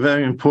a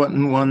very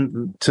important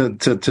one to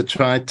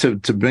try to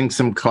bring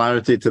some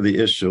clarity to the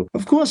issue.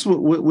 Of course,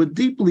 we're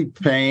deeply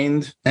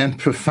pained and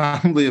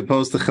profoundly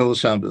opposed to Chilul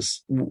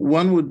Shabbos.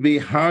 One would be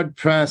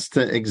hard-pressed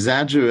to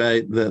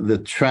exaggerate the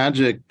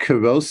tragic,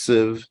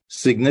 corrosive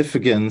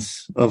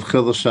significance of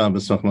Chilul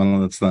Shabbos, Rahman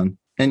al-Islam.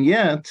 And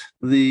yet,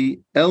 the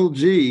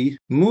LG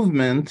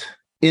movement,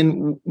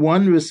 in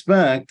one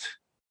respect,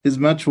 is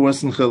much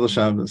worse than Chilul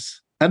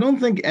Shabbos. I don't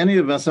think any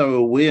of us are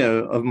aware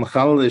of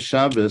Mechalelei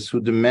Shabbos who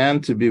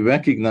demand to be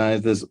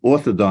recognized as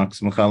Orthodox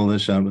Mechalelei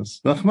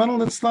Shabbos. Rahman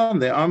al-Islam,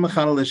 they are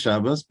Mechalelei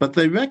Shabbos, but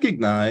they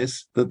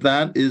recognize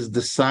that is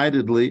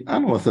decidedly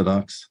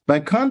unorthodox. By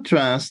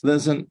contrast,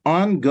 there's an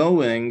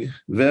ongoing,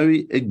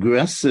 very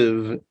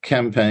aggressive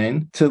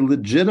campaign to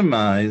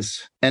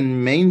legitimize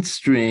and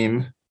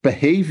mainstream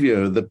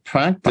behavior, the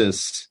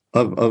practice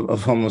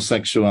of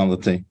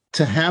homosexuality,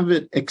 to have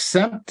it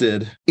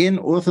accepted in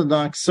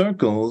Orthodox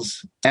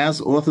circles as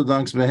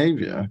Orthodox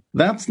behavior.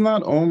 That's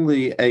not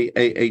only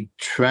a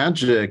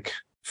tragic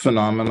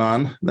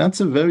phenomenon, that's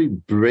a very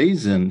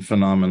brazen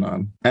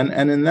phenomenon.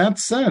 And in that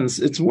sense,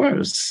 it's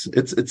worse.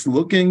 It's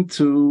looking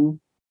to,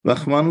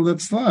 Rahman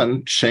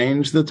al-Islam,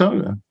 change the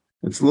Torah.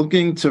 It's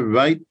looking to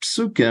write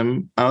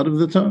psukim out of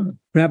the Torah.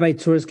 Rabbi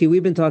Tursky,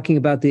 we've been talking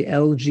about the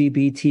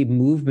LGBT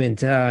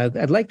movement.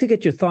 I'd like to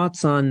get your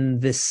thoughts on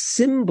the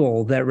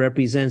symbol that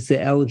represents the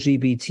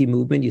LGBT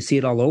movement. You see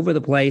it all over the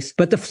place.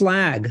 But the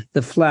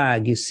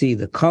flag, you see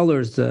the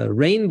colors, the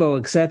rainbow,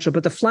 etc.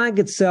 But the flag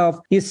itself,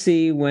 you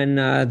see when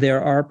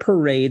there are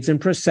parades and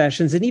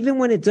processions, and even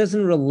when it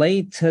doesn't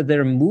relate to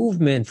their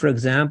movement. For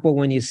example,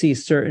 when you see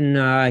certain,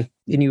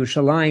 in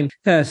Yerushalayim,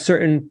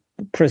 certain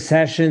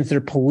processions, their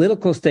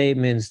political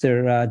statements,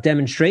 their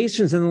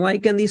demonstrations and the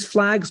like, and these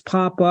flags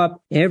pop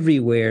up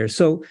everywhere.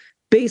 So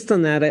based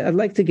on that, I'd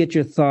like to get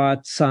your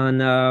thoughts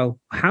on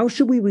how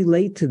should we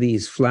relate to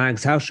these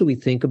flags? How should we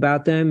think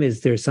about them?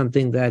 Is there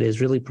something that is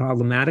really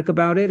problematic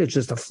about it? It's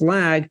just a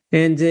flag.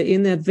 And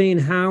in that vein,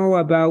 how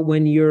about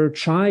when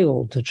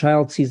the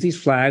child sees these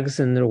flags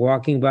and they're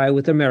walking by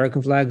with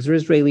American flags or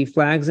Israeli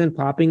flags, and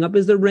popping up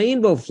is the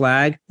rainbow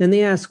flag, and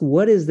they ask,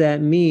 what does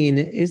that mean?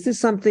 Is this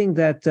something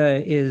that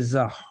is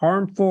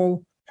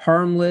harmful,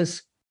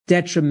 harmless,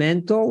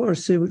 detrimental, or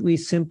should we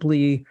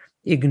simply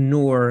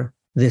ignore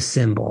this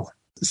symbol?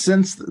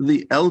 Since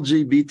the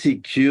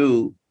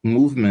LGBTQ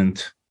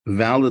movement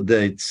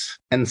validates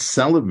and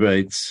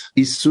celebrates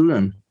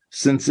Isurim,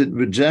 since it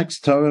rejects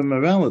Torah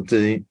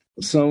morality,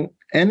 so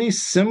any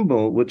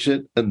symbol which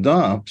it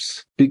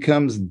adopts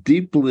becomes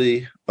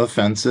deeply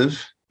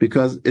offensive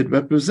because it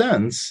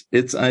represents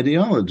its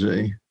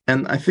ideology.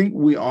 And I think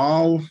we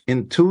all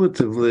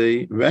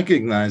intuitively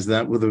recognize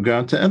that with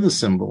regard to other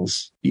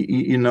symbols.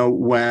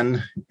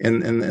 When in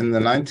the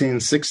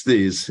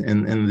 1960s,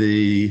 in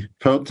the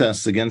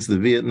protests against the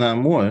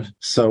Vietnam War,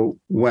 so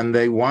when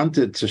they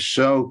wanted to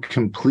show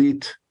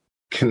complete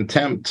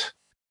contempt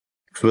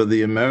for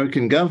the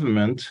American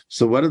government,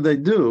 so what did they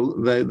do?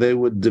 They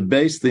would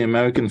debase the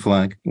American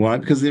flag. Why?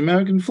 Because the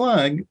American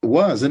flag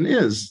was and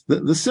is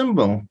the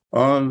symbol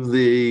of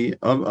the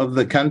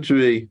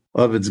country,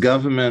 of its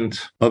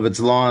government, of its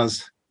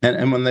laws.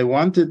 And when they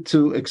wanted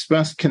to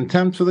express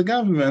contempt for the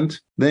government,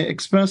 they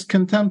expressed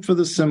contempt for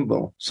the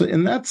symbol. So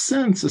in that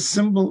sense, a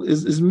symbol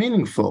is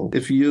meaningful.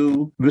 If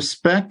you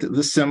respect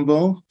the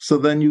symbol, so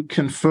then you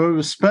confer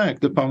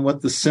respect upon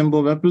what the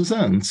symbol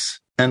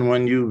represents. And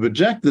when you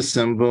reject the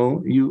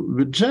symbol, you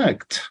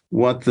reject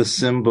what the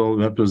symbol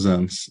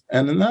represents.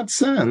 And in that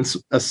sense,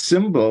 a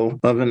symbol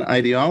of an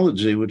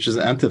ideology which is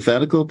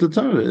antithetical to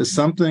Torah is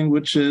something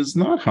which is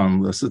not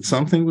harmless. It's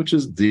something which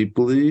is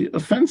deeply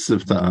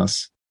offensive to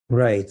us.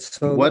 Right.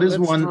 So what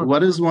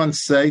does one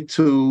say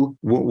to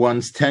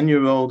one's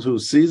 10-year-old who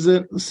sees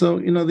it? So,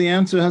 the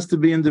answer has to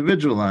be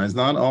individualized.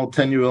 Not all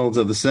 10-year-olds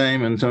are the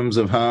same in terms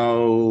of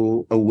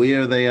how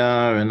aware they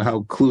are and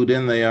how clued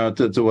in they are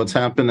to what's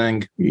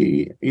happening.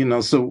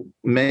 So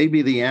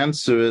maybe the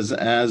answer is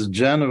as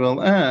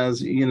general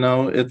as,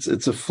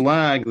 it's a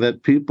flag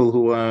that people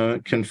who are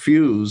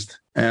confused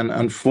and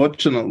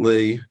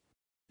unfortunately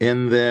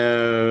in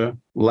their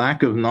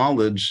lack of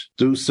knowledge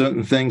do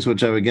certain things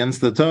which are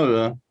against the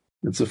Torah.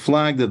 It's a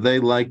flag that they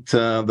like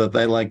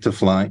to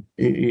fly.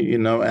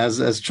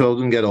 As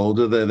children get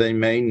older, they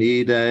may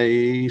need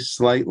a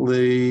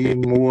slightly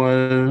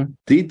more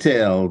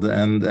detailed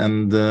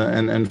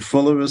and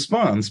fuller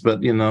response. But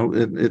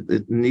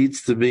it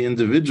needs to be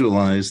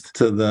individualized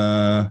to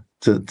the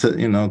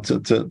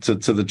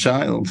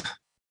child.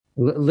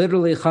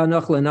 Literally,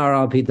 chanach lenar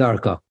al pi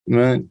darko.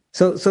 Right.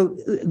 So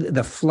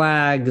the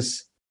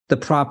flags, the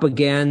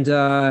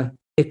propaganda,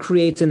 it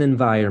creates an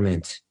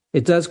environment.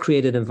 It does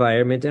create an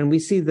environment, and we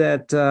see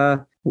that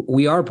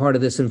we are part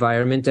of this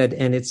environment,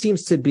 and it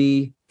seems to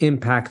be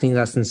impacting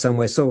us in some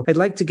way. So I'd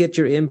like to get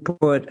your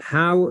input.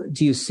 How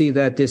do you see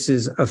that this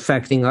is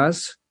affecting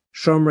us,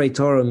 Shomrei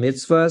Torah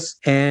mitzvahs?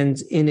 And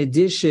in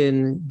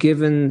addition,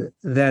 given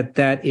that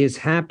that is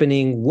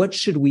happening, what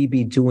should we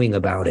be doing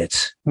about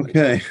it?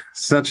 Okay,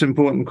 such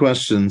important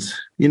questions.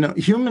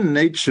 Human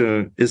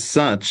nature is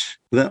such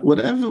that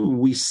whatever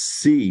we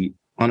see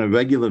on a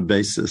regular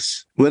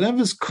basis,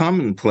 whatever's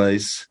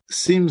commonplace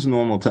seems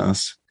normal to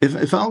us.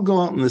 If I'll go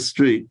out in the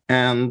street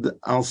and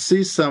I'll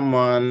see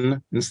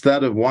someone,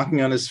 instead of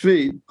walking on his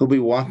feet, he'll be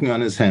walking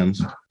on his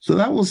hands. So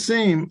that will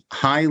seem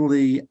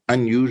highly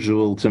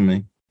unusual to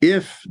me.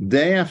 If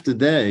day after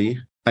day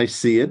I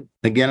see it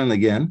again and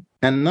again,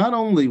 and not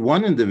only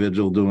one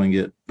individual doing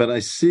it, but I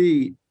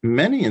see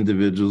many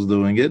individuals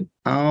doing it,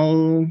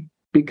 I'll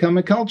become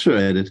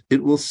acculturated.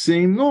 It will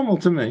seem normal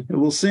to me. It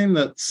will seem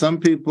that some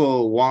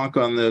people walk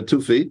on their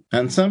 2 feet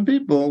and some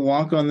people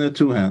walk on their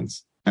 2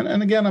 hands.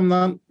 And again, I'm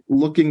not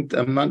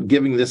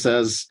giving this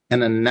as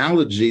an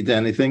analogy to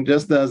anything,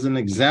 just as an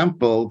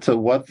example to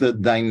what the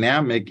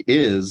dynamic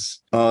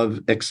is of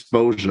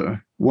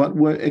exposure. What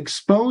we're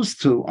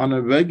exposed to on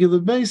a regular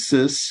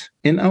basis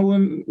in our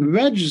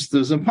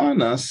registers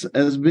upon us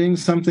as being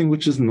something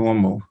which is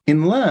normal,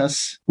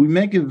 unless we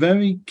make a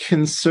very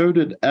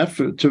concerted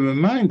effort to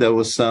remind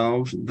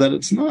ourselves that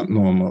it's not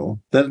normal,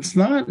 that it's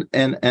not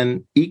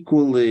an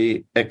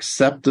equally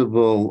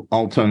acceptable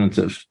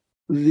alternative.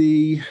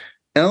 The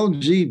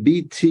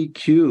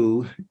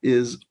LGBTQ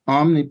is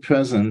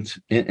omnipresent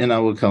in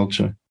our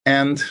culture.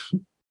 And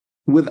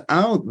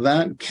without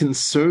that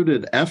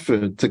concerted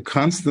effort to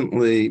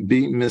constantly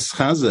be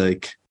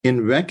mischazek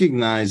in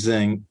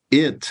recognizing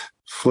it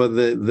for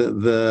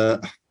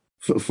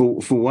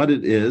for what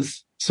it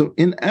is, so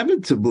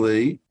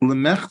inevitably, to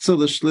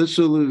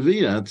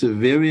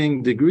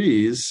varying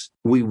degrees,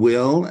 we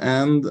will,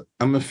 and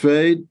I'm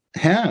afraid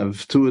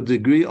have, to a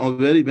degree,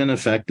 already been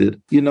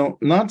affected.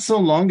 Not so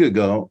long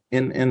ago,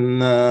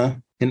 in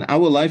our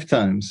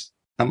lifetimes,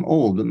 I'm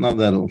old, but not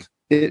that old.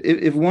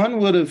 If one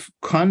would have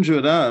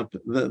conjured up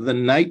the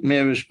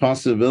nightmarish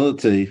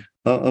possibility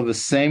of a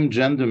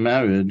same-gender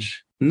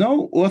marriage,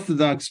 no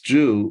Orthodox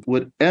Jew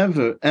would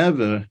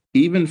ever,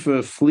 even for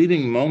a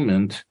fleeting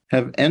moment,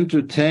 have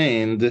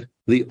entertained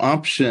the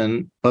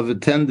option of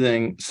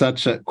attending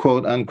such a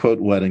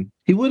quote-unquote wedding.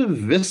 He would have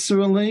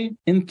viscerally,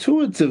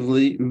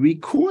 intuitively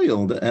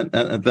recoiled at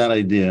that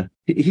idea.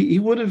 He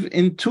would have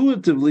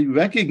intuitively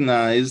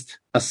recognized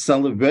a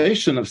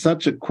celebration of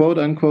such a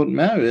quote-unquote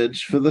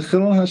marriage for the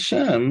Chilul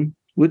Hashem,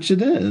 which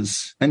it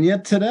is. And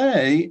yet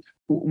today,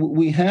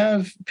 we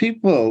have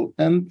people,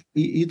 and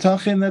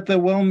Yitachin that they're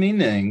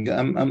well-meaning.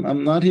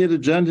 I'm not here to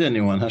judge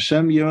anyone.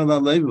 Hashem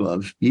Yirah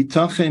Levav.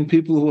 Yitachin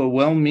people who are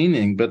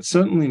well-meaning, but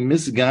certainly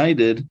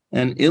misguided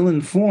and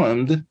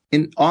ill-informed.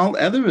 In all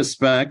other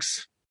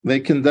respects, they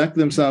conduct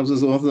themselves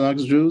as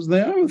Orthodox Jews.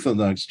 They are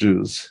Orthodox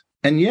Jews.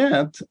 And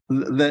yet,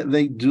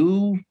 they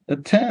do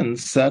attend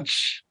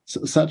such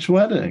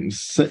weddings.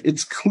 So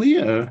it's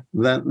clear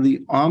that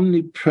the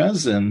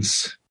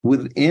omnipresence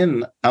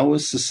within our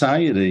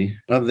society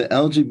of the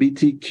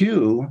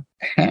LGBTQ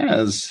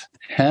has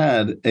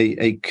had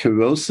a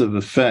corrosive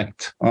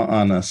effect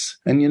on us.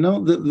 And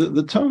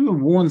the Torah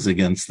warns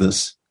against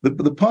this. The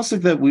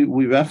pasuk that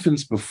we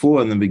referenced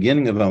before in the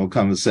beginning of our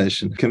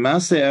conversation, don't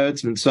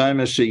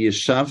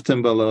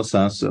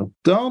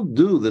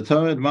do, the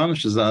Torah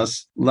admonishes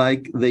us,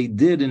 like they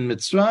did in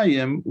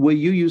Mitzrayim, where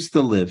you used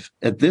to live.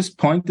 At this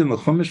point in the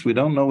Chumash, we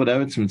don't know what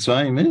Eretz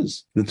Mitzrayim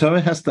is. The Torah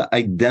has to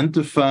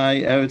identify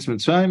Eretz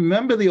Mitzrayim.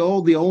 Remember the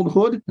old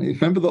hood?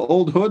 Remember the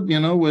old hood,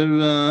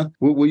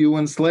 where you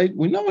enslaved?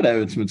 We know what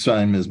Eretz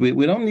Mitzrayim is.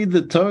 We don't need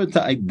the Torah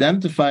to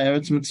identify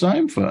Eretz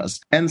Mitzrayim for us.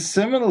 And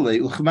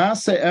similarly,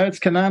 Eretz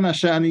Canaan, and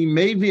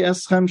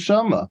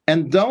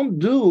don't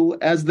do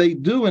as they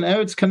do in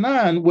Eretz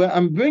Canaan, where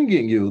I'm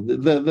bringing you,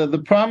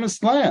 the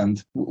promised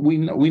land. We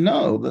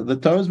know that the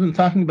Torah has been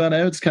talking about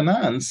Eretz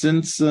Canaan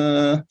since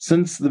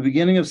the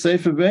beginning of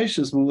Sefer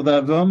Bereshis with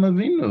Avraham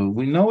Avinu.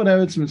 We know what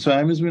Eretz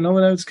Mitzrayim is. We know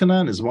what Eretz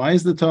Canaan is. Why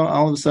is the Torah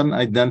all of a sudden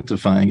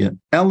identifying it?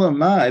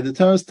 Elamai, the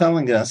Torah is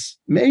telling us,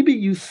 maybe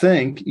you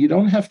think you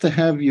don't have to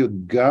have your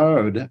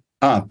guard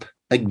up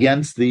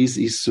against these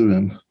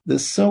Isurim. They're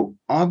so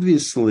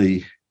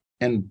obviously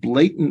and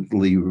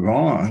blatantly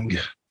wrong.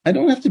 I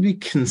don't have to be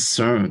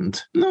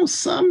concerned. No,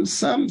 some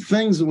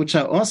things which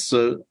are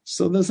also,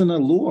 so there's an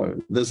allure,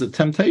 there's a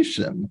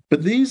temptation.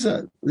 But these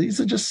are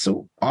just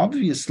so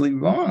obviously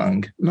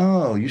wrong.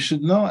 No, you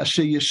should know,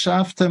 Asher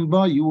Yeshaftem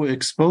Ba, you were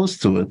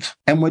exposed to it.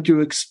 And what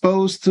you're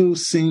exposed to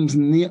seems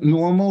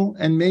normal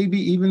and maybe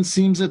even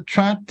seems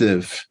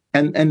attractive.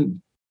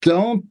 And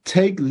don't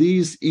take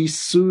these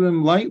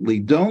Isurim lightly.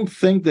 Don't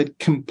think that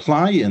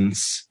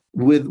compliance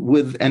with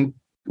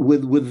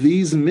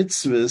these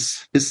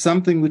mitzvahs is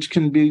something which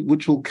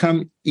will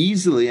come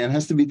easily and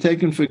has to be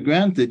taken for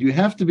granted. You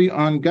have to be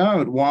on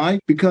guard. Why?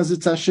 Because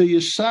it's Asher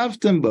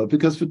Yeshavtem Bo,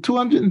 because for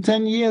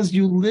 210 years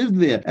you lived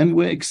there and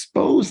were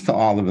exposed to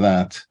all of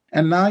that.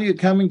 And now you're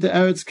coming to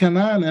Eretz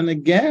Canaan, and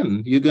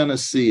again, you're going to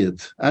see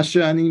it.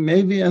 Asher ani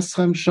mevi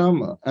eschem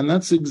shama. And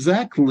that's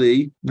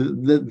exactly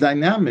the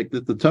dynamic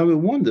that the Torah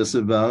warned us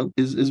about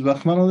is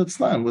Rachmana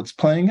litzlan, what's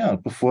playing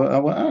out before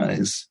our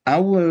eyes.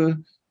 Our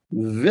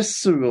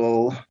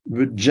visceral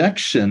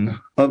rejection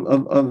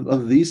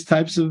of these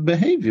types of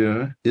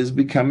behavior is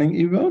becoming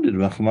eroded,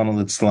 Rachmana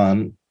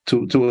litzlan,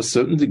 to a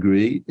certain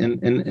degree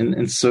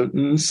in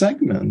certain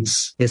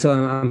segments. Yeah, so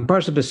on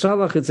Parsha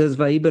B'Shalach it says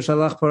Vayi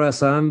B'Shalach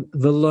Parasam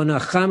V'lo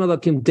Nacham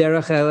Elokim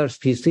Derech Eretz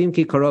Pisim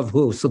Ki Karov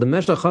Hu. So the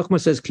Meshech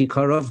Chochmah says Ki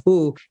Karov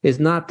Hu is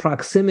not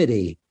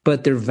proximity,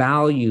 but their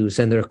values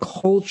and their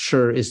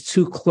culture is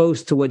too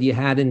close to what you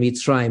had in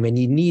Mitzrayim, and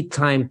you need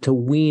time to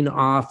wean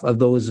off of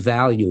those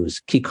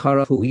values. Ki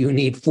Karov Hu, you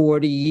need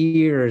 40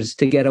 years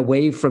to get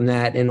away from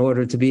that in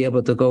order to be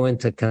able to go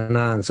into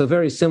Canaan. So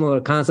very similar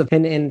concept.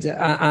 And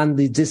on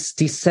the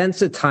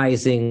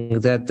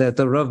desensitizing that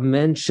the Rav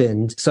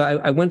mentioned. So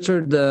I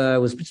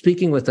was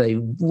speaking with a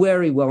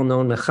very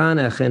well-known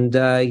mechanech, and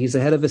he's the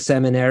head of a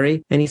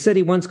seminary. And he said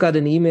he once got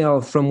an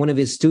email from one of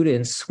his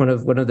students, one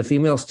of the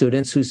female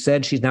students, who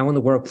said she's now in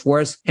the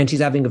workforce and she's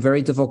having a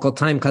very difficult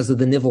time because of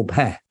the nivel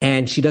peh.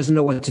 And she doesn't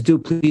know what to do.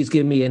 Please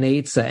give me an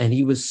eitzah. And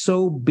he was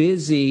so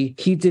busy,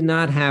 he did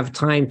not have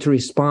time to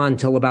respond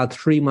till about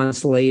 3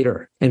 months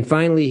later. And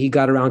finally, he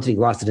got around to, he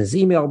lost it in his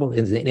email,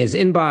 in his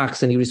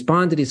inbox, and he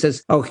responded. He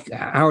says, "Oh,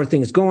 how are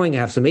things going? I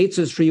have some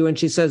eitzahs for you." And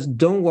she says,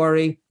 "Don't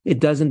worry. It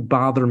doesn't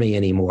bother me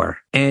anymore."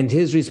 And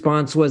his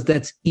response was,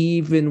 "That's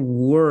even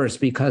worse,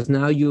 because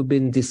now you've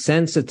been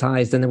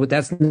desensitized." And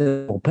that's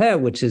nivel peh,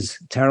 which is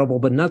terrible,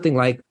 but nothing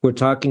like we're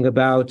talking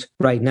about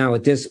right now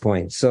at this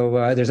point.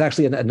 So there's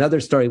actually another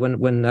story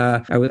when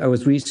I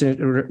was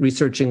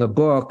researching a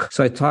book.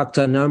 So I talked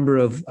to a number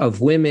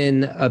of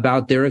women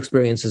about their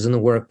experiences in the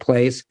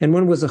workplace. And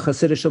one was a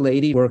Hasidic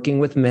lady working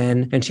with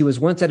men. And she was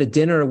once at a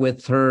dinner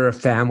with her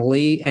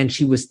family, and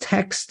she was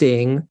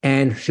texting,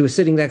 and she was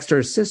sitting next to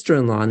her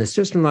sister-in-law. And the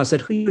sister-in-law said,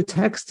 "Who are you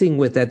texting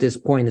with at this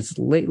point? It's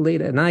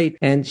late at night."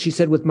 And she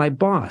said, "With my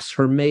boss,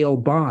 her male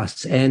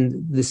boss." And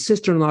the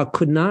sister-in-law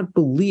could not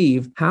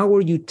believe, how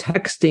are you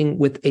texting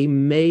with a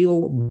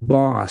male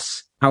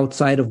boss?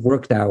 outside of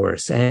worked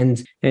hours.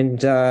 And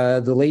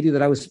the lady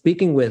that I was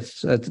speaking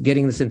with,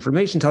 getting this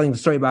information, telling the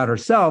story about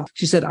herself,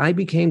 she said, I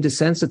became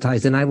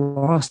desensitized and I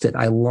lost it.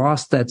 I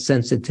lost that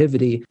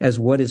sensitivity as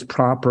what is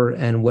proper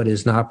and what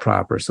is not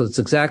proper. So it's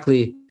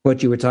exactly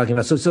what you were talking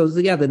about. So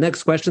yeah, the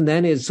next question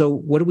then is, so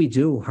what do we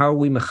do? How are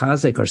we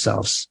mechazek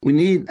ourselves? We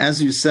need,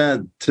 as you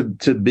said, to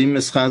be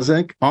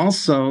mechazek,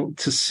 also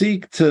to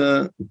seek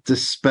to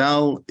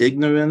dispel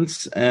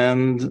ignorance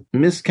and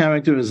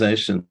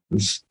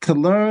mischaracterizations, to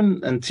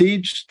learn and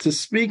teach, to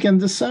speak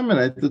and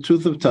disseminate the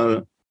truth of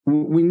Torah.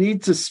 We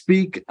need to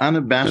speak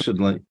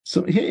unabashedly.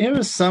 So here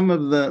are some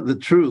of the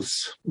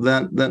truths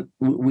that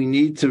we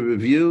need to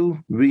review,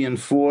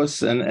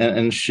 reinforce,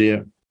 and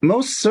share.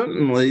 Most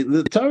certainly,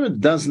 the Torah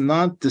does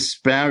not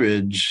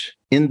disparage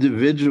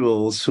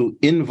individuals who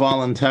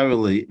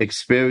involuntarily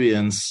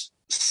experience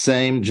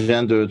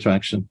same-gender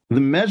attraction. The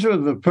measure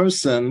of a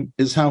person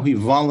is how he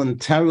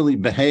voluntarily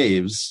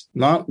behaves,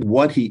 not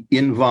what he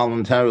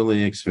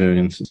involuntarily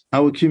experiences.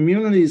 Our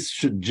communities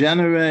should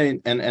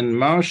generate and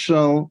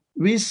marshal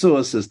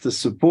resources to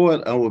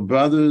support our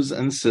brothers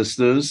and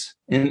sisters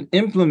in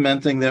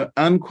implementing their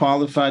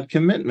unqualified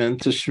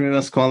commitment to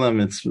Shmiras Kol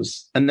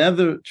HaMitzvos.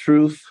 Another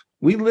truth: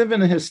 we live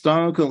in a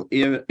historical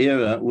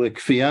era where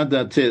kfiyat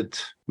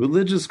datit,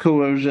 religious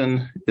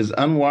coercion, is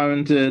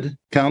unwarranted,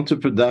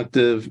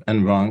 counterproductive,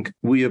 and wrong.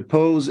 We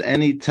oppose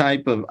any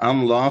type of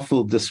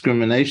unlawful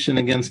discrimination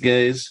against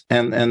gays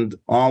and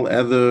all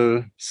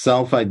other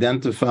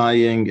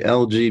self-identifying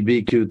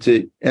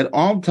LGBTQ. At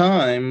all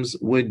times,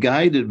 we're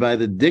guided by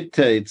the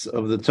dictates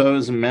of the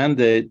Torah's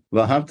mandate,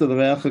 V'ahavta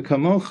l'reacha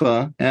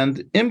kamocha,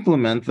 and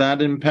implement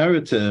that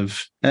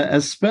imperative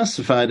as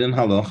specified in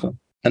halacha.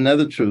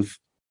 Another truth: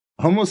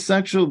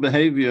 homosexual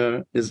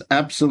behavior is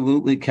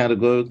absolutely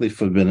categorically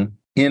forbidden.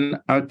 In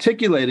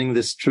articulating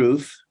this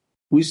truth,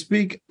 we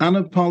speak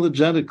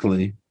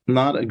unapologetically,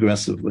 not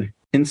aggressively.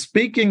 In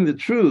speaking the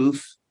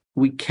truth,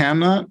 we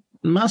cannot,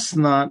 must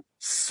not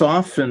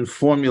soften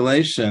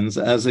formulations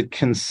as a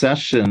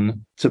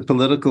concession to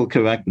political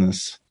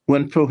correctness.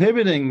 When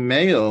prohibiting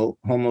male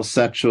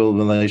homosexual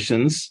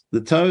relations,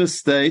 the Torah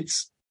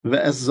states,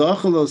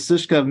 "Ve'ezoch lo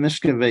sishkav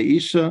mishka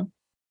ve'isha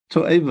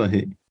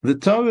to'evahi." The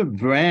Torah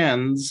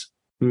brands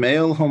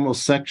male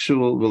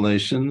homosexual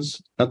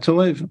relations a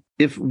to'eva.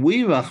 If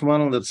we,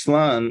 Rachmana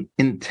litzlan,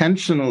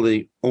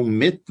 intentionally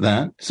omit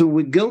that, so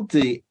we're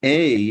guilty,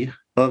 A,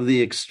 of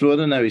the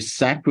extraordinary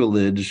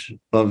sacrilege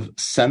of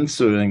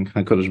censoring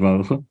HaKadosh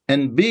Baruch Hu,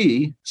 and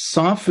B,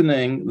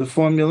 softening the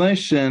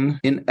formulation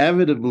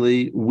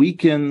inevitably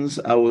weakens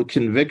our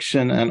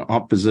conviction and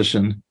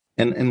opposition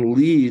and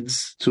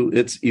leads to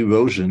its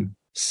erosion.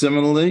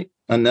 Similarly,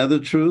 another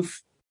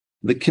truth: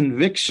 the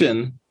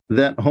conviction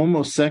that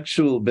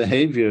homosexual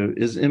behavior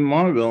is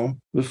immoral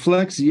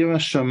reflects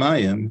Yiras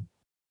Shamayim,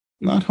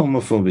 not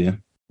homophobia.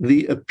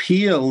 The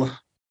appeal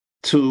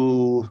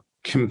to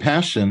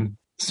compassion,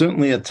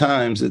 certainly at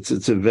times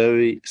it's a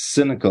very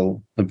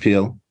cynical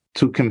appeal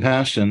to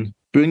compassion,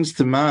 brings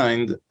to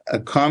mind a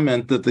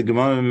comment that the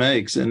Gemara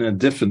makes in a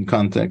different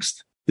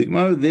context. The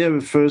Gemara there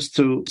refers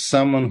to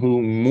someone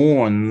who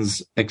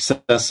mourns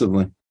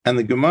excessively. And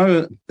the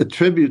Gemara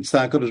attributes to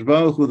HaKadosh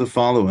Baruch Hu the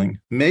following: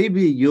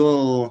 maybe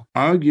you'll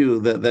argue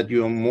that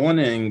your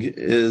mourning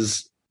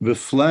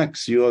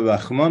reflects your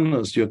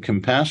rachmanus, your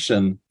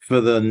compassion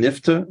for the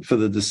nifter, for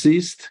the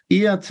deceased.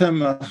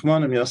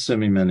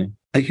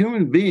 A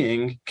human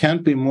being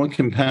can't be more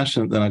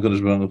compassionate than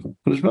HaKadosh Baruch Hu.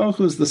 HaKadosh Baruch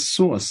Hu is the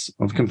source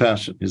of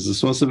compassion. He's the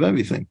source of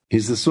everything.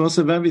 He's the source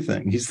of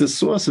everything. He's the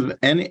source of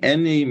any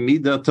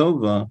midah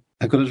tova.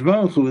 HaKadosh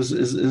Baruch Hu is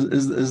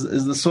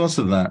the source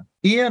of that.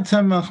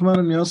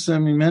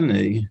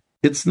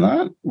 It's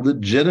not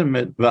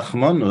legitimate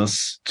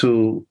rachmanus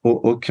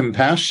or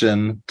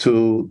compassion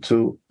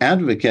to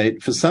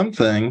advocate for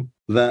something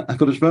that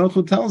HaKadosh Baruch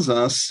Hu tells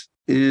us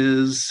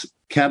is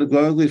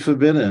categorically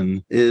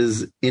forbidden,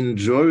 is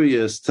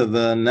injurious to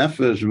the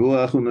nefesh,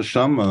 ruach,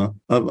 neshama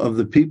of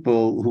the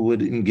people who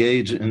would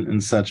engage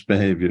in such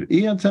behavior.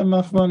 It's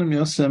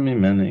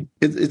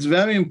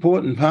very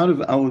important. Part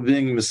of our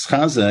being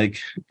mischazek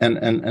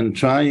and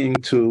trying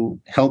to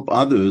help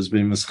others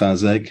be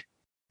mischazek,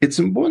 it's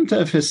important to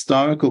have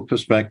historical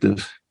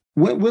perspective.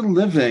 We're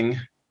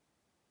living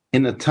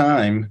in a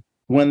time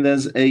when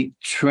there's a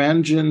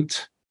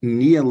transient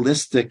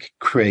nihilistic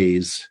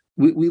craze.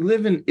 We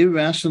live in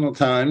irrational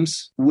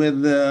times where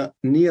the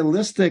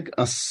nihilistic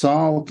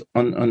assault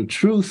on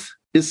truth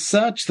is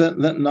such that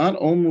not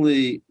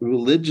only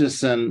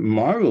religious and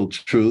moral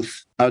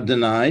truth are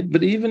denied,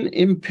 but even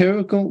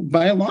empirical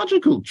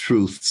biological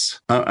truths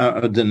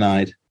are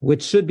denied.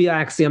 Which should be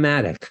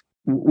axiomatic.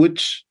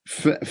 Which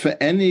for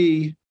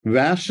any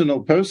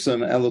rational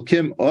person,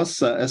 Elokim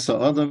osa esa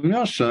adam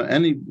yasha,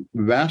 any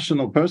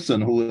rational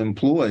person who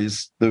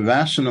employs the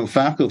rational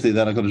faculty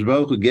that HaKadosh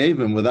Baruch Hu gave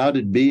him without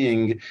it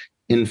being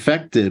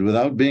infected,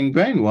 without being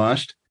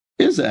brainwashed,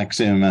 is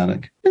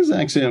axiomatic. And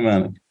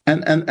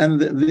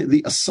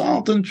the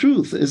assault on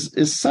truth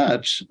is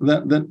such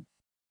that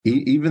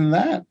even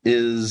that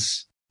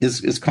is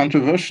is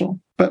controversial.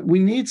 But we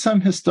need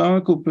some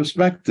historical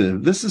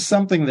perspective. This is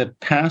something that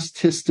past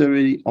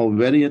history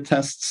already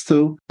attests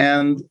to,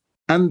 and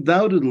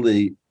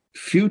undoubtedly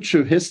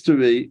future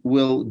history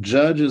will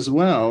judge as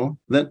well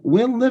that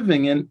we're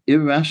living in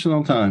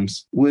irrational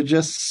times where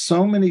just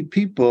so many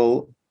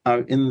people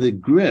are in the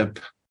grip,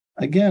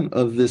 again,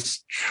 of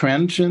this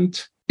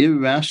transient,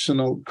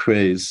 irrational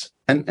craze.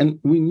 And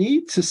we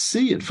need to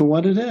see it for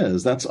what it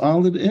is. That's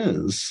all it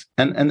is.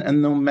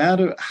 And no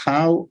matter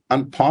how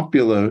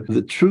unpopular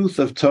the truth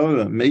of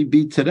Torah may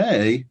be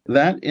today,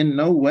 that in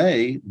no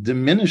way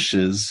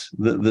diminishes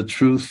the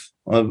truth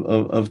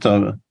of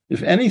Torah.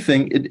 If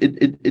anything,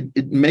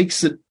 it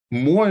makes it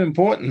more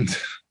important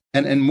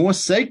and more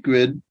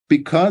sacred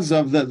because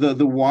of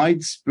the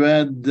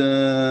widespread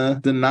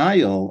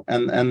denial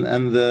and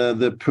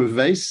the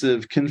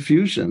pervasive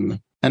confusion.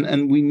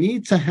 And we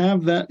need to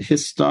have that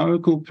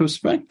historical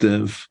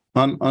perspective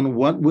on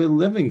what we're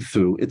living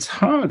through. It's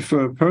hard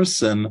for a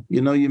person,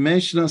 we're not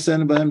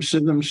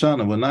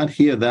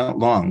here that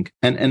long.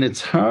 And it's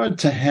hard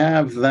to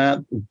have that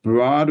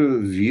broader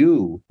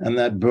view and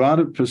that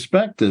broader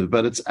perspective,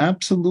 but it's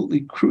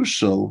absolutely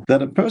crucial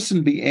that a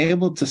person be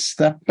able to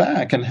step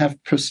back and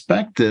have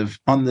perspective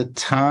on the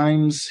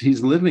times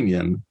he's living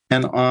in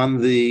and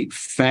on the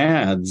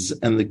fads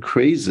and the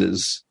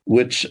crazes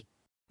which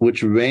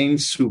reign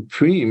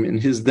supreme in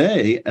his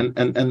day,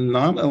 and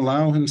not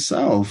allow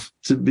himself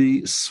to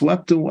be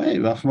swept away,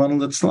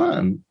 Rahman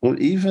al-Islam, or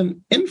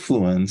even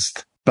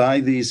influenced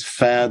by these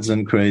fads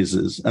and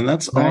crazes. And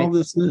that's right. All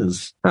this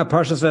is.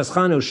 Parshas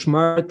V'eschanu,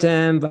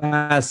 shmartem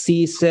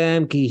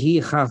v'asisem ki hi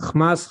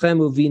chachmaschem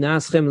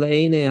uvinaschem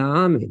le'enei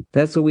ha'amim.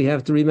 That's what we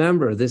have to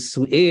remember. This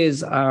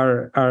is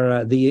our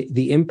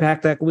the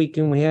impact that we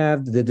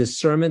have, the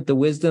discernment, the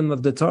wisdom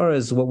of the Torah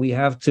is what we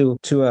have to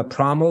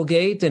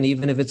promulgate, and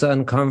even if it's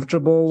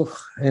uncomfortable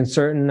in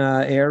certain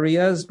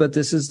areas, but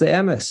this is the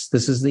emes.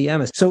 This is the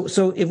emes.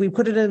 So if we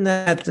put it in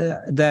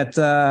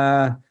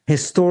that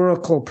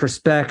historical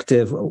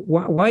perspective,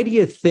 why do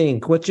you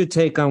think, what's your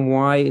take on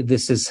why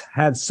this has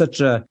had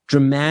such a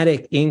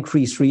dramatic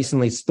increase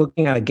recently? It's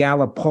looking at a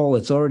Gallup poll,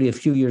 it's already a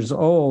few years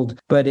old,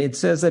 but it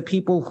says that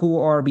people who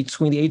are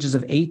between the ages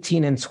of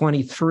 18 and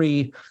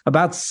 23,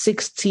 about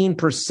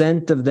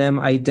 16% of them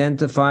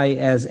identify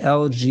as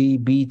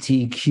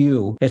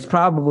LGBTQ. It's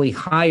probably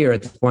higher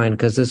at this point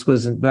because this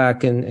was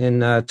back in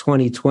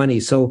 2020.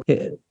 So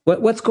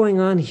what's going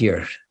on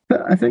here?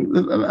 I think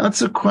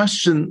that's a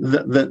question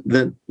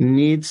that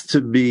needs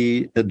to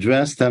be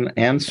addressed and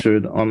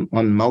answered on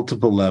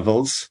multiple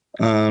levels.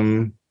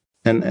 And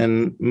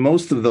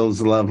most of those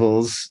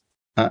levels,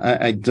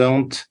 I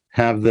don't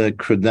have the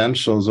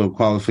credentials or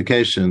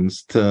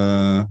qualifications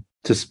to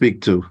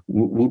speak to.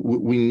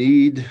 We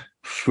need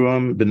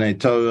from B'nai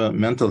Torah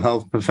mental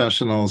health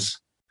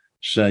professionals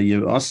to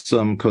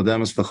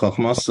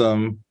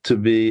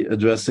be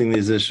addressing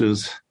these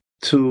issues,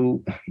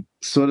 to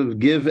sort of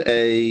give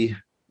a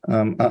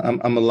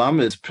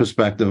Malamed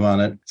perspective on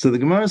it. So the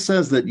Gemara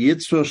says that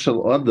Yitzro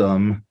Shel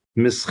Adam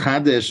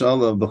Mischadesh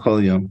Olav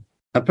B'chol Yom.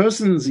 A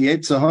person's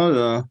Yetzer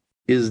Hara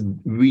is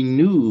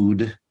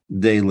renewed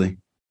daily.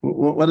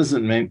 What does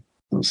it mean?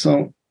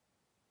 So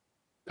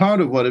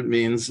part of what it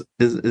means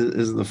is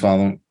the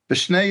following.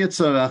 B'shnei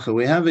Yitzharacha,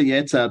 we have a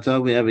Yetzer Hara,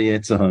 we have a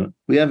Yetzer Hara.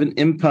 We have an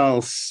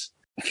impulse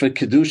for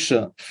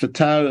Kedusha, for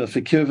Tara,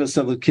 for Kirvas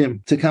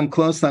Elokim, to come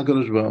close to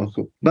HaKadosh Baruch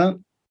Hu. But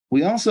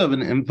we also have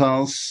an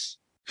impulse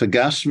for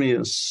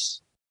Gashmius,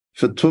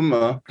 for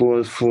Tumah,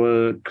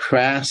 for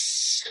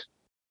crass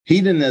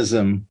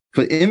hedonism,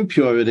 for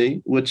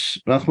impurity, which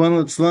Rahman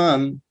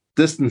al-Islam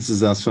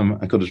distances us from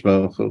HaKadosh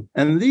Baruch Hu.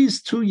 And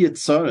these two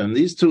Yitzarim,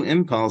 these two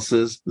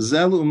impulses,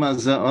 Zel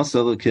u'mazeh os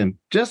Elokim,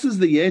 just as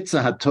the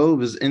Yetzer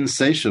HaTov is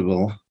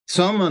insatiable,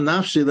 Soma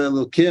nafshi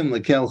le'Elokim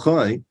le'kel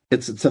choy,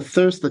 it's a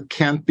thirst that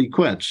can't be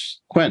quenched.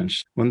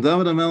 When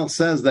David HaMelech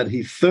says that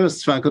he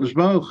thirsts for HaKadosh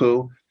Baruch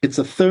Hu, it's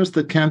a thirst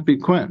that can't be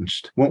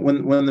quenched. When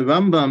the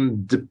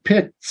Rambam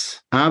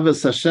depicts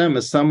Avos Hashem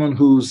as someone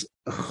who's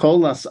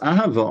cholas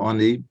ahava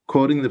ani,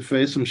 quoting the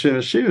phrase from Shir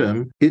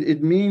Hashirim,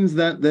 it means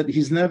that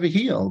he's never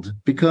healed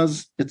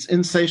because it's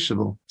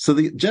insatiable. So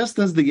just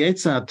as the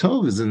Yetzer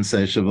HaTov is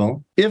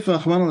insatiable, if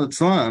Rahman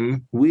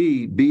al-Islam,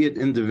 we, be it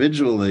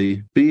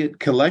individually, be it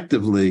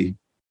collectively,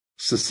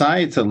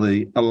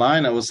 societally,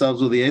 align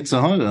ourselves with the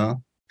Yetzer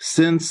Hara,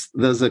 since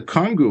there's a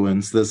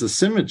congruence, there's a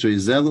symmetry,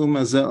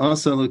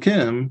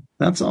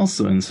 that's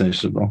also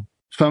insatiable.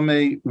 From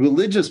a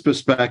religious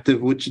perspective,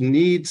 which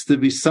needs to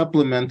be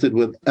supplemented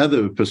with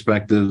other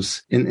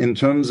perspectives in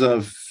terms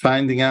of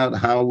finding out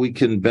how we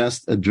can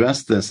best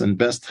address this and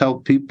best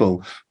help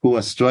people who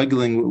are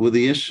struggling with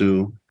the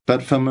issue.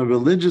 But from a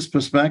religious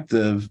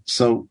perspective,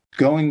 so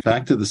going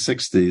back to the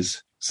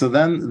 60s, so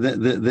then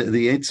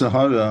the Yetzer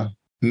Hara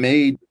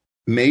made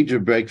major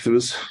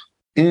breakthroughs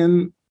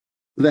in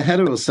the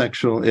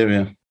heterosexual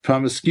area.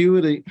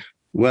 Promiscuity,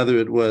 whether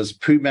it was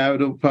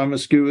premarital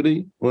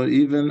promiscuity or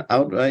even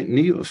outright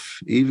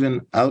niyuf,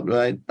 even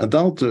outright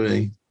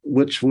adultery,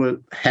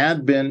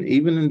 had been,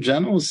 even in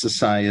general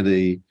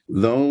society,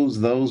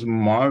 those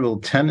moral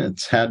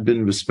tenets had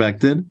been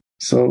respected.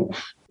 So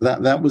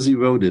that was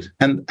eroded.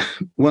 And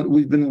what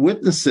we've been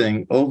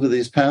witnessing over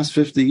these past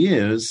 50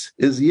 years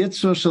is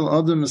Yitzhak shel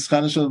Adam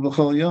Mischadish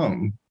b'chol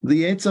yom.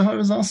 The Yetzer Hara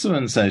is also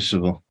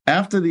insatiable.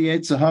 After the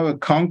Yetzer Hara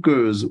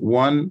conquers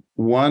one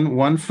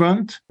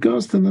front, it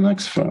goes to the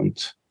next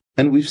front.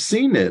 And we've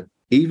seen it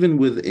even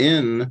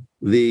within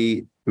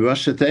the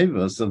Rosh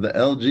Tevos of the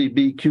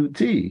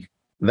LGBTQ.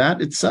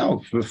 That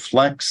itself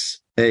reflects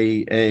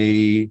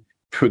a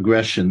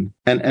progression.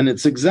 And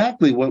it's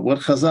exactly what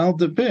Chazal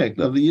depict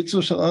of the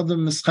Yitzhak shel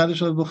Adam Mischadish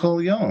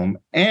b'chol yom.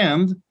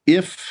 And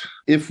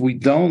if we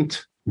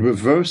don't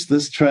reverse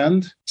this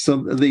trend, so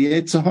the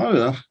Yetzer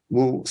Hara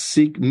will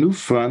seek new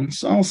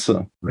fronts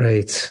also.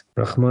 Right.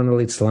 Rahman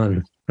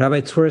al-Itzlan.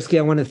 Rabbi Twersky,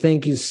 I want to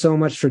thank you so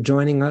much for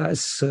joining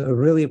us.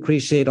 Really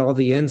appreciate all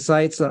the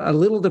insights. A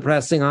little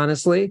depressing,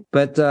 honestly,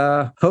 but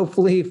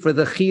hopefully with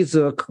the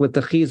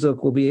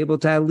chizuk, we'll be able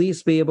to at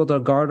least be able to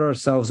guard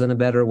ourselves in a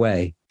better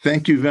way.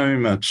 Thank you very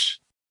much.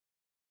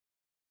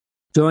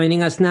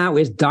 Joining us now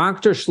is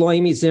Dr.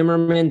 Shlomi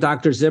Zimmerman.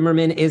 Dr.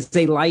 Zimmerman is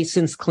a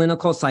licensed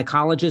clinical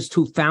psychologist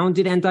who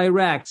founded and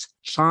directs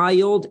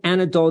Child and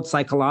Adult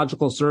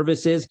Psychological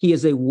Services. He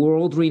is a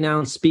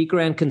world-renowned speaker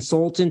and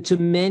consultant to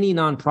many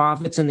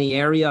nonprofits in the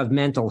area of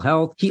mental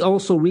health. He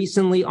also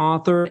recently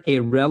authored a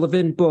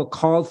relevant book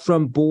called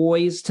From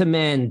Boys to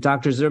Men.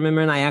 Dr.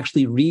 Zimmerman, I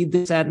actually read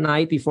this at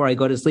night before I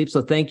go to sleep,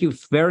 so thank you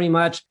very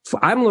much.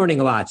 I'm learning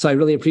a lot, so I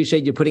really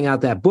appreciate you putting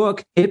out that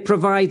book. It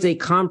provides a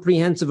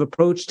comprehensive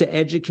approach to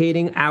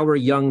educating our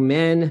young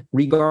men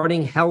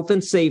regarding health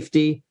and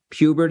safety,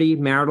 puberty,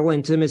 marital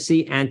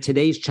intimacy, and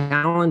today's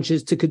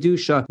challenges to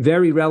Kedusha.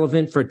 Very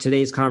relevant for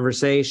today's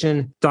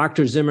conversation.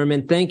 Dr.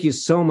 Zimmerman, thank you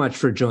so much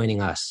for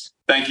joining us.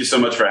 Thank you so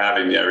much for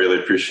having me. I really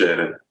appreciate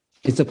it.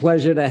 It's a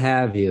pleasure to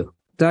have you.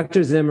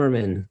 Dr.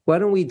 Zimmerman, why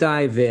don't we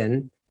dive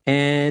in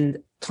and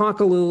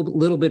talk a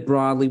little bit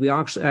broadly. We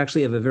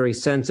actually have a very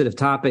sensitive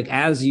topic,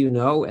 as you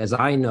know, as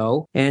I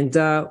know. And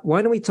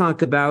why don't we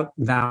talk about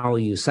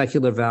values,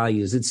 secular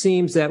values? It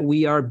seems that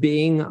we are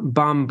being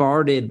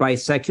bombarded by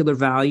secular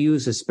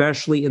values,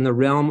 especially in the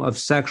realm of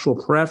sexual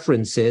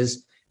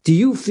preferences. Do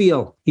you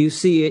feel, you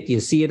see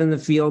it in the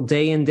field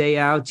day in, day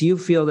out, do you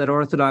feel that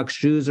Orthodox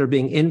Jews are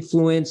being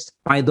influenced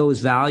by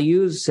those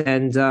values?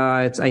 And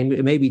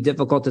it may be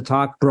difficult to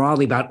talk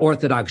broadly about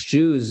Orthodox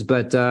Jews,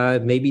 but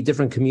maybe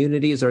different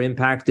communities are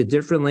impacted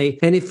differently.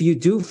 And if you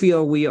do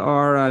feel we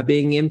are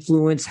being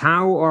influenced,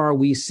 how are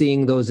we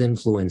seeing those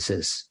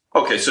influences?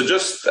 Okay, so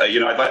just,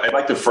 I'd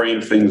like to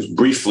frame things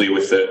briefly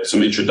with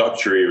some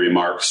introductory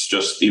remarks,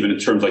 just even in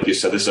terms, like you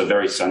said, this is a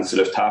very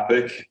sensitive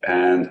topic.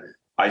 And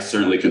I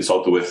certainly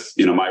consulted with,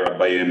 my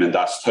Rabbayim and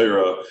Das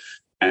Torah,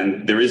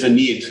 and there is a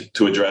need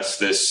to address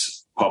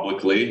this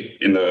publicly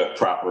in the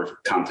proper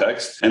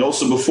context. And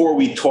also, before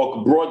we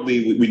talk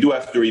broadly, we do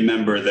have to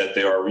remember that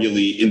there are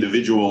really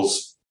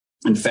individuals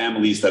and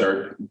families that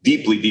are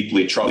deeply,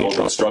 deeply troubled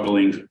and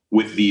struggling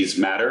with these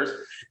matters.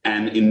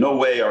 And in no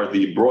way are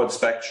the broad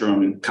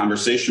spectrum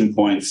conversation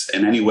points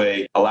in any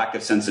way a lack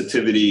of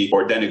sensitivity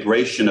or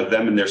denigration of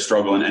them and their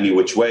struggle in any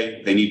which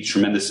way. They need a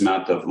tremendous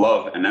amount of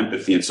love and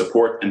empathy and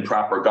support and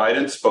proper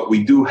guidance. But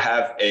we do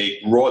have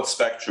a broad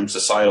spectrum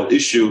societal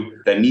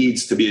issue that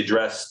needs to be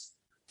addressed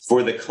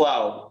for the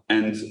cloud.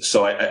 And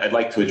so I'd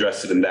like to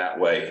address it in that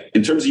way.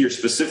 In terms of your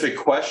specific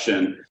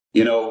question,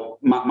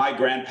 my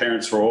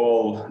grandparents were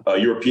all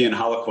European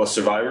Holocaust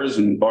survivors,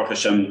 and Baruch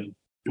Hashem,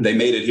 they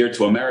made it here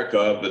to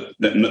America, but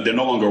they're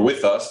no longer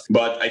with us.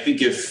 But I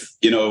think if,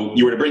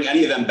 you were to bring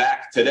any of them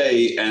back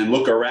today and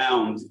look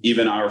around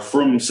even our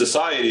frum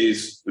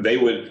societies, they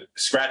would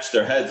scratch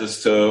their heads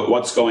as to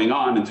what's going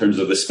on in terms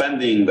of the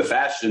spending, the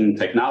fashion,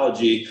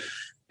 technology,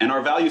 and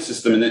our value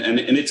system. And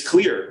it's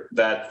clear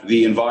that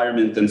the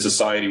environment and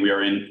society we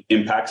are in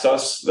impacts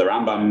us. The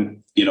Rambam,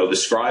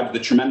 describes the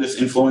tremendous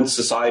influence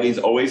societies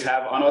always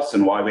have on us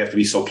and why we have to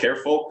be so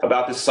careful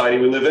about the society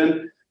we live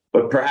in.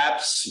 But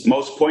perhaps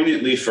most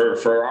poignantly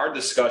for our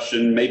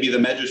discussion, maybe the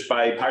Medrash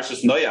by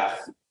Parshas Noach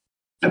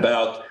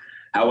about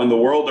how when the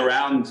world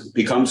around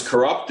becomes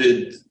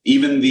corrupted,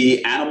 even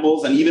the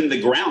animals and even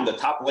the ground, the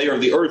top layer of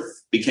the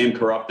earth, became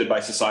corrupted by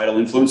societal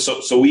influence.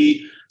 So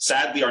we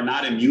sadly are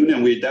not immune,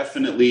 and we're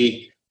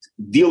definitely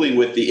dealing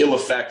with the ill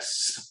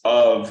effects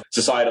of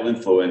societal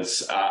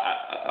influence.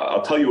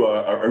 I'll tell you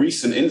a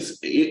recent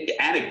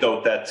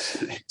anecdote that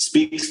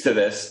speaks to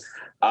this.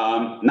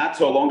 Not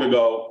so long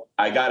ago,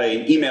 I got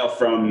an email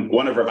from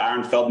one of Rav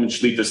Aaron Feldman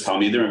Shlita's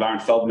Talmidim. Rav Aaron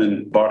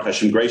Feldman, Baruch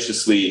Hashem,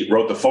 graciously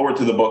wrote the forward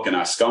to the book in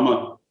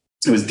Askama.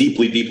 He was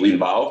deeply, deeply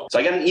involved. So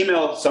I got an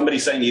email, somebody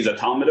saying he's a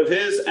Talmud of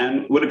his,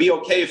 and would it be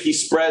okay if he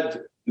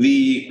spread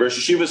the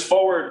Rosh Hashiva's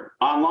forward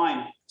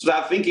online? So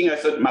without thinking, I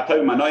said,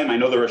 Matav Manoim, I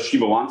know the Rosh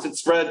Hashiva wants it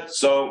spread.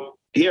 So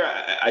here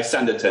I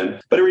send it to him.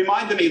 But it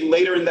reminded me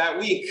later in that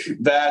week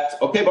that,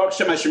 okay, Baruch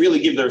Hashem, I should really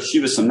give the Rosh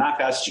Hashiva some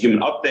nachas, should give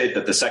him an update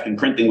that the second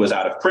printing was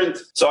out of print.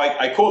 So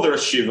I called the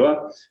Rosh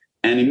Hashiva,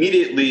 And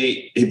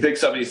immediately he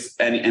picks up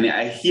and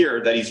I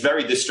hear that he's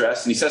very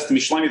distressed. And he says to me,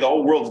 Shlomi, the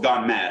whole world's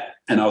gone mad.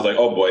 And I was like,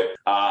 oh boy,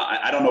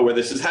 I don't know where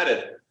this is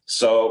headed.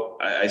 So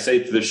I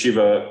say to the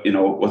Shiva,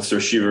 what's the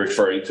Shiva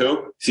referring to?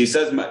 So he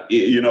says,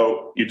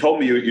 you told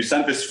me you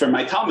sent this from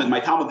my Talmud. My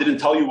Talmud didn't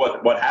tell you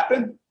what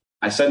happened?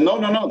 I said, no.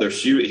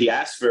 He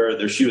asked for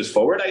their Shivas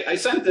forward. I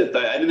sent it.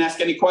 I didn't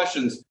ask any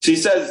questions. So he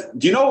says,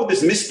 do you know who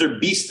this Mr.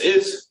 Beast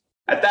is?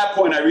 At that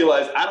point, I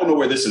realized I don't know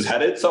where this is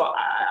headed. So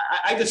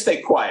I just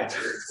stay quiet.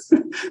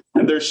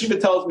 And their Shiva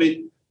tells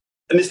me,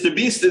 Mr.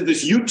 Beast is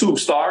this YouTube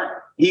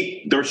star.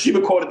 Their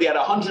Shiva quoted he had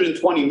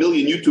 120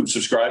 million YouTube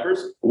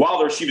subscribers. While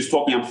their Shiva is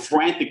talking, I'm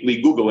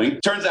frantically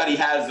Googling. Turns out he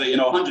has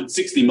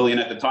 160 million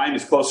at the time.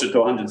 He's closer to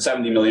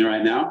 170 million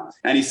right now.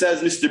 And he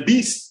says, Mr.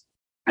 Beast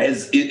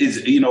is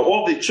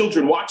all the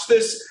children watch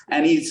this,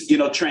 and he's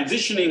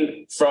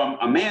transitioning from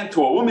a man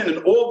to a woman, and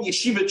all the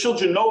yeshiva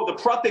children know the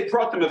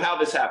pratim of how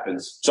this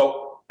happens.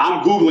 So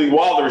I'm Googling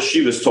while the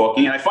yeshiva is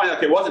talking, and I find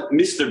out it wasn't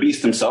Mr.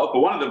 Beast himself, but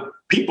one of the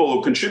people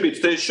who contributes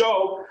to his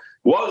show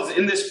was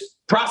in this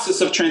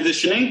process of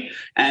transitioning.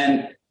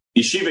 And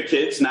yeshiva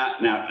kids, now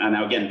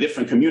again,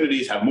 different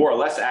communities have more or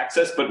less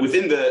access, but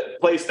within the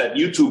place that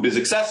YouTube is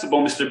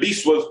accessible, Mr.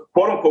 Beast was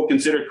quote unquote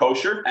considered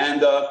kosher.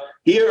 And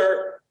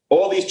here,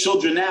 all these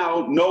children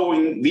now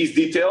knowing these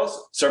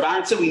details,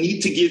 Sarvan said we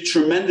need to give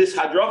tremendous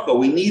hadracha.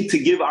 We need to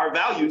give our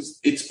values.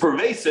 It's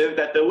pervasive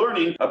that they're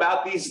learning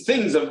about these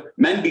things of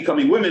men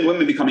becoming women,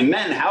 women becoming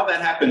men, how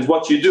that happens,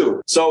 what you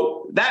do.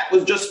 So that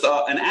was just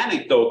an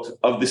anecdote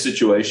of the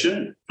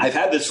situation. I've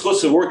had the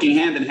schus of working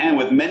hand in hand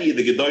with many of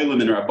the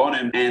Gedolim and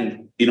Rabbanim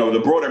and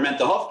the broader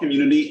mental health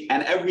community,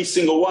 and every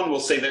single one will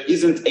say there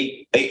isn't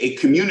a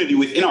community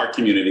within our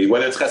community,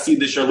 whether it's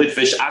Hasidish or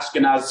Litvish,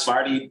 Ashkenaz,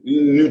 Sephardi,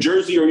 New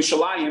Jersey or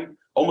Yerushalayim.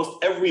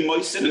 Almost every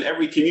moisin and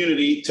every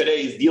community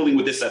today is dealing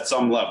with this at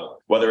some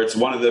level, whether it's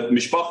one of the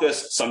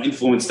mishpachas, some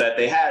influence that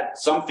they had,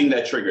 something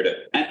that triggered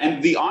it.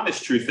 And the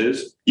honest truth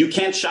is, you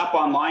can't shop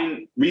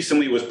online.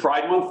 Recently was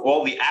Pride Month.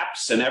 All the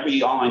apps and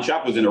every online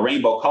shop was in a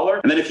rainbow color.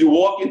 And then if you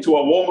walk into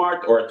a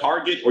Walmart or a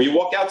Target or you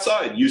walk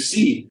outside, you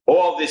see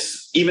all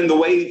this, even the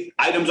way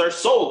items are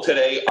sold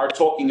today are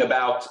talking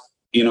about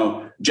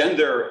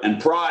gender and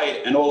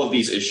pride and all of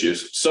these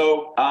issues.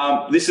 So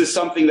this is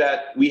something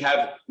that we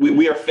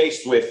are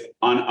faced with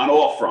on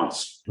all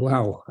fronts.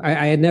 Wow.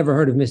 I had never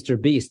heard of Mr.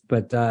 Beast,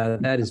 but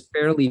that is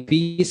fairly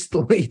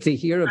beastly to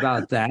hear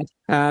about that.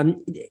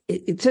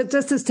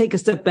 Just take a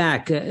step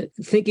back,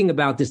 thinking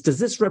about this. Does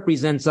this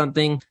represent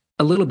something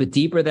a little bit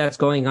deeper that's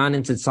going on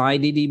in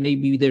society?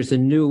 Maybe there's a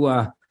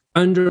new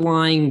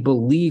underlying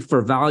belief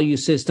or value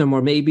system,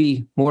 or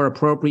maybe more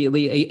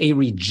appropriately, a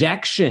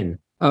rejection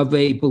of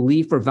a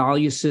belief or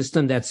value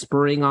system that's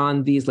spurring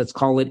on these, let's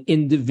call it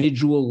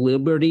individual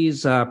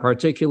liberties,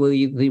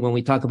 particularly when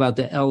we talk about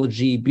the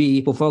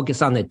LGB. We'll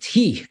focus on the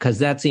T, because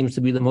that seems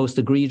to be the most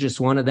egregious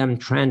one of them,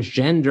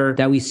 transgender,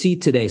 that we see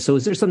today. So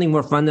is there something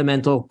more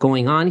fundamental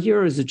going on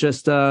here, or is it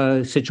just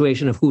a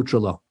situation of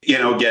hutralo?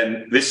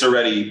 Again, this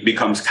already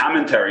becomes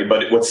commentary,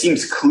 but what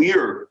seems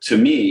clear to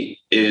me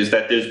is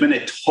that there's been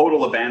a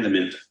total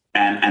abandonment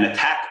and an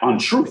attack on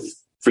truth.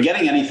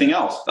 Forgetting anything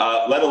else,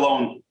 let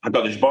alone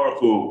HaKadosh Baruch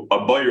Hu, a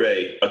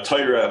Boirei, a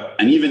Torah,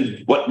 and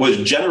even what was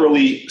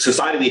generally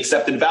societally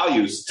accepted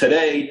values.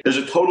 Today, there's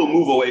a total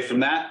move away from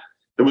that.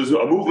 There was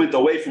a movement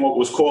away from what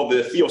was called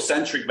the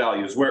theocentric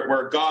values,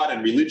 where God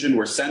and religion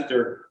were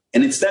center.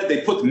 And instead,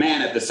 they put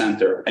man at the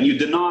center. And you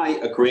deny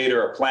a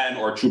creator, a plan,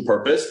 or a true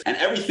purpose. And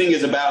everything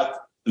is about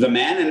the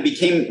man, and it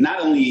became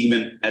not only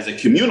even as a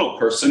communal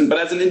person, but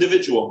as an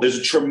individual. There's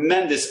a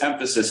tremendous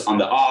emphasis on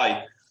the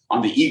I,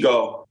 on the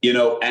ego,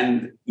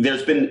 and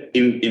there's been,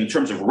 in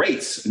terms of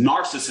rates,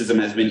 narcissism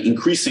has been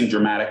increasing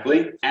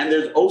dramatically. And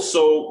there's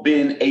also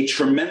been a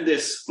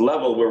tremendous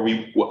level where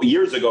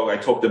years ago, I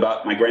talked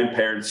about my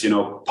grandparents,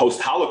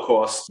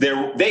 post-Holocaust,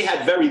 they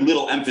had very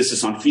little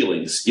emphasis on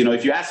feelings.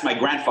 If you asked my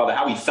grandfather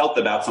how he felt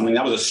about something,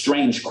 that was a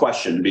strange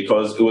question,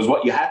 because it was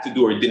what you had to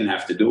do or didn't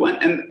have to do.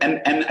 And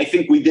I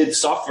think we did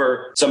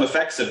suffer some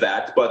effects of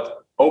that,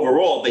 but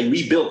overall, they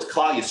rebuilt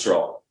Klal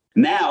Yisrael.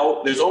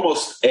 Now there's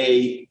almost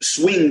a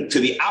swing to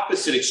the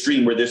opposite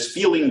extreme, where there's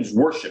feelings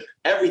worship.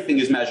 Everything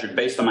is measured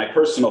based on my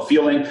personal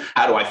feeling.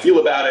 How do I feel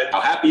about it?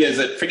 How happy is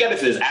it? Forget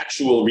if there's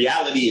actual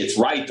reality, it's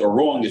right or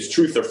wrong, it's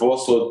truth or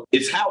falsehood.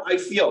 It's how I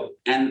feel.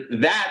 And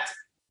that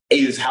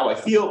is how I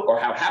feel, or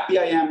how happy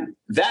I am.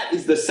 That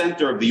is the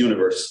center of the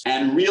universe.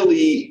 And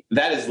really,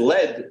 that has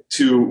led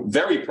to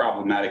very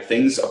problematic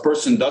things. A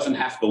person doesn't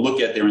have to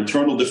look at their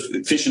internal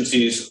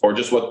deficiencies or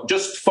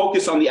just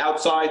focus on the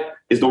outside.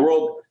 Is the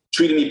world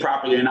treating me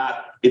properly or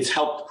not? It's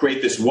helped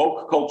create this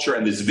woke culture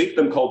and this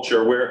victim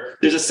culture, where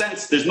there's a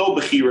sense there's no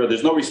bechira,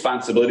 there's no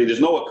responsibility,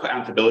 there's no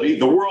accountability.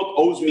 The world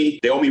owes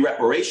me, they owe me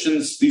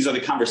reparations. These are the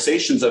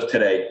conversations of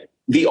today.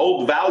 The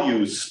old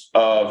values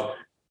of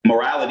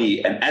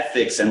morality and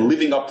ethics and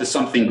living up to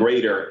something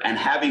greater and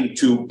having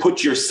to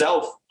put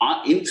yourself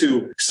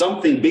into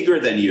something bigger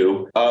than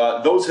you,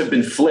 those have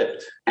been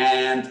flipped.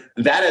 And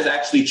that has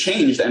actually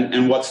changed.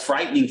 And what's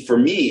frightening for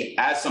me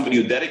as somebody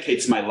who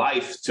dedicates my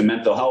life to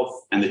mental health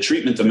and the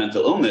treatment of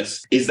mental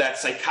illness is that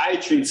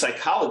psychiatry and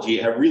psychology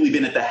have really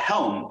been at the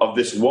helm of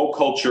this woke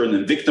culture and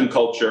the victim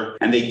culture.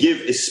 And they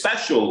give a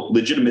special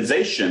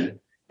legitimization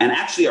and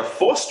actually are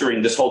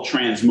fostering this whole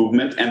trans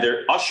movement. And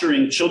they're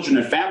ushering children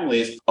and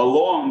families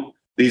along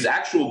these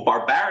actual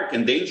barbaric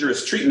and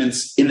dangerous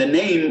treatments in the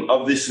name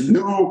of this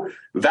new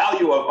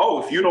value of,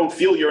 oh, if you don't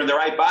feel you're in the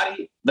right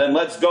body, then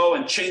let's go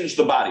and change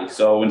the body.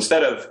 So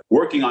instead of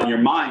working on your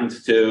mind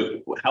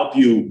to help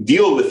you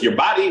deal with your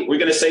body, we're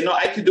going to say, no,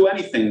 I could do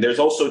anything. There's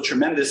also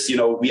tremendous,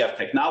 we have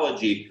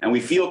technology and we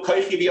feel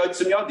koichi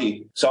v'yotzim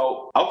yodi.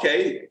 So,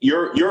 okay,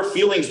 your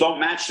feelings don't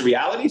match the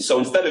reality. So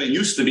instead of it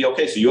used to be,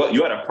 okay, so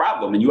you had a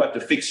problem and you have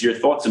to fix your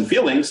thoughts and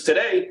feelings.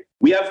 Today,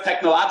 we have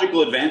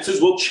technological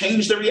advances will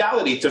change the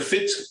reality to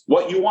fit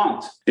what you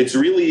want. It's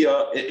really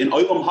an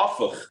olam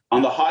hafuch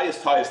on the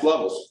highest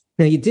levels.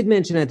 Now, you did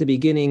mention at the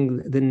beginning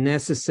the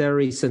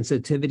necessary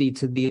sensitivity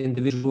to the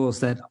individuals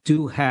that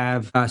do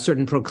have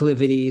certain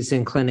proclivities,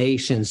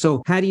 inclinations.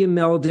 So how do you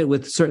meld it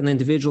with certain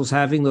individuals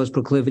having those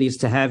proclivities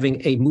to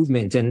having a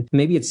movement? And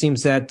maybe it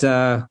seems that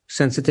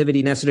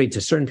sensitivity necessary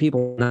to certain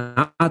people,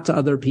 not to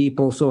other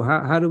people. So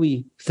how do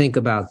we think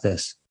about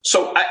this?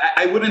 So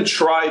I wouldn't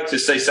try to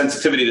say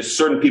sensitivity to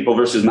certain people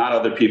versus not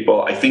other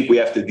people. I think we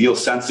have to deal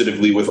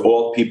sensitively with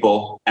all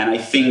people. And I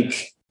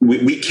think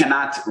we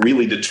cannot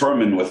really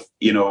determine with,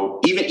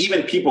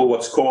 even people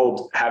what's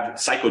called have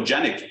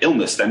psychogenic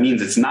illness. That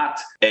means it's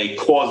not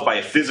caused by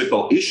a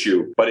physical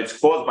issue, but it's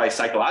caused by a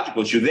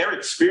psychological issue. They're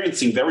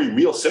experiencing very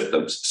real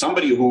symptoms.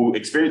 Somebody who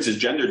experiences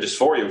gender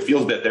dysphoria, who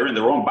feels that they're in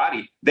the wrong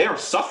body, they are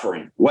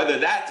suffering. Whether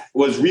that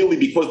was really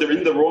because they're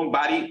in the wrong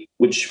body,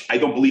 which I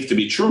don't believe to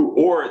be true,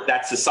 or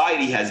that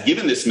society has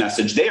given this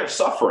message, they are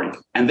suffering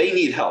and they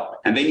need help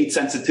and they need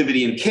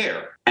sensitivity and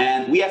care.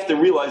 And we have to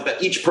realize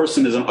that each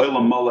person is an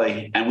olam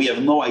maleh, and we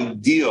have no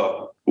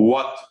idea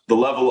what the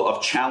level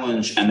of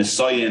challenge and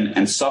nisayon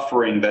and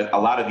suffering that a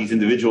lot of these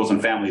individuals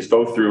and families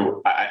go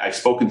through. I've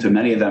spoken to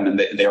many of them, and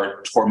they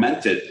are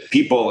tormented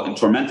people and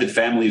tormented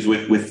families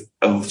with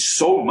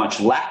so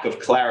much lack of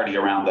clarity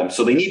around them.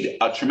 So they need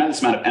a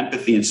tremendous amount of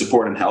empathy and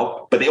support and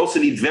help, but they also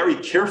need very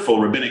careful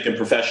rabbinic and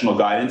professional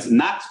guidance,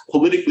 not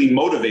politically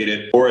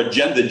motivated or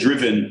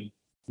agenda-driven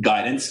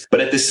guidance, but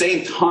at the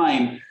same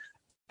time,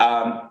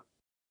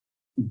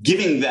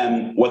 giving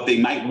them what they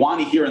might want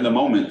to hear in the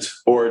moment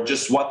or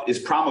just what is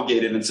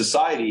promulgated in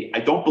society, I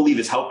don't believe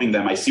is helping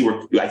them. I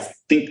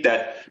think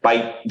that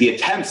by the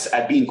attempts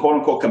at being quote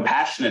unquote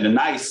compassionate and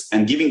nice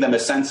and giving them a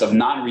sense of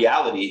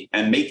non-reality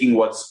and making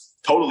what's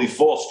totally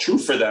false true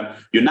for them,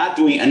 you're not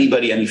doing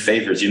anybody any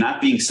favors. You're not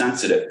being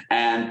sensitive.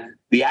 And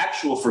the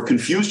actual, for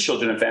confused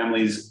children and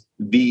families,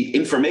 the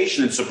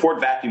information and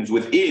support vacuums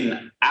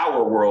within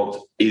our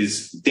world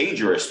is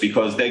dangerous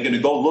because they're going to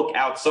go look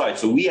outside.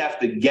 So we have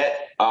to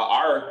get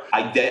our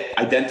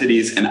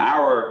identities and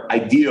our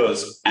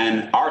ideas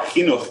and our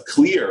chinuch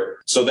clear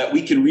so that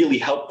we can really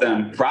help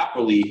them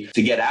properly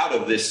to get out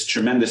of this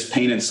tremendous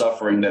pain and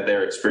suffering that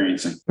they're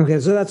experiencing. Okay,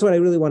 so that's what I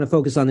really want to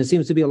focus on. There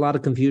seems to be a lot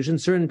of confusion.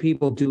 Certain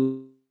people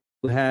do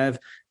have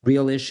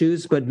real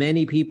issues, but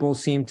many people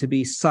seem to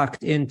be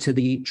sucked into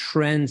the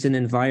trends and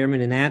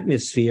environment and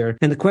atmosphere.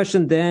 And the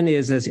question then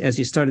is, as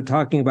you started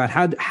talking about,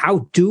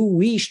 how do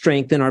we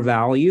strengthen our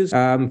values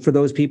for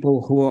those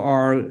people who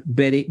are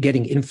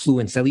getting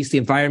influenced, at least the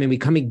environment,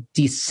 becoming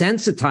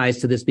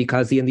desensitized to this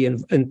because of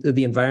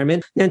the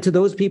environment, and to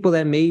those people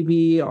that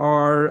maybe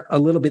are a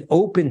little bit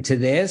open to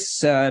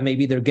this,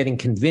 maybe they're getting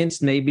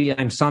convinced, maybe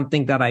I'm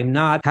something that I'm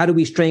not. How do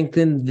we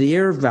strengthen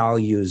their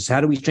values? How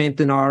do we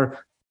strengthen our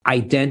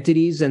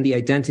identities and the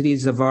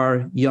identities of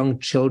our young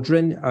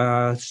children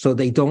so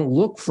they don't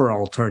look for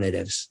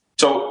alternatives?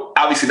 So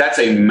obviously that's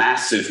a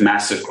massive,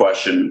 massive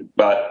question.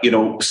 But,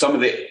 some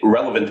of the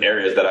relevant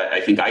areas that I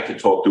think I could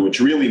talk to,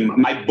 which really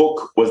my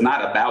book was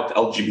not about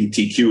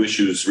LGBTQ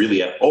issues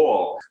really at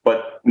all,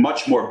 but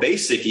much more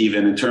basic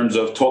even in terms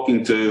of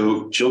talking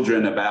to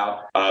children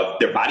about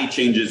their body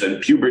changes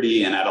and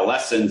puberty and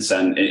adolescence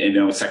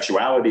and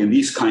sexuality and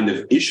these kind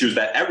of issues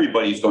that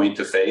everybody's going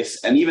to face.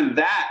 And even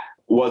that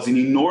was an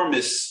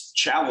enormous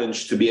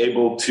challenge to be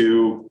able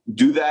to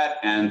do that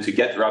and to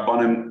get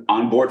Rabbanim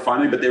on board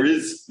finally. But there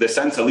is the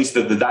sense, at least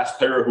of the Das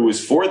Torah who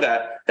is for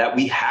that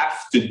we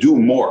have to do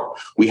more.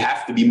 We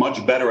have to be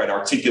much better at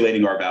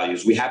articulating our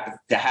values. We have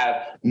to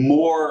have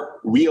more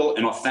real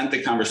and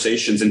authentic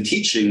conversations and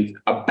teaching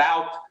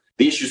about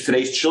the issues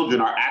today's children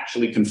are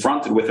actually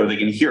confronted with or they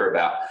can hear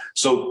about.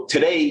 So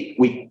today,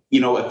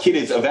 a kid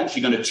is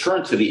eventually going to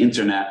turn to the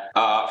internet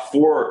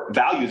for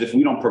values if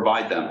we don't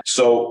provide them.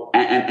 So,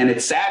 and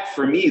it's sad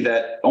for me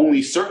that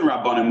only certain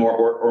Rabbanim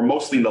or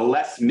mostly in the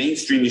less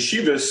mainstream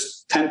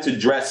yeshivas tend to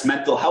address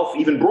mental health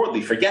even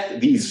broadly.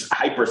 Forget these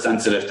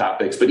hypersensitive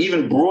topics, but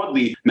even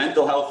broadly,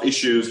 mental health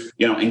issues,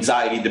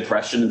 anxiety,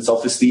 depression, and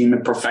self-esteem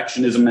and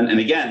perfectionism. And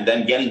again,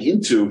 then getting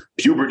into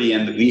puberty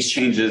and these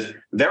changes,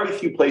 very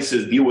few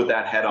places deal with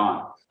that head on.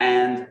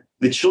 And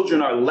the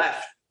children are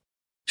left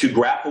to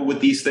grapple with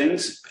these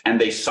things, and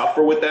they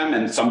suffer with them,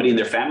 and somebody in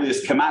their family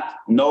is kamat.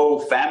 No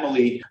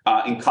family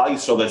in Klal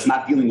Yisrael that's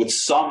not dealing with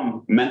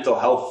some mental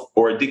health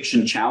or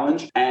addiction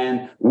challenge.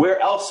 And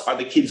where else are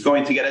the kids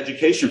going to get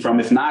education from,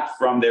 if not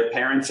from their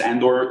parents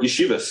and or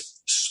yeshivas?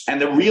 And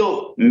the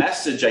real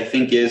message, I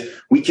think, is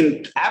we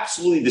can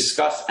absolutely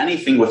discuss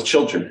anything with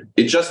children.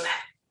 It just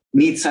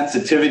needs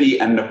sensitivity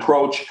and an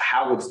approach,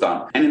 how it's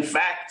done. And in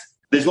fact,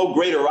 there's no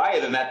greater raya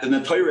than that, than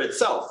the Torah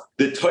itself.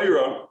 The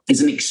Torah is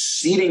an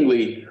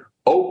exceedingly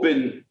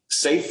open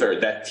sefer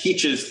that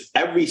teaches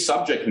every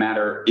subject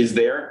matter is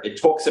there. It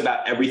talks about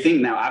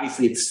everything. Now,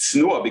 obviously, it's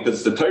tznuah because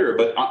it's the Torah,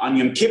 but on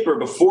Yom Kippur,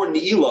 before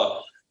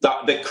Ne'ilah,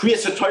 the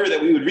Kriyas HaTorah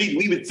that we would read,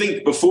 we would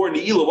think before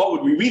Ne'ilah, what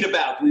would we read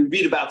about? We would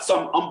read about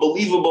some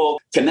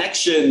unbelievable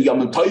connection,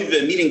 Yom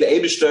Tovim, meeting the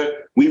Eibishter.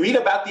 We read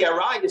about the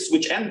Arayis,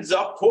 which ends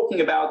up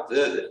talking about,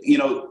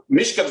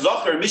 Mishkav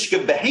Zocher and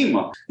Mishkav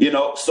Behema.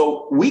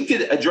 So we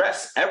could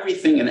address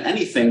everything and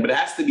anything, but it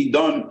has to be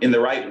done in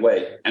the right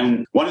way.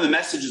 And one of the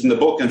messages in the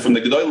book and from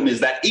the Gedolim is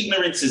that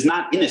ignorance is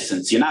not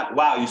innocence. You're not,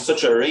 wow, you're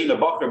such a Reina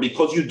Bacher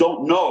because you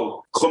don't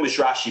know Chumash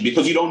Rashi,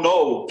 because you don't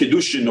know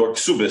Kedushin or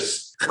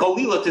Ksubis.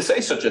 Chalila to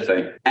say such a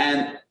thing.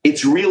 And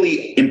it's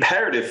really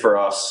imperative for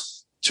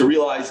us to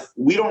realize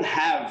we don't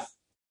have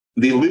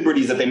the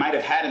liberties that they might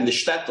have had in the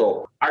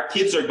shtetl. Our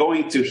kids are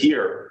going to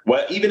hear,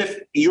 well, even if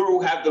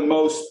you have the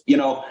most,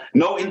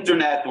 no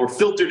internet or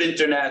filtered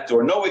internet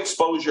or no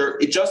exposure,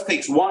 it just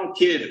takes one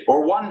kid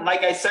or one,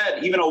 like I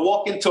said, even a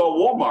walk into a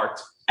Walmart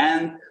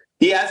and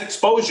he has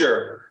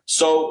exposure.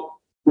 So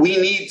we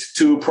need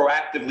to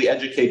proactively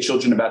educate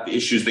children about the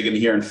issues they're going to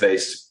hear and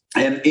face.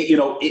 And,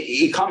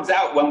 it comes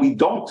out when we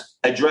don't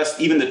address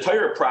even the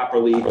Torah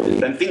properly,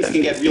 then things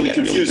can get really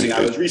confusing. I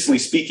was recently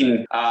speaking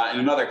in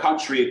another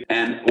country,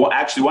 and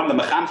actually one of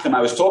the mechanchim I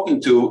was talking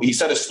to, he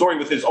said a story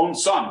with his own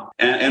son,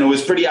 and it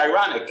was pretty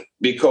ironic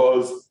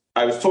because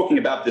I was talking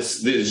about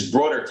this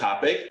broader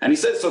topic, and he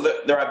said, so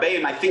the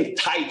Rabbeim, I think,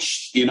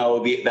 teach,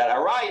 that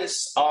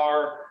Arayis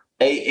are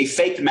a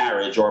fake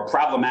marriage or a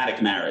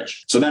problematic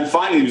marriage. So then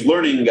finally he was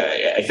learning,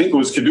 I think it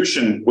was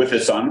Kedushin with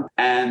his son,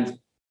 and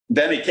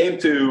then he came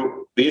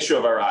to the issue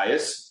of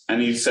Arayis, and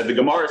he said the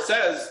Gemara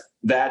says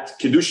that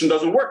Kedushin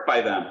doesn't work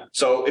by them.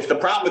 So if the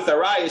problem with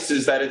Arayis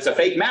is that it's a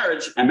fake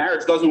marriage and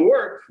marriage doesn't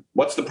work,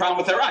 what's the problem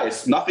with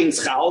Arayis?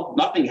 Nothing's chal,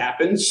 nothing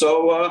happens,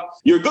 so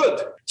you're good.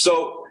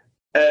 So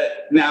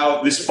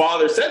now this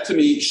father said to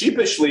me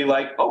sheepishly,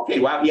 like, okay,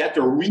 wow, he had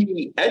to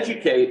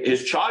re-educate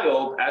his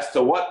child as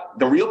to what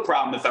the real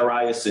problem with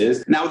Arayis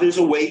is. Now there's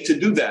a way to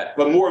do that,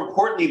 but more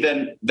importantly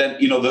than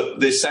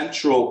the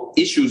central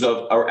issues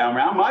of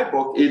around my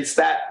book, it's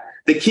that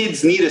the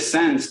kids need a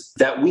sense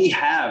that we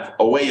have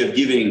a way of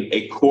giving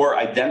a core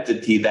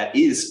identity that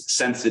is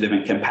sensitive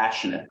and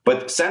compassionate.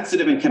 But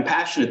sensitive and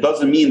compassionate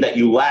doesn't mean that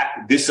you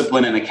lack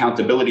discipline and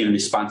accountability and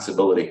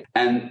responsibility.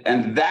 And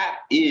that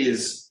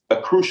is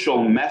a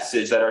crucial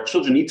message that our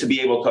children need to be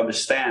able to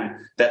understand,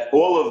 that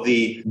all of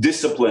the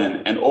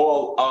discipline and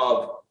all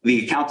of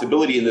the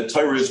accountability in the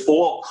Torah is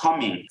all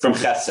coming from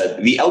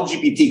Chesed. The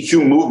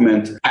LGBTQ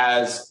movement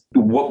has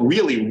what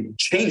really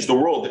changed the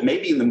world, that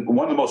maybe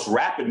one of the most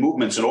rapid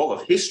movements in all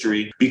of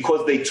history,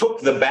 because they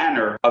took the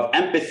banner of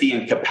empathy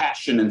and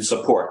compassion and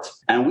support.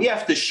 And we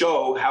have to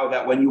show how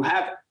that when you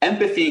have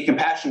empathy and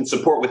compassion and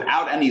support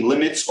without any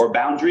limits or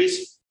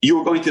boundaries, you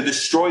are going to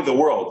destroy the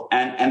world.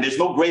 And there's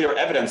no greater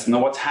evidence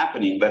than what's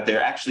happening, that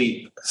they're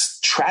actually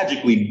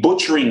tragically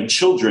butchering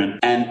children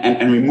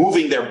and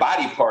removing their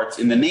body parts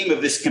in the name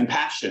of this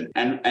compassion.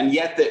 And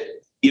yet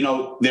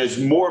there's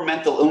more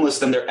mental illness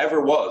than there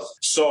ever was.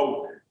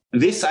 So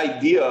this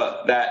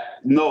idea that,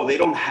 no, they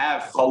don't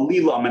have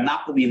chalila, a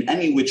monopoly in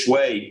any which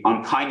way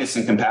on kindness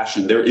and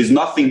compassion. There is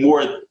nothing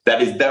more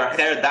that is derech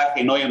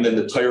darkei noyim than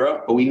the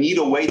Torah, but we need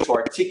a way to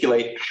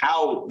articulate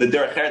how the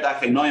derech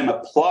darkei noyim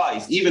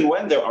applies, even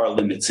when there are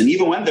limits, and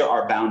even when there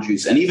are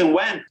boundaries, and even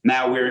when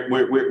now we're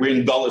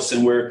in Gullus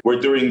and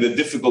we're during the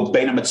difficult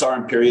Bein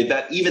HaMetzarim period.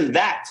 That even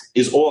that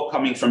is all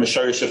coming from a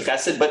sharish of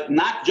Chesed, but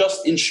not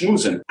just in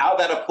shmuzin. How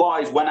that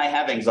applies when I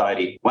have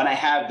anxiety, when I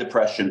have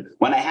depression,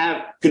 when I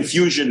have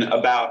confusion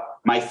about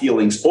my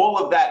feelings. All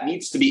of that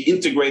needs to be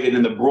integrated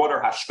in the broader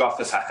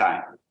hashkafas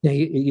hachayim. Now,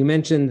 you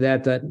mentioned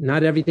that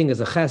not everything is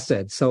a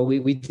chesed. So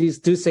we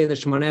do say the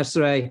Shemona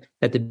Esrei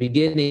at the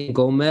beginning,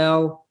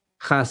 Gomel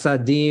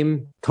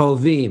Chasadim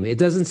Tovim. It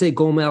doesn't say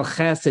Gomel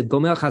Chesed,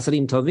 Gomel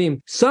Chasadim Tovim.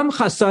 Some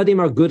Chasadim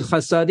are good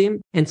Chasadim,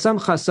 and some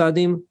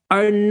Chasadim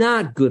are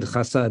not good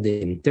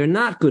Chasadim. They're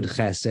not good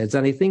Cheseds.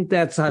 And I think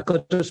that's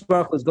HaKadosh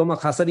Baruch Hu's Gomel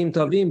Chasadim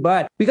Tovim.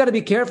 But we got to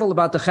be careful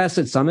about the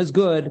Chesed. Some is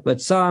good, but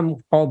some,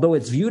 although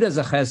it's viewed as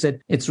a Chesed,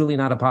 it's really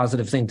not a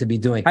positive thing to be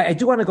doing. I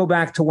do want to go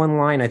back to one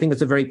line. I think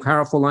it's a very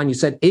powerful line. You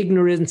said,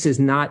 ignorance is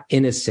not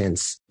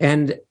innocence.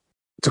 And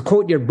to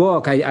quote your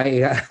book,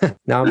 I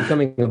now I'm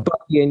becoming a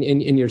bookie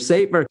in your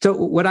safer. So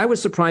what I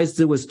was surprised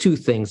there was two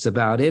things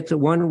about it.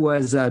 One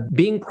was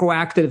being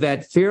proactive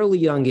at fairly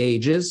young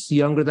ages,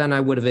 younger than I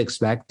would have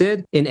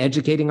expected, in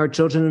educating our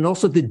children, and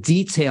also the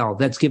detail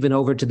that's given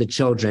over to the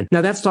children.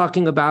 Now that's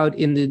talking about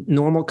in the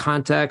normal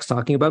context,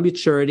 talking about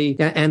maturity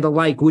and the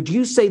like. Would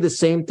you say the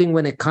same thing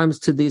when it comes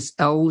to this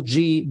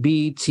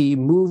LGBT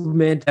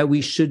movement, that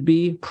we should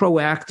be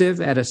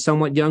proactive at a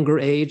somewhat younger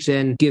age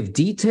and give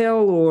detail,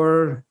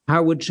 or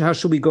how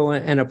should we go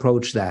and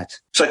approach that?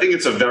 So I think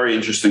it's a very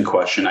interesting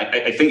question.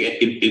 I think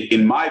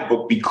in my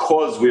book,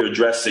 because we're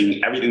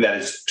addressing everything that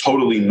is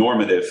totally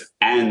normative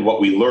and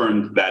what we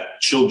learned that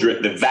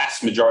children, the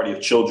vast majority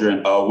of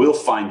children will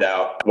find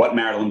out what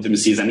marital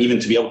intimacy is, and even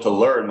to be able to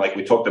learn, like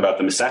we talked about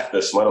the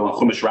Masechtas, let alone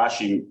Chumash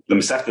Rashi, the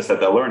Masechtas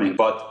that they're learning,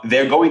 but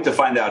they're going to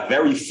find out.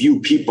 Very few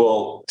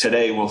people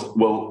today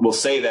will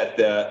say that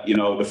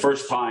the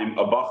first time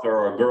a bacher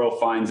or a girl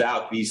finds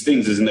out these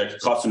things is in their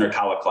chassan or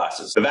kala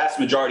classes. The vast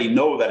majority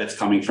know that it's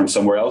coming from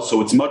somewhere else, so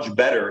it's much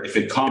better if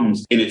it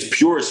comes in its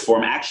purest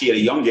form, actually at a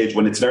young age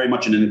when it's very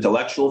much in an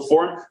intellectual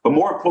form. But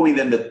more importantly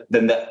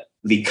than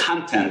the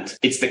content,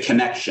 it's the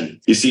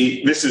connection. You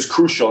see, this is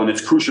crucial, and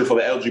it's crucial for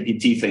the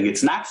LGBT thing.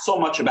 It's not so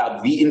much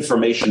about the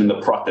information in the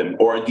pratim,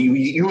 or do you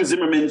use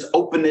Zimmerman's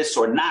openness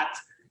or not.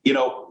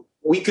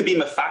 We could be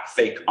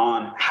mefakfek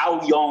on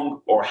how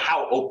young or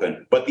how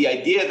open, but the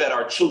idea that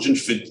our children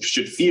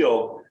should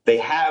feel they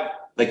have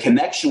the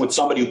connection with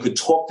somebody who could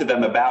talk to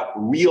them about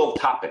real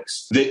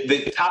topics,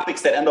 the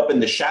topics that end up in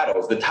the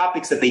shadows, the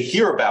topics that they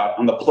hear about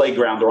on the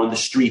playground or on the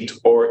street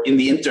or in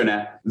the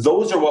internet.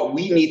 Those are what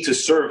we need to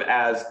serve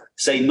as,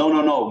 say,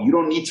 no, you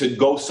don't need to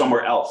go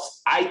somewhere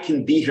else. I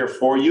can be here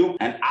for you,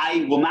 and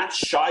I will not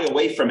shy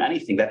away from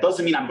anything. That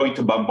doesn't mean I'm going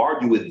to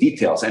bombard you with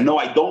details. And no,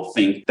 I don't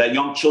think that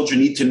young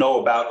children need to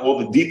know about all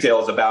the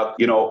details about,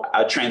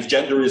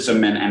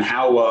 transgenderism and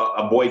how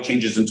a boy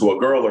changes into a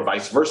girl or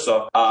vice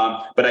versa.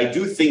 But I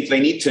do think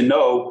they need to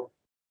know,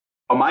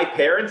 my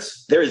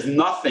parents, there is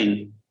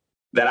nothing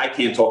that I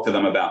can't talk to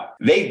them about.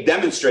 They've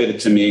demonstrated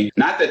to me,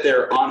 not that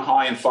they're on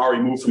high and far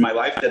removed from my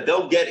life, that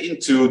they'll get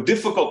into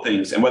difficult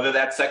things. And whether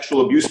that's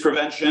sexual abuse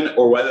prevention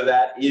or whether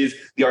that is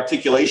the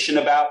articulation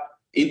about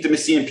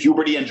intimacy and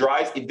puberty and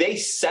drives, if they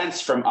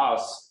sense from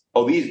us,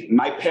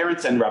 my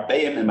parents and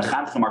Rabbeim and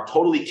Mechanchim are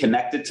totally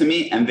connected to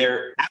me and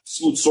they're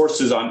absolute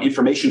sources on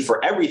information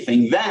for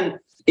everything, then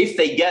if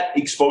they get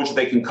exposure,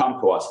 they can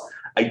come to us.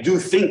 I do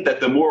think that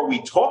the more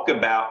we talk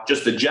about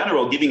just the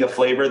general, giving a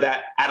flavor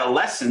that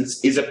adolescence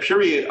is a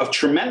period of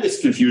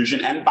tremendous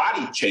confusion and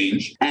body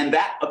change, and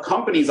that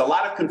accompanies a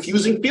lot of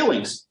confusing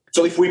feelings.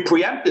 So if we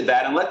preempted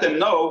that and let them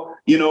know,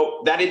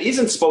 that it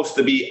isn't supposed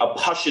to be a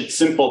pashut,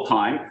 simple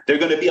time, there are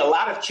going to be a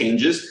lot of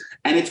changes,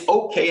 and it's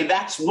okay, and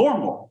that's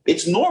normal.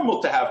 It's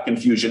normal to have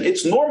confusion.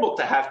 It's normal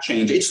to have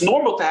change. It's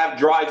normal to have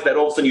drives that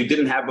all of a sudden you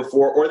didn't have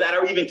before, or that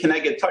are even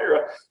connected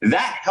Torah.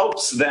 That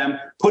helps them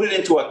put it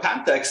into a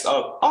context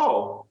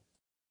of,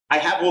 I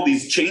have all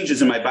these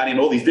changes in my body and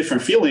all these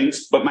different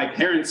feelings, but my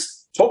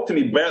parents talk to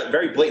me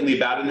very blatantly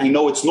about it, and I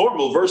know it's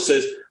normal,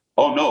 versus,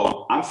 oh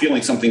no, I'm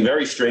feeling something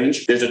very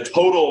strange. There's a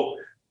total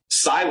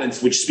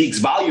silence which speaks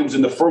volumes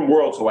in the firm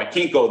world, so I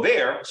can't go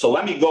there. So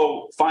let me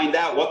go find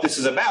out what this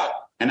is about.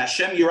 And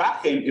Hashem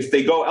Yirachem, if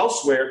they go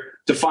elsewhere,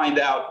 to find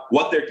out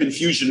what their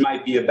confusion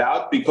might be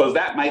about, because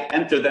that might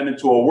enter them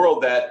into a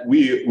world that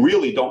we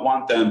really don't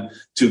want them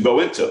to go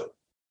into.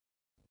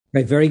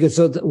 Right, very good.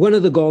 So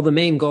the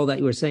main goal that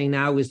you were saying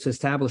now is to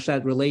establish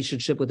that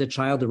relationship with the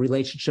child, a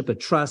relationship of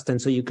trust,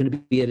 and so you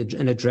can be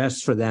an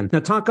address for them. Now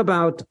talk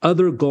about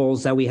other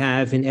goals that we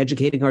have in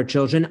educating our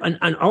children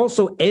and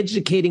also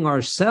educating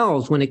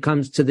ourselves when it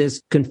comes to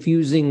this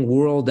confusing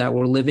world that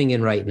we're living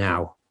in right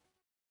now.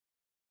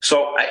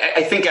 So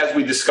I think, as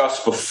we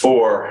discussed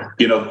before,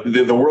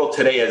 the world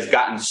today has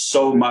gotten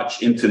so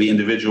much into the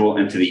individual,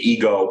 into the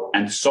ego,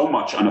 and so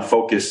much on a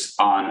focus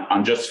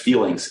on just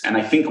feelings. And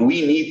I think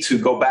we need to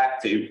go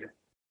back to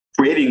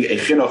creating a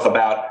chinuch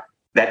about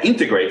that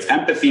integrates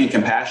empathy and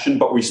compassion,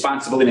 but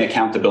responsibility and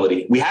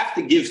accountability. We have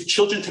to give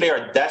children today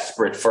are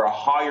desperate for a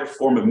higher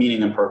form of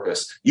meaning and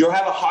purpose. You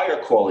have a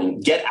higher calling.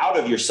 Get out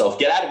of yourself.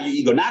 Get out of your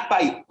ego. Not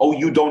by,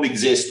 you don't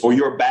exist or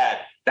you're bad.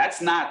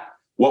 That's not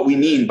what we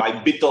mean by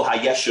bittul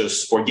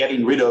hayeshus, or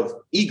getting rid of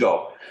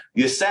ego.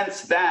 The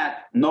sense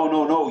that,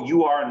 no,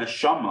 you are a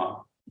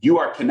neshama. You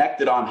are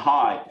connected on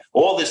high.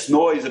 All this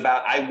noise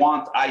about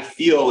I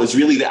feel is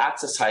really the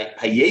atzas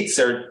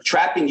hayetzer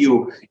trapping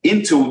you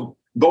into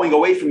going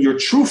away from your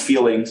true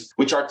feelings,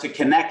 which are to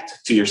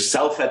connect to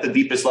yourself at the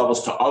deepest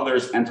levels, to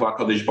others, and to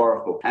HaKadosh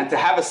Baruch Hu, and to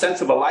have a sense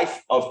of a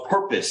life of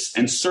purpose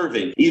and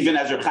serving. Even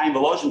as Reb Chaim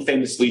Volozhin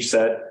famously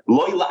said,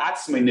 "Lo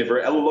la'atzmei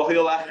niver, elo lo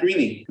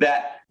la'achrini,"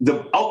 that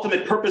the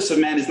ultimate purpose of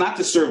man is not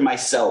to serve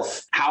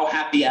myself. How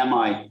happy am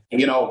I?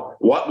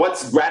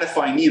 What's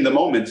gratifying me in the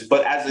moment,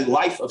 but as a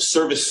life of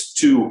service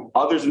to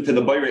others and to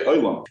the Borei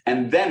Olam.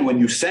 And then when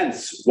you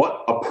sense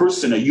what a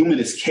person, a human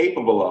is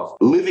capable of,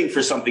 living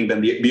for something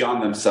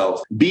beyond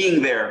themselves,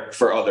 being there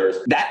for others,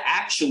 that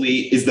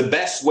actually is the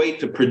best way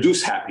to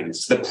produce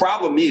happiness. The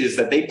problem is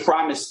that they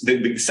promise,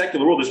 the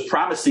secular world is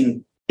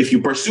promising, if you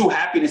pursue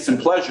happiness and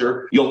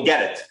pleasure, you'll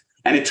get it.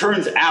 And it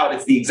turns out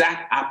it's the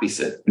exact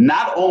opposite.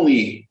 Not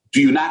only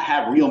do you not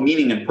have real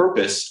meaning and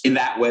purpose in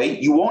that way,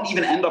 you won't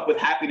even end up with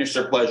happiness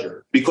or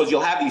pleasure, because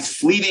you'll have these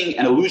fleeting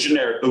and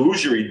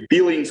illusory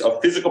feelings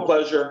of physical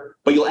pleasure,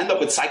 but you'll end up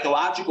with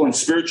psychological and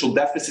spiritual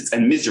deficits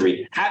and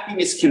misery.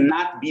 Happiness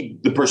cannot be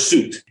the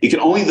pursuit. It can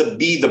only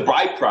be the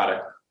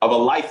byproduct of a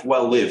life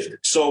well lived.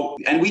 So,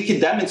 and we can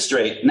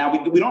demonstrate, now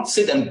we don't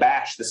sit and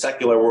bash the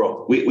secular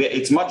world.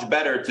 It's much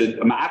better to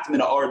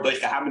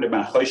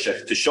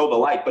show the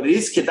light, but it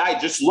is kedai,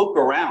 just look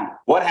around.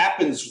 What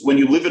happens when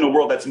you live in a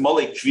world that's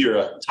molek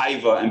kvira,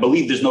 taiva, and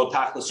believe there's no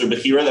tachlis or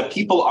bechira? That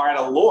people are at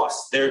a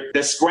loss. They're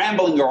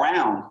scrambling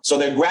around. So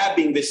they're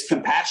grabbing this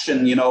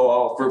compassion,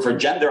 for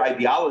gender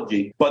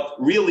ideology, but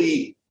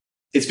really,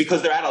 it's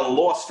because they're at a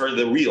loss for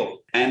the real.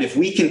 And if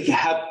we can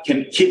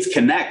kids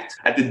connect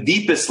at the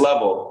deepest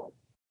level,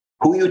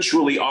 who you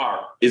truly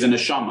are is a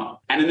neshama.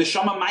 And a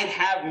neshama might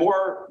have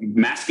more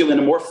masculine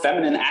and more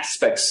feminine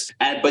aspects,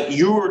 but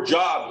your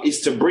job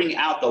is to bring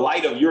out the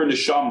light of your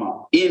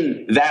neshama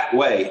in that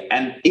way.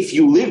 And if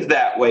you live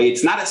that way,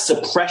 it's not a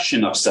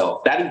suppression of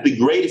self. That is the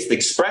greatest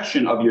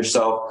expression of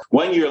yourself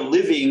when you're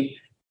living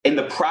in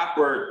the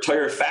proper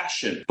Torah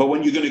fashion. But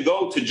when you're going to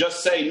go to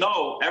just say,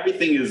 no,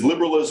 everything is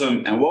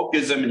liberalism and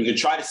wokeism, and you can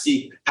try to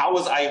see how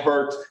was I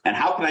hurt and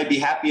how can I be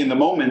happy in the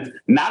moment,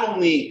 not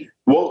only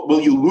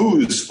will you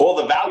lose all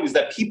the values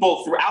that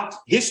people throughout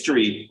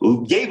history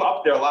gave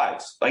up their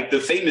lives. Like the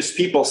famous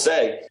people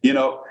say,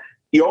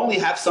 you only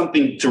have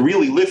something to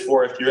really live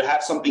for if you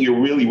have something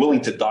you're really willing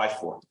to die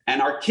for.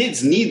 And our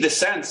kids need the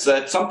sense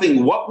that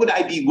what would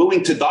I be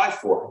willing to die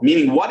for?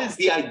 Meaning, what is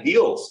the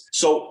ideals?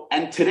 So,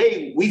 and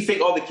today we think,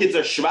 the kids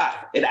are shvach.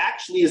 It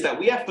actually is that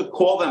we have to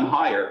call them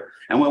higher.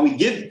 And when we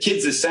give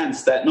kids a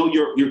sense that, no,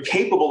 you're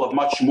capable of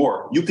much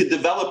more, you could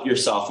develop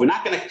yourself. We're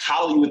not going to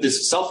coddle you with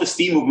this.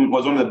 Self-esteem movement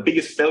was one of the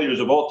biggest failures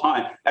of all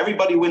time.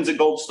 Everybody wins a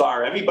gold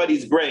star.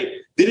 Everybody's great.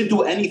 Didn't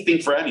do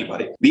anything for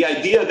anybody. The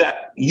idea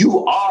that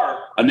you are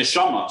a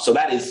neshama, so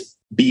that is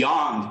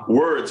beyond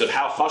words of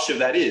how chashuv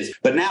that is.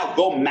 But now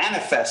go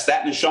manifest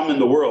that neshama in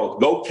the world.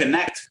 Go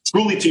connect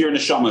truly to your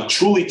neshama,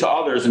 truly to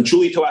others, and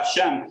truly to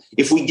Hashem.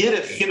 If we get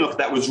a chinuch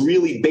that was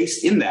really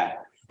based in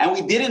that, and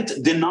we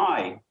didn't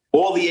deny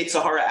all the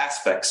Yetzer Hara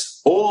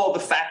aspects, all the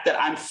fact that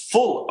I'm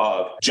full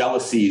of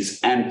jealousies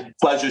and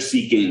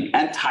pleasure-seeking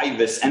and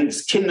taivas and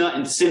kinna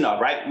and sinna,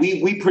 right?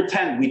 We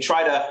pretend, we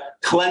try to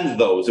cleanse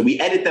those, and we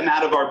edit them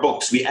out of our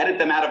books, we edit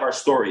them out of our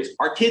stories.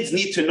 Our kids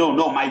need to know,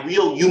 my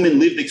real human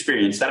lived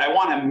experience, that I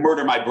want to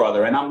murder my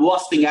brother, and I'm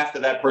lusting after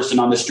that person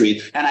on the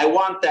street, and I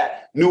want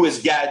that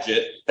newest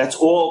gadget. That's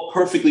all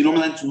perfectly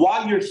normal. And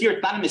while you're here,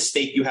 it's not a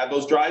mistake you have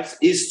those drives,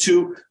 is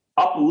to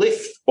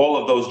uplift all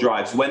of those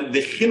drives. When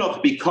the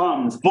chinuch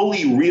becomes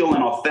fully real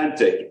and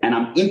authentic, and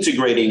I'm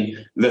integrating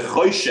the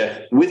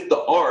choshech with the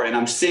or, and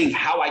I'm seeing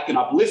how I can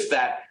uplift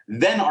that,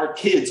 then our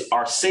kids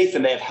are safe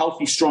and they have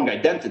healthy, strong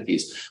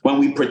identities. When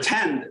we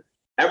pretend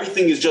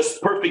everything is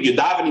just perfect, you're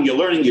davening, you're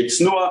learning, you're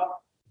tznuah,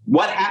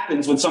 what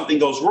happens when something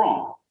goes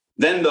wrong?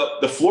 Then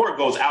the floor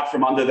goes out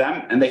from under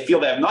them, and they feel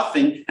they have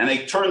nothing, and they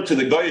turn to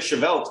the Goyish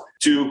Welt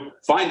to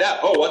find out,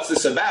 what's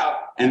this about?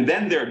 And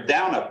then they're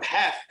down a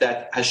path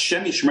that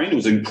Hashem Yishmereinu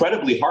was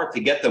incredibly hard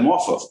to get them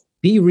off of.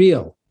 Be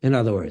real, in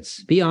other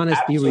words. Be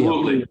honest,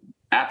 Absolutely. Be real.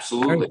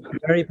 Absolutely. Very,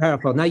 very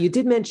powerful. Now, you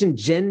did mention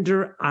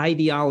gender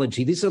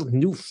ideology. These are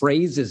new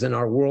phrases in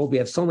our world. We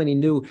have so many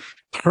new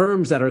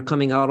terms that are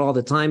coming out all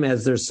the time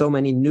as there's so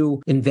many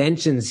new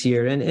inventions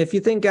here. And if you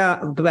think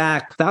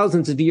back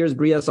thousands of years,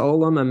 Brias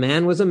Olam, a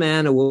man was a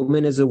man, a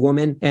woman is a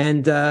woman,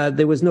 and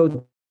there was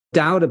no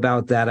doubt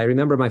about that. I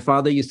remember my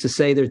father used to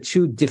say there are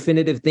two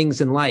definitive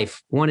things in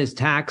life. One is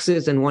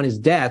taxes and one is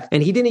death.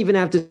 And he didn't even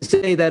have to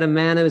say that a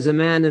man is a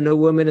man and a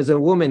woman is a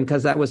woman,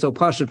 because that was so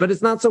pashut. But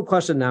it's not so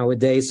pashut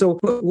nowadays. So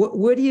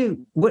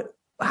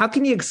how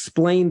can you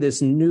explain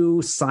this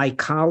new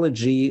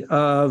psychology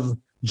of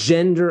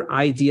gender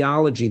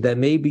ideology, that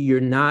maybe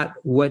you're not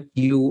what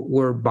you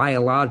were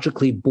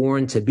biologically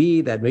born to be,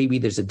 that maybe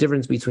there's a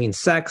difference between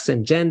sex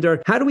and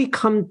gender? How do we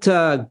come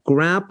to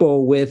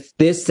grapple with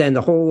this and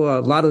a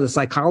lot of the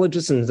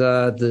psychologists and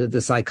the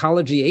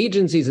psychology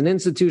agencies and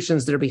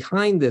institutions that are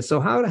behind this? So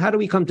how do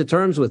we come to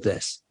terms with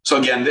this? So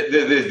again,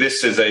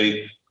 this is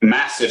a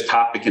massive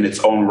topic in its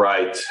own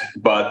right,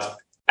 but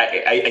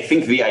I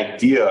think the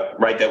idea,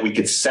 right, that we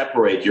could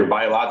separate your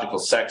biological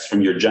sex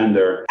from your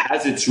gender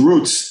has its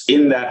roots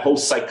in that whole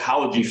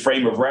psychology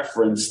frame of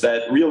reference,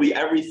 that really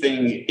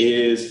everything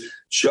is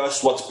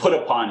just what's put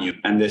upon you.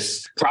 And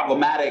this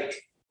problematic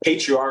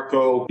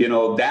patriarchal,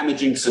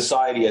 damaging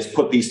society has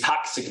put these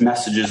toxic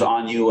messages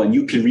on you, and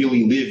you can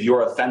really live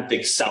your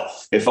authentic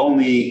self. If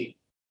only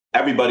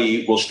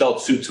everybody will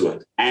suit to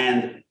it.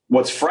 And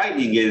what's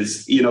frightening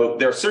is,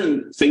 there are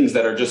certain things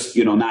that are just,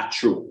 not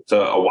true. It's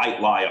a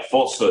white lie, a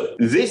falsehood.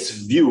 This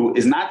view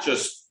is not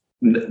just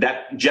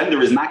that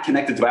gender is not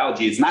connected to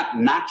biology. It's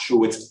not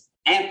true. It's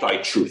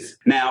anti-truth.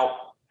 Now,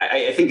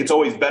 I think it's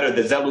always better,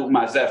 the Zelu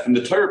Mazeh. From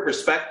the Torah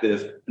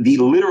perspective, the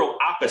literal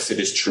opposite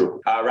is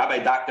true.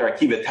 Rabbi Dr.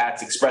 Akiva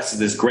Tatz expresses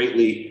this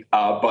greatly,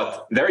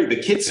 but very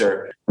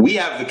bekitzer. We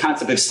have the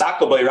concept of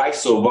Stakel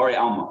B'Raiso Bari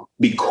Alma.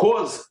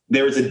 Because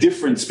there is a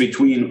difference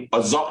between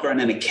a Zohar and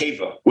a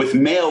Keva, with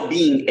male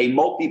being a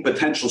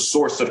multi-potential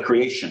source of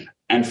creation,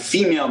 and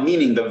female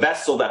meaning the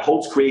vessel that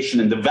holds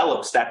creation and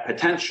develops that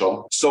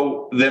potential.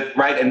 So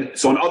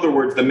in other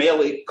words, the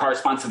male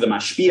corresponds to the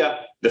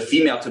mashpia, the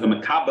female to the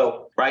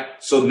makabel, right?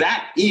 So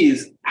that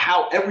is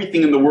how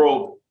everything in the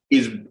world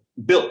is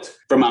built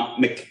from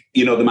the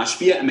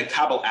mashpia and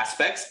makabel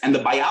aspects, and the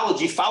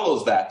biology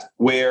follows that,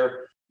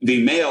 where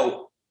the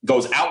male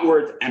goes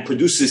outward and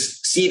produces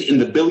seed in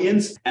the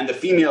billions, and the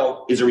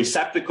female is a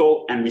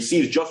receptacle and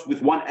receives just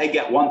with one egg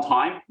at one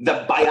time.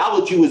 The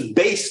biology was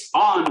based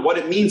on what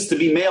it means to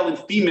be male and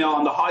female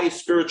on the highest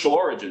spiritual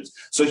origins.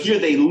 So here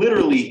they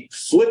literally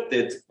flipped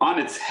it on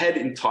its head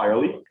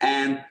entirely.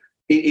 And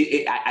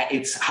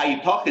it's how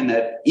you talking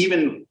that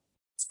even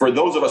for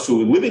those of us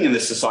who are living in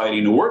this society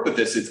and who work with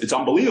this, it's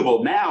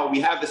unbelievable. Now we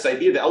have this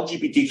idea that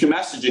LGBTQ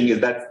messaging is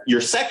that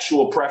your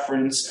sexual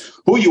preference,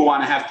 who you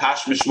want to have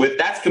tashmish with,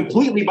 that's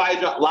completely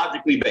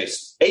biologically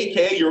based.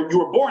 AKA, you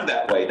were born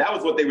that way. That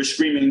was what they were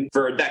screaming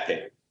for a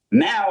decade.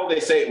 Now they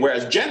say,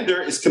 whereas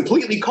gender is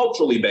completely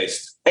culturally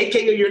based.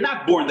 AKA, you're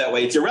not born that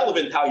way. It's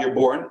irrelevant how you're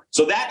born.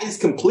 So that is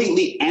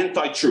completely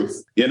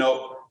anti-truth,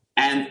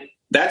 and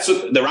that's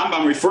what the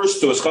Rambam refers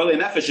to as Cholei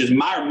Nefesh, is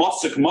mar,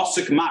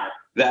 mosik, mar.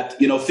 That,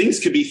 things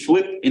could be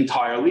flipped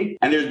entirely,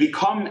 and there's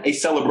become a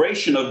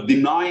celebration of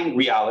denying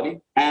reality.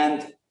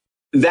 And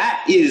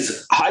that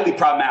is highly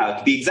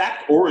problematic. The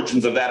exact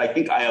origins of that, I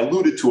think I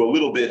alluded to a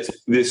little bit,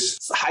 this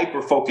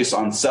hyper-focus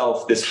on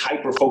self, this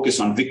hyper-focus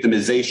on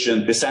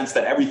victimization, the sense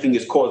that everything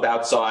is caused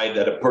outside,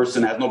 that a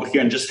person has no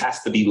bechira and just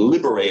has to be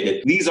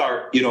liberated. These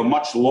are,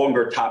 much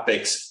longer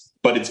topics,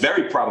 but it's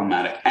very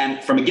problematic. And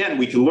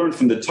we can learn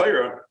from the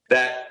Torah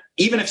that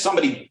even if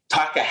somebody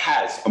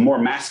has a more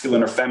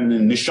masculine or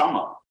feminine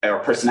neshama or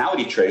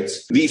personality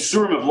traits, the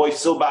Isurim of loy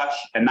silbash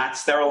and not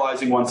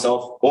sterilizing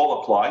oneself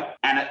all apply.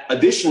 And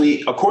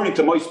additionally, according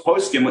to Moshe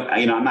Poskim,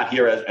 I'm not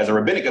here as a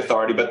rabbinic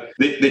authority, but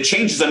the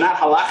changes are not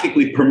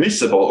halachically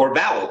permissible or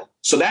valid.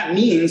 So that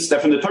means that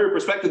from the Torah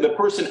perspective, the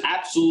person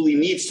absolutely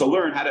needs to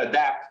learn how to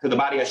adapt to the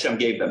body Hashem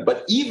gave them.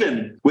 But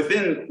even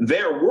within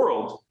their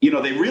world,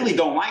 they really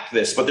don't like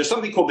this. But there's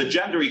something called the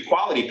gender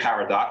equality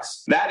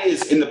paradox. That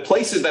is, in the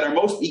places that are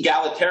most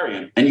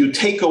egalitarian, and you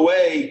take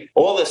away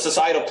all the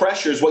societal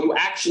pressures, what you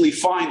actually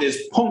find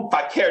is pum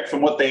fakert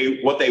from what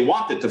they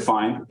wanted to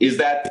find, is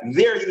that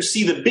there you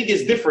see the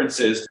biggest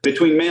differences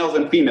between males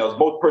and females,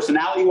 both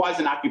personality-wise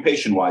and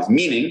occupation-wise,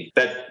 meaning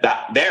that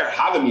their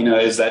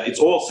havamina is that it's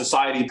all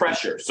society pressure.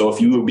 So if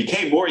you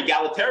became more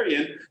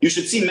egalitarian, you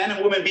should see men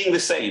and women being the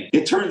same.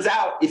 It turns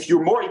out if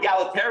you're more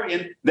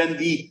egalitarian, then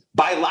the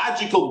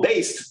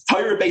biological-based,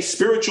 Torah-based,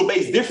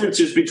 spiritual-based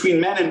differences between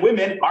men and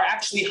women are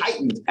actually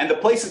heightened. And the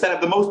places that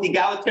have the most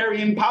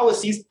egalitarian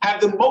policies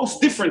have the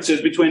most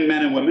differences between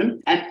men and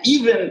women. And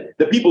even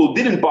the people who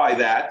didn't buy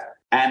that,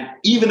 and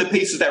even the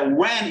places that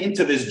ran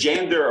into this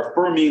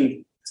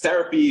gender-affirming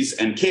therapies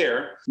and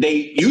care,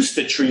 they used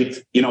to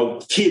treat,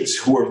 kids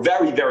who were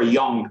very, very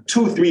young,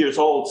 2-3 years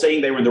old,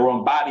 saying they were in their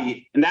own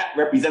body. And that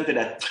represented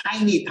a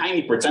tiny,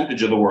 tiny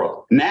percentage of the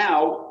world.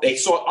 Now they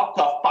saw up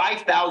to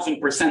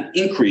 5,000%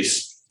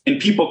 increase in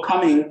people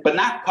coming, but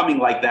not coming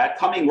like that,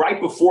 coming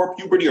right before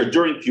puberty or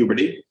during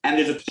puberty. And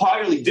there's a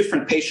entirely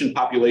different patient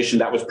population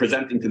that was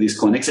presenting to these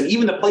clinics. And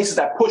even the places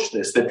that push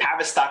this, the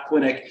Tavistock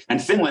Clinic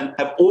and Finland,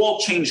 have all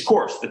changed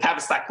course. The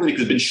Tavistock Clinic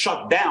has been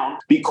shut down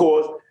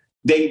because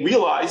they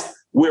realized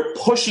we're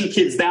pushing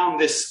kids down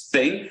this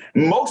thing.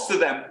 Most of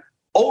them,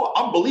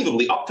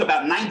 unbelievably, up to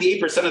about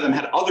 98% of them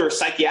had other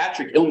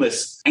psychiatric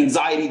illness,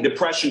 anxiety,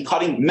 depression,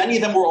 cutting. Many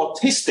of them were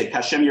autistic,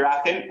 Hashem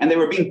Yirachim, and they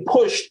were being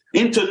pushed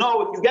into,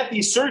 no, if you get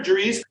these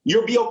surgeries,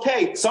 you'll be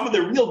okay. Some of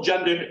the real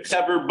gender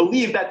ever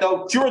believe that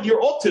they'll cure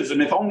your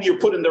autism if only you're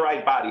put in the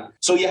right body.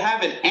 So you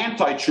have an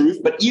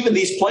anti-truth, but even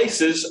these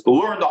places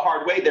learn the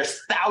hard way.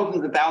 There's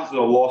thousands and thousands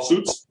of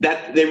lawsuits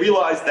that they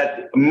realize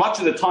that much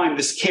of the time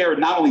this care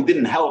not only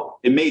didn't help,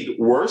 it made it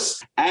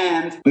worse.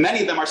 And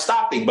many of them are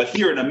stopping. But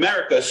here in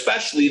America,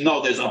 especially,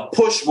 no, there's a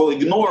push. We'll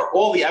ignore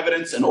all the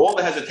evidence and all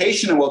the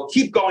hesitation and we'll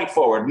keep going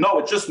forward. No,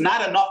 it's just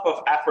not enough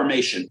of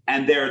affirmation.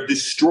 And they're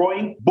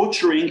destroying,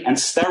 butchering, and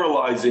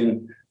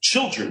sterilizing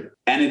children.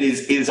 And it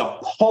is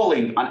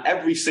appalling on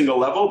every single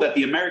level that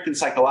the American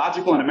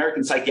Psychological and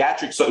American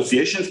Psychiatric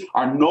Associations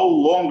are no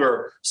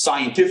longer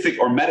scientific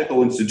or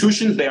medical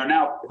institutions. They are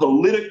now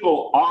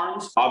political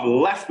arms of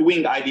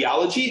left-wing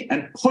ideology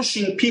and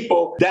pushing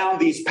people down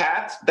these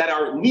paths that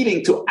are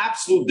leading to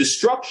absolute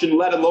destruction,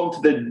 let alone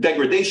to the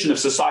degradation of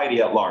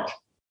society at large.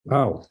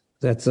 Wow.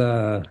 That's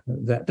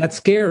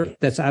scary.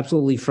 That's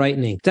absolutely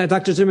frightening.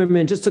 Dr.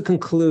 Zimmerman, just to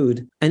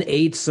conclude, an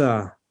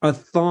eitzah, a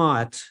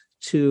thought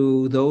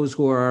to those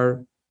who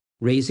are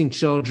raising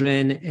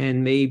children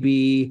and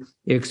maybe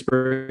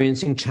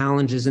experiencing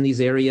challenges in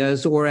these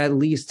areas, or at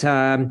least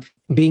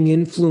being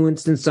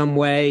influenced in some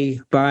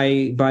way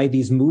by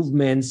these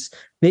movements,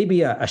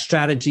 maybe a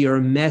strategy or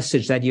a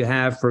message that you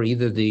have for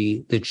either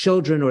the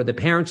children or the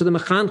parents or the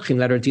mechanchim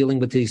that are dealing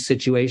with these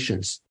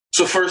situations?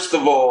 So first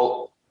of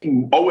all,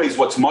 always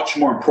what's much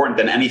more important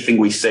than anything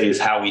we say is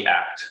how we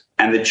act.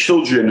 And the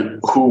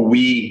children who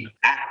we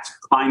act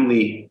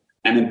kindly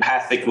and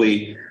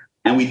empathically,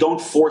 and we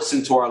don't force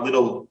into our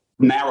little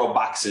narrow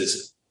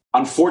boxes.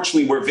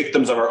 Unfortunately, we're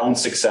victims of our own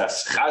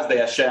success. Chazdei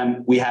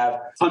Hashem, we have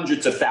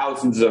hundreds of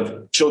thousands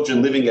of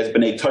children living as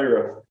B'nai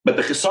Torah. But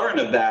the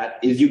chisaron of that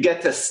is you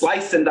get to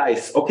slice and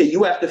dice. Okay,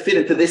 you have to fit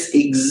into this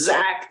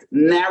exact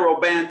narrow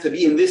band to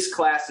be in this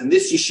class, in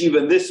this yeshiva,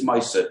 in this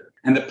ma'aseh.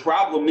 And the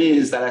problem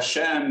is that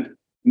Hashem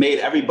made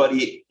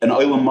everybody an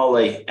olam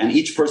malei, and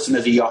each person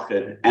is a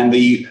yachid. And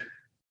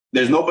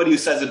there's nobody who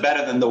says it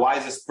better than the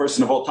wisest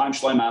person of all time,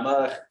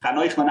 Shlomo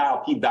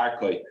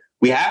Amelech.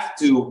 We have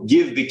to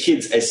give the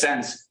kids a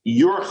sense,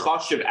 you're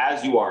chashiv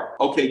as you are.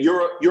 Okay,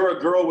 you're a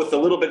girl with a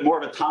little bit more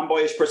of a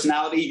tomboyish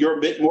personality. You're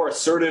a bit more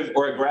assertive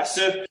or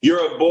aggressive.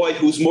 You're a boy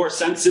who's more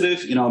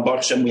sensitive. In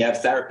Baruch Hashem, we have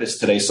therapists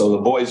today. So the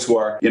boys who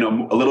are,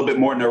 a little bit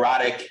more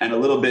neurotic and a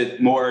little bit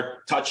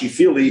more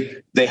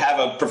touchy-feely, they have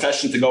a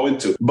profession to go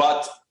into.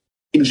 But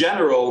in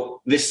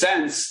general, the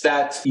sense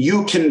that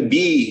you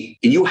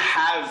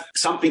have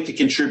something to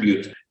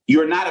contribute.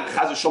 You're not a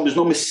chaz v'shalom. There's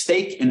no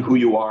mistake in who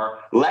you are.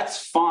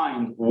 Let's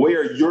find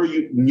where your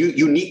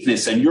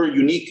uniqueness and your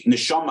unique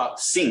neshama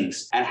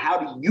sings, and how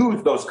to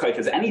use those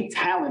kaitas. Any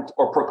talent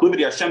or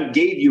proclivity Hashem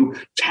gave you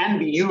can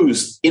be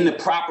used in the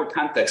proper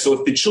context. So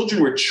if the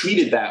children were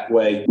treated that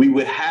way, we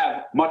would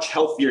have much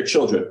healthier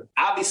children.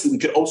 Obviously, we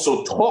could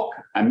also talk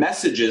on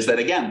messages that,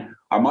 again,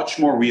 are much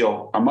more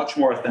real, are much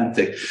more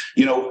authentic.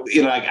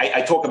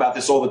 I talk about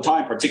this all the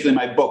time,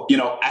 particularly in my book.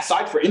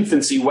 Aside for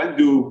infancy, when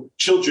do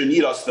children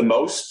need us the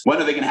most?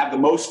 When are they going to have the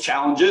most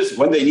challenges?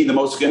 When they need the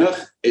most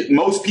chinuch?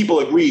 Most people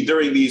agree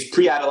during these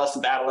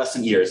pre-adolescent,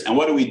 adolescent years. And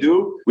what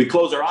do? We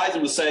close our eyes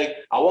and we say,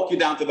 I'll walk you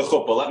down to the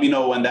chuppah. Let me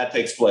know when that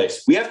takes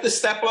place. We have to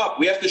step up.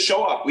 We have to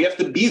show up. We have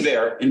to be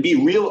there and be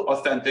real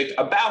authentic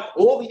about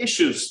all the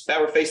issues that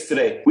we're faced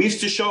today. We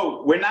used to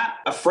show we're not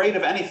afraid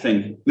of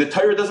anything. The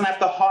Torah doesn't have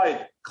to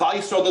hide. Klal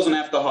Yisrael doesn't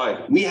have to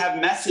hide. We have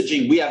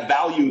messaging, we have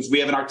values, we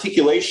have an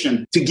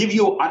articulation to give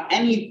you on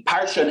any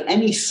parsha, on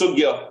any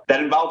sugya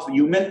that involves the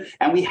human.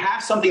 And we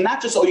have something,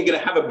 not just, you're going to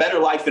have a better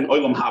life in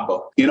Olam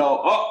Haba.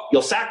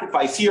 You'll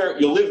sacrifice here,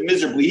 you'll live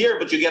miserably here,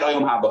 but you get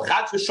Olam Haba.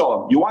 Chad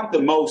v'shalom. You want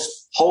the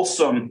most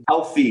wholesome,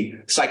 healthy,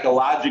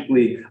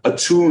 psychologically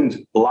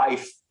attuned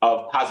life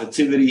of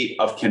positivity,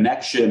 of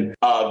connection,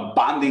 of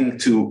bonding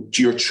to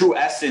your true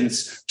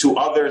essence, to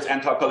others,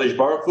 and to HaKadosh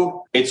Baruch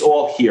Hu. It's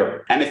all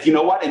here. And if you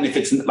know what, and if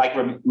it's like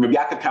Rabbi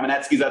Yaakov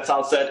Kamenetsky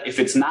Zatzal said, if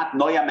it's not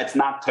Noyam, it's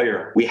not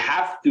Torah. We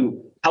have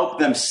to help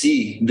them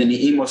see the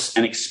Ni'imus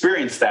and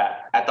experience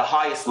that at the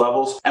highest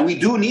levels. And we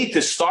do need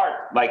to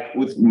start, like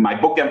with my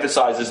book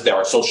emphasizes, there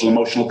are social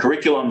emotional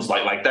curriculums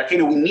like that. We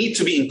need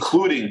to be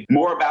including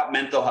more about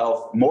mental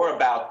health, more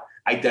about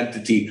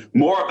identity,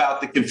 more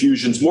about the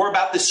confusions, more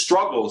about the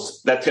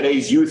struggles that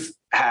today's youth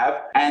have,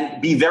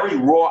 and be very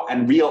raw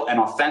and real and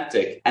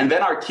authentic. And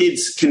then our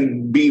kids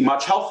can be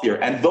much healthier.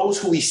 And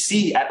those who we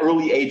see at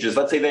early ages,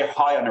 let's say they're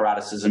high on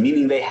neuroticism,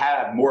 meaning they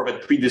have more of a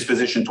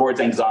predisposition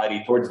towards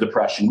anxiety, towards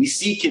depression. We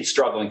see kids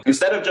struggling.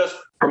 Instead of just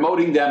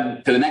promoting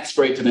them to the next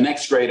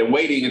grade, and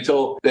waiting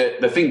until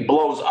the thing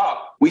blows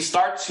up, we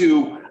start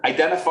to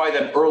identify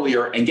them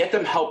earlier and get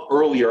them help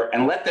earlier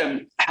and let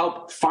them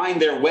help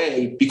find their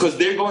way, because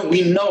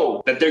we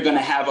know that they're going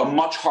to have a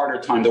much harder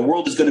time. The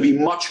world is going to be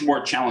much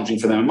more challenging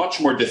for them and much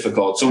more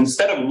difficult. So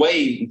instead of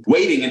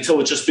waiting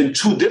until it's just been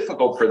too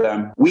difficult for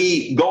them,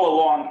 we go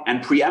along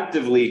and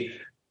preemptively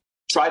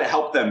try to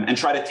help them and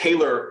try to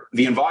tailor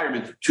the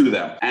environment to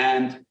them.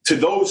 And to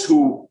those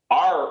who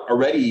are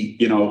already,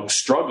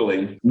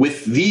 struggling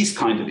with these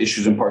kinds of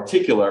issues in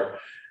particular,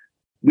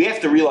 we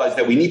have to realize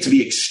that we need to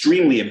be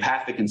extremely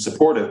empathic and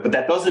supportive, but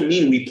that doesn't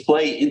mean we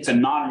play into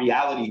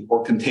non-reality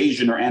or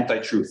contagion or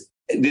anti-truth.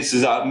 This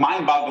is a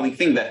mind-boggling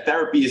thing that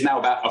therapy is now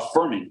about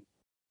affirming.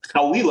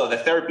 Chalila,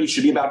 that therapy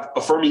should be about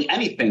affirming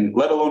anything,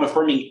 let alone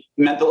affirming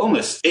mental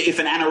illness. If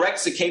an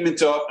anorexic came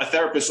into a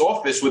therapist's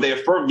office where they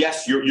affirm,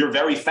 yes, you're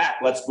very fat,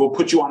 we'll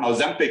put you on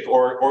Ozempic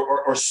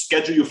or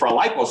schedule you for a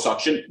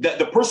liposuction,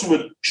 the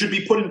person should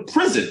be put in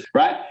prison,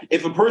 right?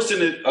 If a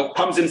person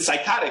comes in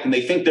psychotic and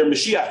they think they're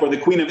Mashiach or the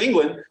Queen of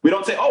England, we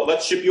don't say, oh,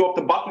 let's ship you up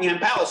to Buckingham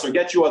Palace or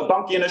get you a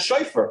donkey and a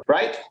shofar,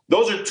 right?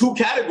 Those are two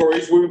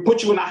categories where we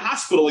put you in a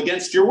hospital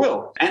against your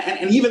will.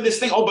 And even this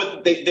thing,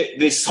 but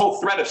this whole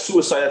threat of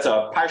suicide, that's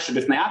a parsha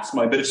b'fnei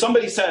atzmai. But if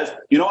somebody says,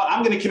 you know what,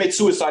 I'm going to commit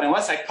suicide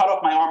unless I cut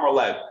off my arm or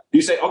leg,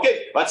 you say,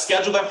 okay, let's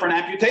schedule them for an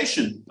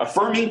amputation,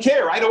 affirming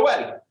care right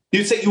away.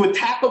 You'd say you would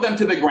tackle them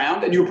to the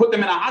ground and you would put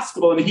them in a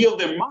hospital and heal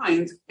their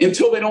mind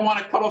until they don't want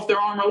to cut off their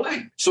arm or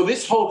leg. So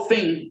this whole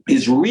thing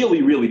is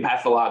really, really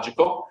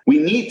pathological. We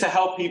need to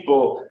help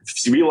people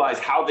realize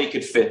how they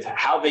could fit,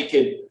 how they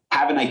could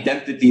have an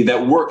identity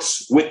that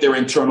works with their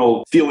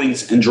internal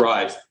feelings and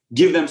drives.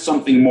 Give them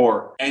something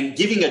more, and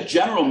giving a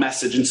general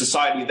message in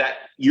society that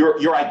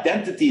your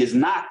identity is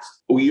not,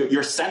 or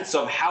your sense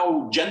of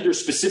how gender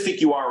specific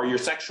you are or your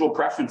sexual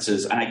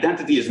preferences. An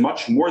identity is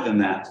much more than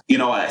that. You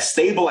know, a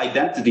stable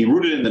identity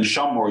rooted in the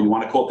neshama, or you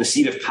want to call it the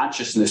seat of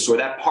consciousness, or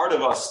that part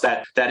of us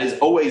that is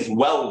always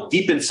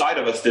deep inside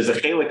of us. There's a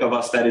chelik of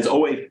us that is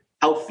always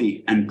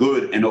healthy and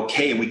good and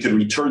okay, and we can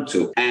return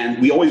to.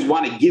 And we always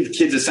want to give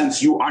kids a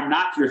sense you are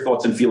not your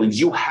thoughts and feelings.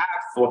 You have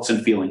thoughts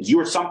and feelings. You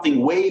are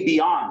something way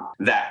beyond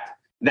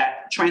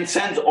that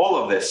transcends all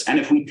of this. And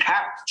if we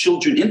tap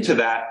children into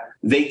that,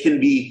 they can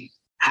be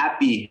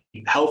happy,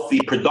 healthy,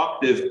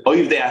 productive,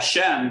 oivdei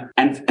Hashem,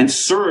 and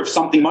serve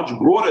something much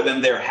broader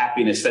than their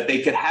happiness, that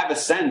they could have a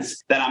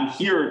sense that I'm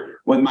here.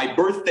 When my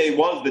birthday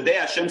was the day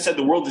Hashem said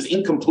the world is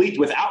incomplete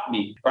without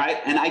me, right?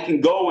 And I can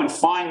go and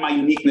find my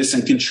uniqueness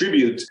and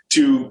contribute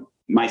to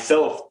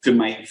myself, to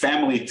my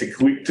family, to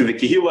the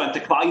Kehillah, and to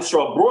Klal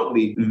Yisrael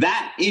broadly.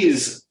 That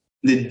is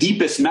the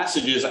deepest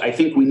messages I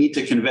think we need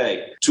to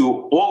convey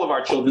to all of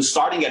our children,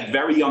 starting at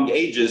very young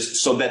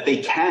ages, so that they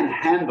can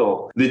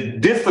handle the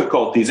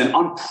difficulties and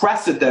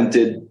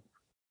unprecedented,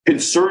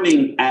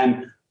 concerning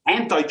and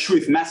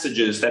anti-truth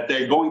messages that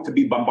they're going to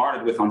be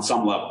bombarded with on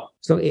some level.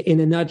 So in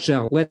a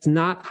nutshell, let's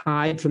not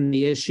hide from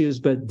the issues,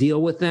 but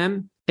deal with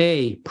them.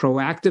 A,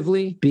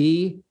 proactively.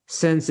 B,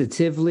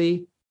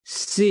 sensitively.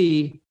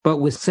 C, but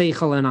with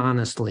seichel and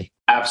honestly.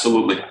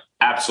 Absolutely.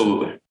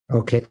 Absolutely.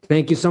 Okay.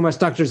 Thank you so much,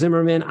 Dr.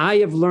 Zimmerman. I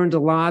have learned a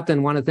lot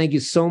and want to thank you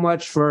so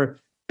much for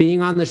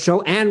being on the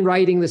show and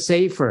writing the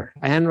Sefer.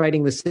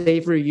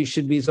 You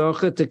should be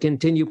zocheh to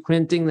continue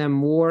printing them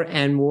more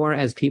and more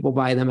as people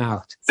buy them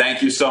out.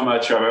 Thank you so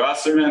much, Rabbi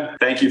Wasserman.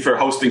 Thank you for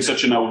hosting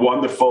such a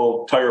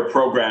wonderful Torah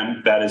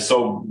program that is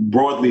so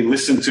broadly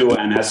listened to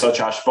and has such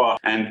hashpah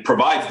and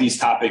provides these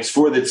topics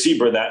for the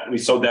tzibur that we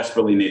so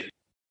desperately need.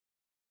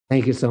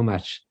 Thank you so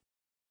much.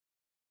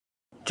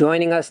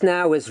 Joining us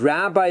now is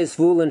Rabbi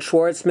Zvulun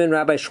Schwartzman.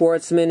 Rabbi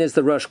Schwartzman is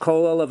the Rosh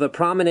Kollel of a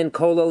prominent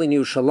kollel in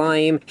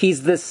Yerushalayim.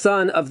 He's the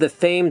son of the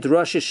famed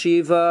Rosh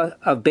Yeshiva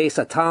of Beis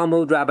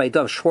HaTalmud, Rabbi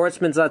Dov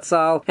Schwartzman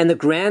Zatzal, and the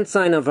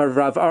grandson of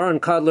Rav Aaron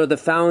Kudler, the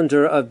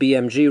founder of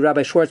BMG.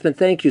 Rabbi Schwartzman,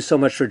 thank you so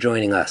much for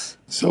joining us.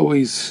 It's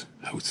always,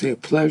 I would say, a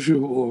pleasure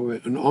or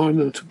an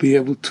honor to be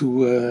able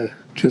to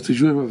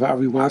join with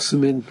Rabbi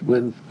Wasserman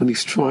when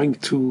he's trying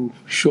to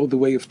show the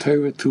way of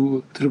Torah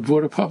to the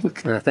broader public.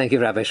 Thank you,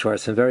 Rabbi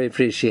Schwartzman. Very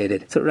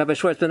appreciated. So, Rabbi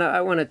Schwartzman, I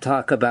want to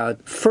talk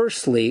about,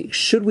 firstly,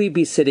 should we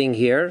be sitting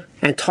here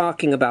and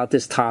talking about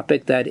this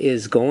topic that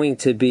is going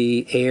to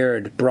be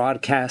aired,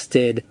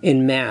 broadcasted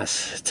in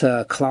mass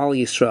to Klal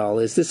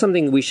Yisrael? Is this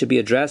something we should be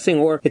addressing?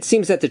 Or it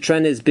seems that the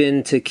trend has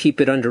been to keep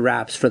it under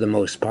wraps for the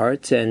most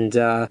part. And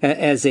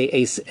as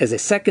a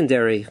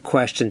secondary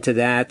question to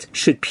that,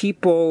 should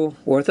people,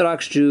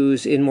 Orthodox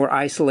Jews in more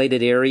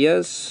isolated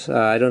areas,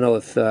 I don't know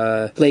if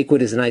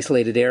Lakewood is an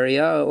isolated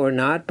area or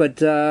not,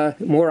 but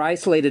more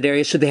isolated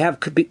areas, should they have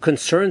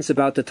concerns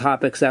about the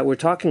topics that we're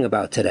talking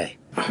about today?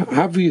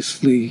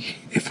 Obviously,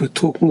 if we're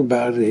talking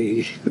about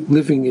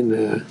living in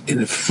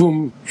a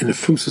frum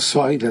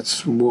society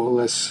that's more or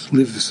less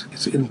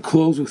it's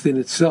enclosed within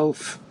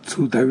itself,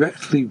 to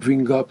directly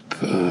bring up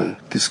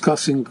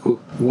discussing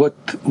what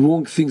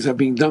wrong things are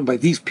being done by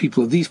these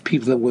people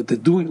and what they're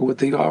doing or what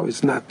they are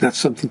is not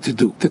something to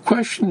do. The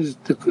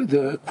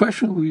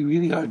question we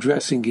really are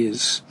addressing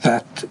is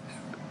that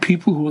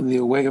people who are in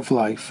their way of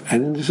life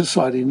and in the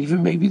society, and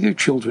even maybe their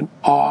children,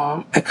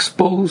 are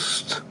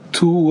exposed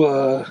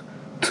to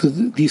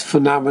these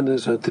phenomena,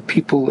 the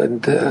people,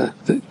 and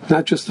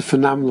not just the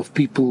phenomenon of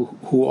people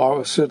who are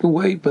a certain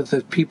way, but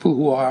the people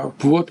who are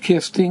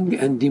broadcasting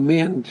and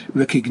demand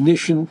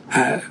recognition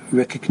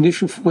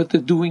for what they're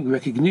doing,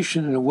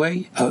 recognition in a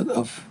way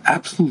of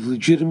absolute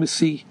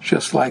legitimacy,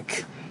 just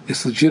like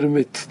it's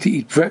legitimate to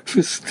eat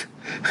breakfast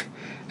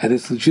and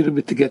it's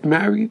legitimate to get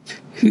married.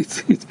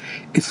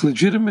 It's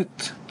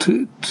legitimate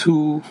to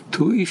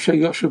Isha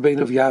Yosha Bein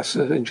of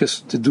Yasa and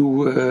just to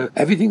do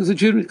everything is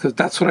legitimate because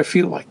that's what I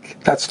feel like.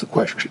 That's the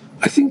question.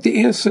 I think the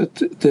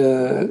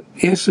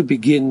answer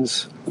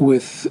begins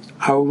with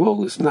our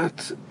role is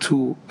not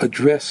to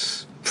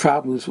address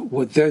problems,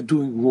 what they're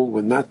doing wrong,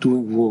 what not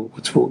doing wrong,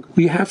 what's wrong.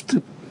 We have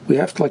to we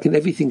have to, like in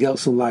everything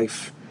else in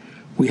life,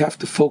 we have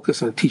to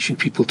focus on teaching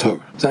people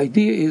Torah. The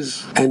idea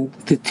is, and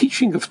the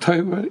teaching of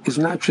Torah is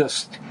not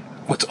just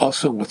what's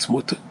also what's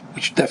mutter,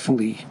 which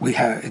definitely we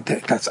have.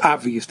 That's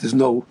obvious. There's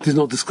no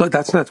discussion.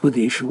 That's not what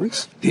the issue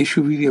is. The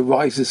issue really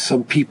arises.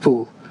 Some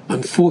people,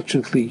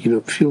 unfortunately,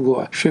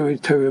 feel sharing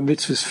Torah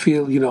mitzvahs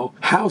feel,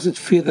 how is it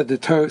fair that the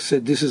Torah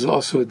said this is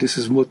also, this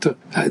is mutter?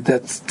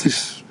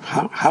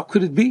 How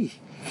could it be?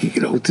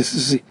 This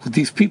is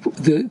these people.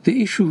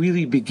 The issue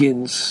really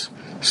begins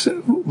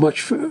so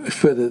much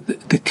further.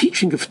 The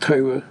teaching of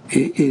Torah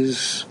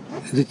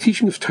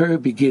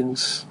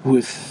begins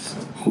with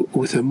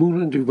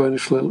Emunah in the Rebbeinu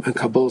Shalom and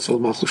Kabbalah Al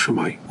Malchus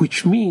Shamayim,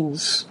 which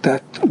means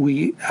that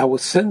our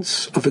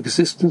sense of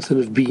existence and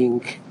of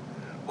being,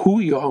 who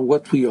we are and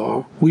what we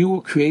are, we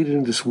were created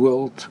in this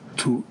world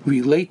to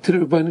relate to the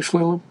Rebbeinu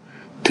Shalom,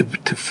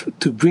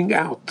 to bring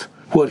out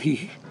what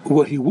he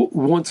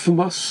wants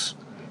from us.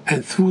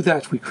 And through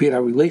that, we create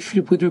our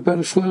relationship with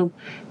Rebbeinu Shalom,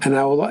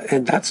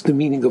 and that's the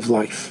meaning of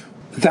life.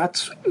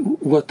 That's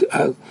what,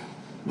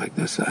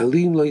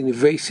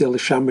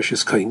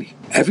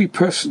 every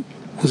person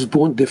was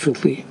born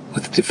differently,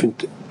 with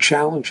different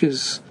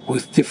challenges,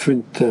 with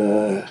different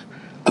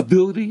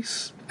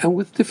abilities, and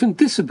with different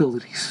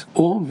disabilities.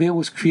 All man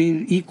was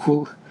created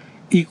equal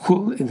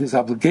in his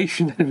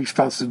obligation and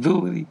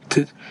responsibility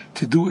to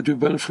do what the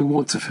Rebbeinu Shalom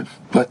wants of him.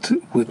 But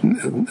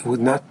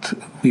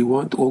we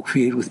weren't all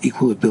created with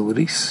equal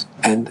abilities.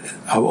 And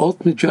our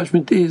ultimate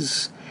judgment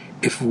is,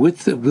 if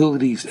with the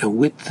abilities and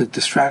with the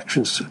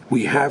distractions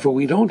we have or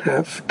we don't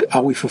have,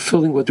 are we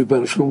fulfilling what the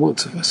Rebbeinu Shalom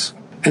wants of us?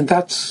 And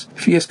that's,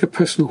 if you ask a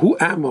person, who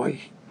am I?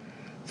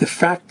 The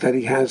fact that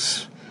he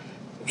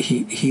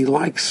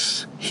likes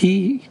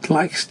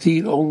to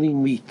eat only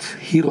meat.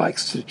 He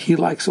likes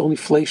only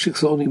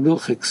fleischiks, only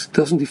milchiks.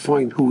 Doesn't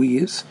define who he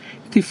is.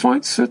 It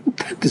defines certain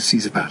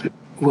tendencies about him.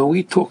 When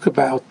we talk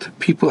about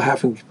people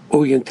having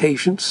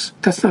orientations,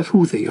 that's not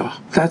who they are.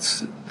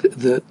 That's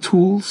the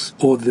tools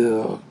or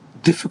the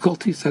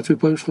difficulties that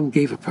Rebbeinu Shalom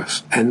gave a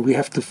person. And we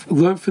have to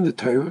learn from the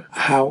Torah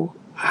how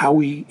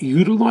we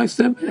utilize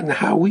them and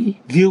how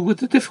we deal with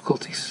the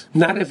difficulties.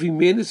 Not every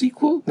man is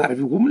equal, not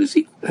every woman is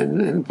equal.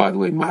 And by the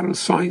way, modern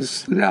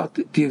science,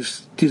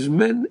 there's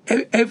men,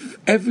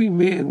 every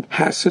man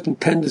has certain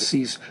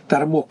tendencies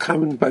that are more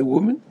common by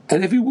women,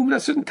 and every woman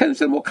has certain tendencies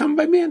that are more common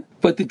by men.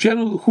 But the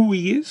general who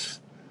he is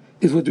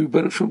what the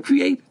Rebbeinu Shalom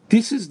created.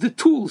 This is the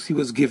tools he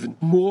was given.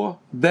 More,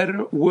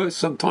 better, worse.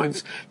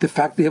 Sometimes the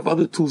fact they have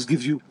other tools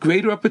gives you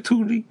greater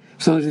opportunity.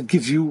 Sometimes it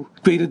gives you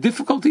greater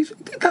difficulties.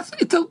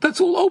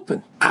 That's all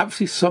open.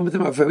 Obviously, some of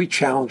them are very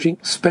challenging,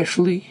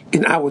 especially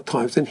in our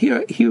times. And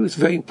here is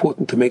very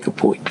important to make a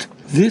point.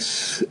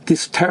 This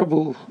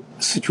terrible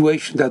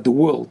situation that the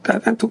world,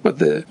 I'm talking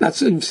about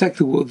not even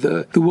secular world,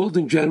 the world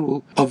in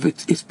general, of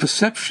its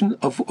perception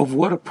of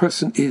what a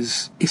person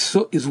is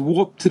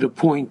warped to the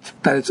point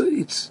that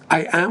it's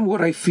I am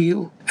what I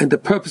feel, and the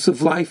purpose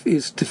of life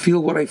is to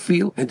feel what I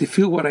feel, and to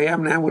feel what I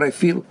am and am what I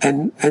feel,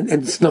 and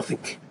it's nothing.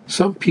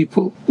 Some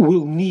people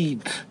will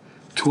need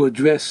to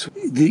address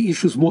the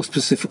issues more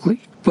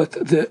specifically, but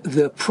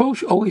the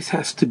approach always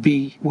has to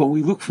be, when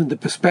we look from the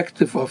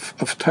perspective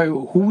of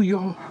Torah, who we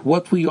are,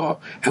 what we are,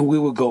 and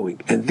where we're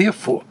going. And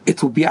therefore,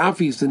 it will be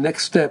obvious the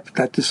next step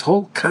that this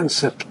whole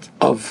concept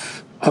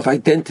of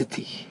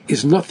identity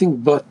is nothing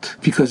but,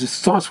 because it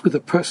starts with a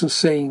person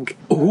saying,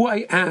 who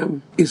I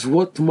am is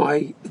what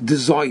my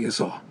desires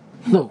are.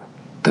 No.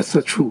 That's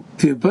not true.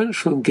 The Rebbeinu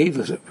Shalom gave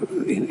us,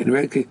 in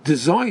reality,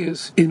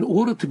 desires in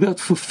order to be able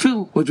to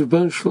fulfill what the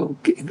Rebbeinu Shalom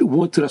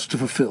wanted us to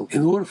fulfill.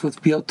 In order for us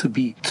to be able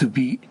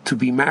to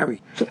be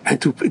married,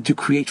 and to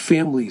create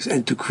families,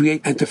 and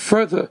to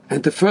further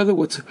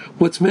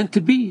what's meant to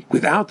be.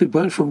 Without the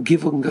Rebbeinu Shalom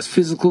giving us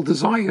physical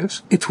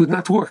desires, it would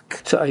not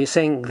work. So, are you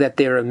saying that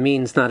there are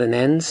means, not an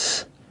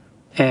ends?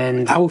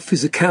 And our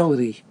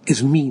physicality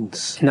is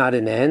means, not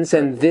an ends,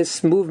 and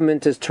this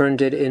movement has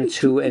turned it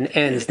into an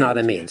ends, not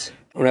a means.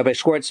 Rabbi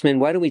Schwartzman,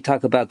 why don't we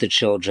talk about the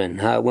children?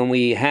 When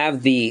we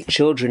have the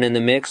children in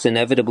the mix,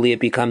 inevitably it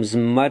becomes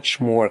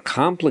much more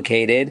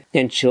complicated,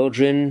 and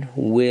children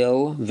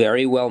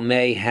very well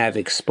may have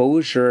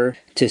exposure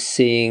to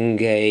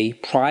seeing a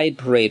pride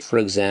parade, for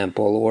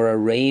example, or a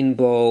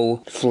rainbow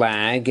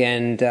flag,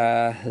 and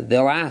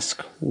they'll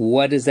ask,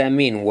 what does that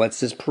mean? What's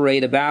this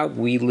parade about?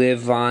 We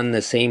live on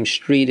the same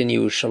street in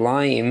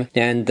Yerushalayim,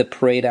 and the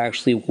parade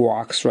actually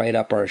walks right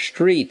up our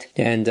street.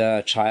 And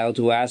a child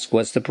who asks,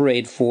 what's the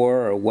parade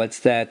for? Or what's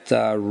that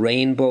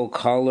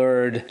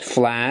rainbow-colored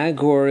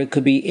flag? Or it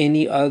could be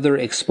any other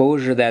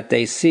exposure that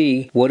they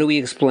see. What do we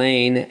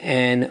explain,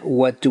 and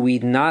what do we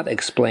not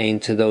explain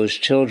to those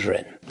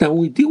children? Now,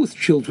 when we deal with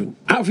children,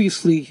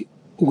 obviously,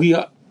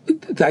 the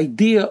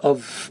idea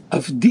of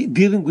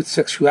dealing with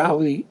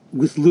sexuality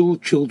with little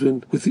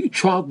children, with a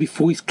child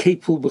before he's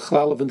capable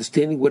of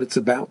understanding what it's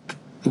about,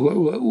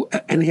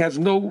 and he has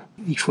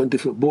each one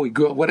different, boy,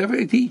 girl, whatever,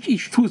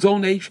 each to his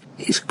own age,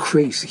 is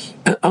crazy.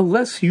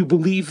 Unless you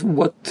believe in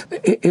what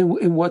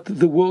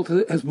the world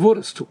has brought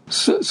us to.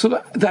 So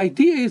the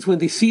idea is, when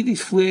they see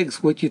these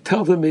flags, what you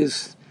tell them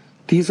is,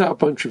 these are a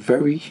bunch of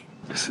very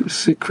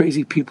sick,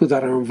 crazy people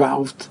that are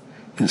involved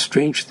in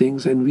strange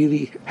things and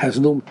really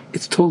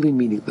it's totally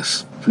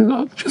meaningless.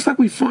 Just like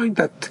we find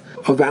that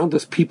around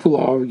us people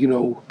are,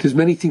 there's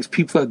many things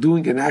people are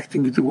doing and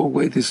acting the wrong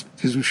way. There's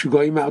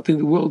Shugoyim out in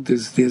the world.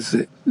 There's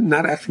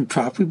not acting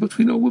properly, but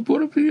we know we're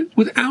brought up in it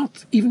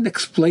without even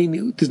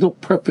explaining. There's no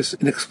purpose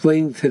in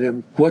explaining to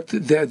them what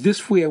they're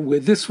this way and we're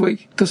this way.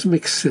 It doesn't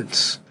make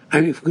sense. I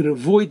mean, if we're going to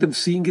avoid them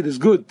seeing it as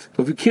good,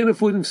 but if we can't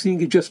avoid them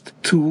seeing it just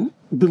to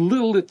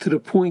belittle it to the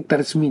point that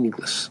it's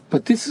meaningless.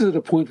 But this is at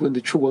a point when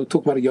we're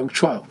talking about a young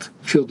child.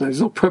 Children,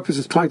 there's no purpose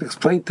in trying to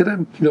explain to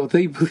them. He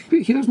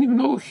doesn't even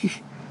know.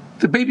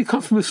 The baby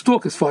comes from a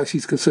stalk as far as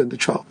he's concerned, the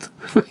child.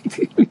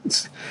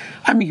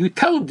 I mean, you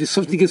tell him there's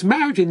something against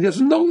marriage and he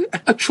doesn't know.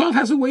 A child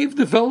has a way of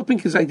developing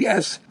his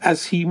ideas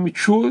as he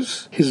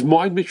matures, his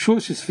mind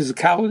matures, his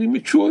physicality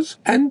matures,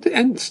 and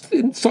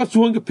starts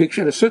drawing a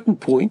picture. At a certain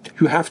point,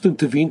 you have to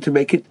intervene to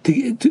make it,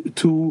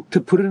 to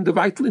put it in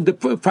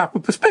the proper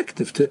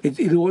perspective.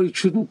 In order it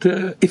shouldn't,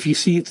 if you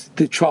see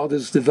the child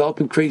is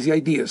developing crazy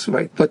ideas,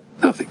 right? But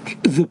nothing.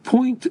 The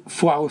point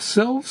for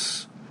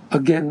ourselves,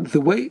 again, the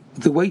way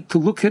to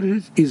look at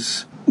it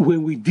is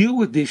when we deal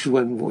with the issues,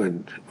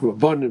 when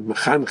Rabban and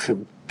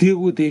Mechanchim deal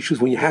with the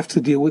issues, when you have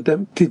to deal with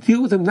them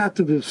not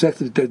to be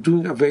perspective that they're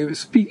doing a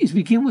various. It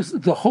begins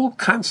with the whole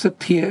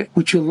concept here,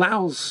 which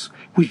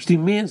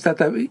demands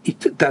that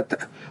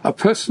a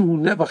person who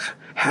never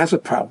has a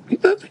problem.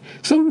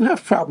 Some of them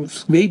have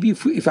problems. Maybe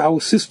if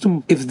our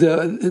system, if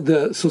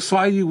the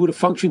society would have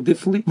functioned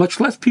differently, much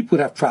less people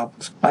would have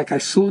problems. Like I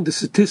saw in the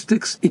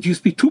statistics, it used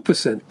to be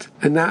 2%,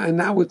 and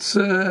now it's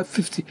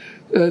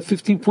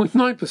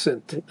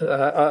 15.9%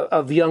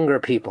 of younger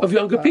people. Of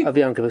younger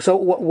people. So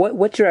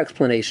what's your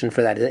explanation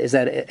for that? Is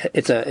that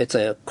it's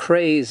a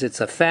craze, it's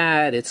a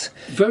fad, it's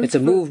a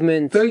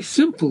movement? Very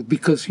simple,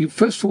 because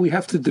first of all, you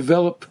have to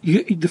develop.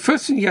 The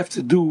first thing you have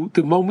to do,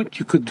 the moment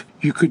you could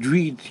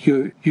read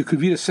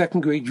a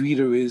second grade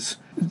reader, is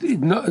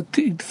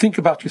think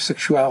about your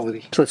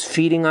sexuality. So it's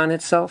feeding on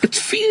itself? It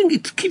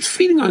keeps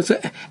feeding on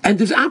itself, and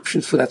there's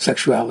options for that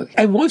sexuality.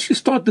 And once you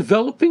start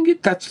developing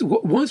it,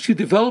 once you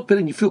develop it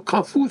and you feel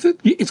comfortable with it,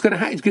 it's going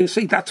to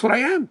say, that's what I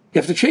am.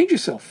 You have to change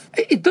yourself.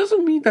 It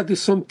doesn't mean that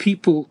there's some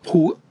people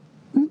who,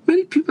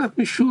 many people have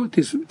been sure,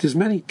 there's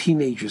many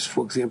teenagers,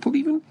 for example,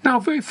 even now,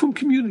 very from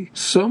community.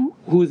 Some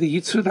who the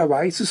Yitzhak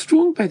Arais is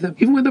strong by them,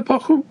 even when they're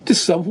Bachur. There's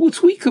some who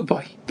it's weaker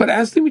by. But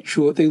as they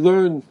mature, they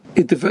learn.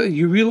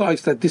 You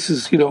realize that this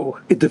is,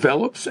 it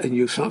develops,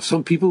 and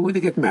some people, when they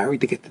get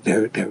married,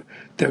 they're in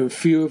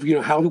fear of,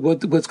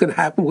 what's going to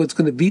happen, what's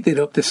going to be.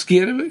 They're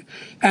scared of it,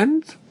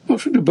 and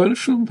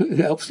it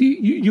helps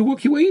you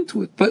work your way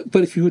into it. But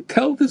if you would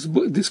tell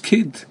this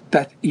kid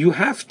that you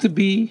have to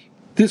be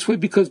this way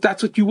because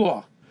that's what you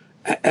are,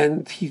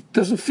 and he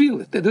doesn't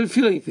feel it, he doesn't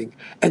feel anything,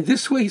 and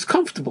this way he's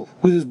comfortable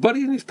with his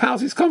buddy and his pals,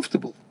 he's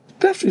comfortable.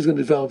 That's when he's going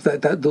to develop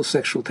those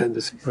sexual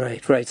tendencies.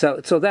 Right.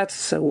 So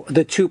that's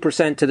the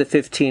 2% to the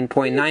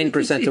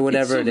 15.9% or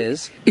whatever it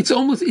is. It's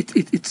almost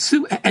it's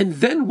and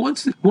then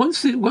once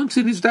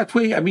it is that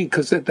way, I mean,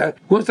 because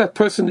once that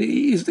person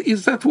is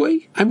that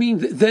way, I mean,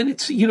 then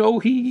it's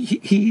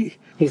He's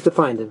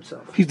defined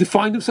himself.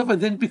 And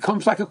then it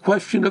becomes like a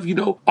question of,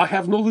 I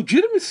have no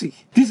legitimacy.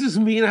 This is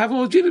me and I have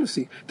no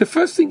legitimacy. The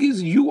first thing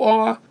is, you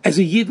are, as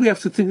a Yid, we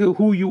have to think of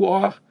who you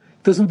are.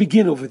 Doesn't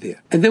begin over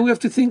there. And then we have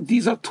to think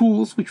these are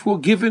tools which were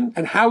given,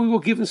 and how we were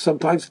given.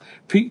 Sometimes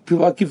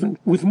people are given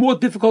with more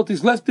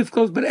difficulties, less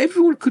difficulties, but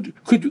everyone could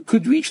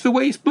reach the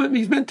way he's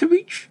meant to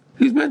reach.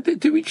 He's meant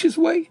to reach his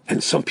way.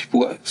 And some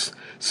people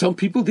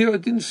there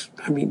didn't,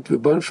 I mean,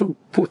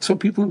 put some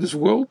people in this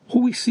world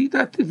who we see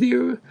that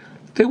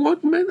they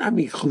want men. I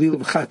mean, Khalil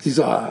and Khat, these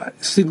are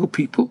single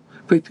people,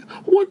 but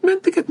want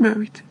men to get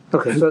married.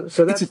 Okay,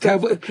 so that's it's a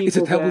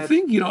terrible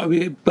thing, I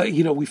mean, but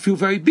we feel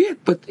very bad,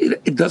 but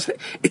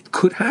it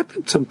could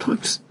happen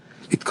sometimes.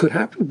 It could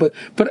happen, but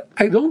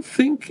I don't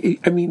think.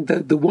 I mean,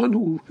 the one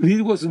who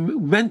really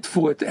wasn't meant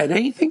for it and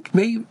anything,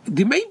 I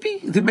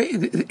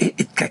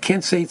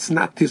can't say it's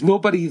not. There's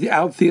nobody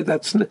out there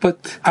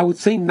but I would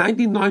say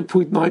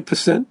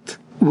 99.9%.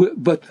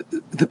 But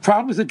the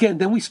problem is, again,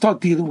 then we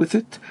start dealing with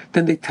it.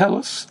 Then they tell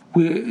us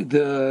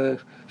the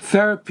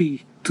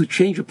therapy to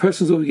change a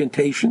person's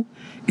orientation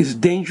is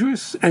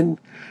dangerous and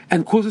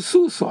causes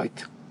suicide.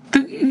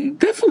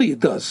 Definitely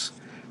it does.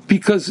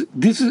 Because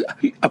this is,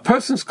 a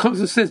person comes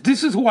and says,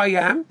 this is who I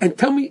am, and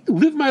tell me,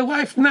 live my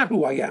life not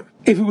who I am.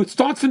 If it would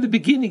start from the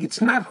beginning,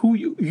 it's not who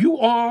you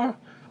are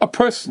a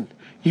person.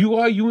 You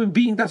are a human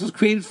being that was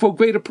created for a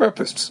greater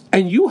purpose.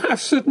 And you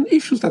have certain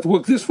issues that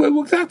work this way,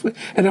 work that way,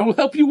 and I will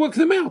help you work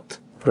them out.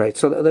 Right.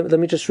 So let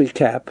me just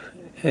recap.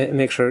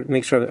 Make sure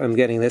I'm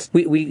getting this.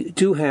 We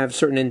do have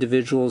certain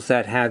individuals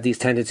that have these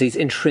tendencies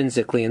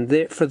intrinsically, and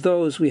for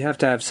those we have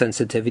to have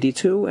sensitivity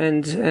to,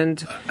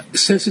 and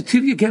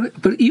sensitivity again.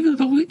 But even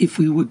though if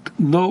we would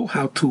know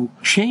how to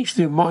change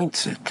their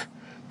mindset,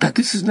 that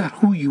this is not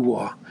who you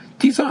are.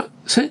 These are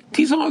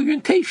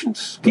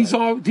orientations.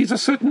 Right. These are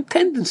certain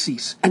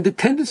tendencies, and the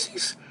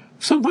tendencies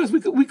sometimes we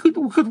could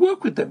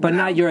work with them. But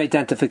not your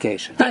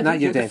identification. Not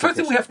your identification.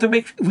 First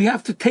thing we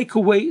have to take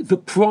away the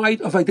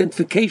pride of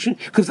identification,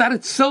 because that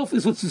itself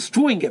is what's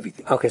destroying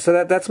everything. Okay,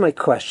 so that's my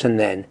question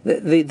then.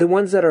 The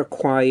ones that are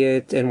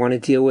quiet and want to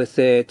deal with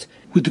it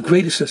with the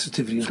greatest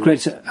sensitivity,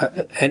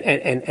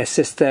 and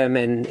assist them,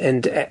 and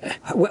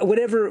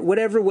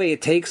whatever way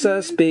it takes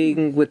us,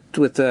 being with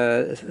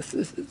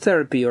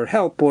therapy or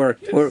help or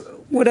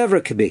whatever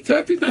it could be.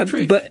 Therapy's not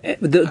trained. But I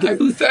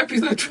believe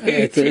therapy's not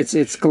trained. It's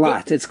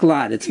glot. It's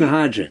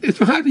mahadrin. It's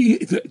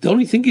mahadrin. The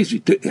only thing is,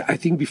 I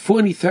think before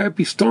any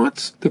therapy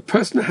starts, the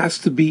person has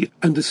to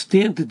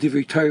understand the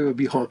divrei Torah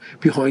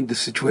behind the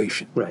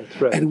situation. Right.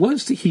 And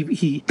once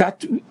he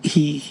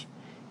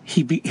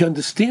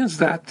understands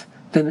that,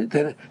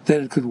 then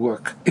it could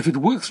work. If it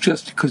works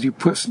just because you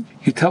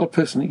tell a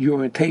person your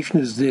orientation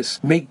is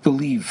this, make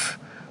believe.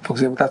 For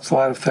example, that's a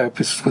lot of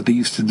therapists what they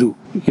used to do.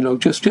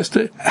 Just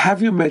to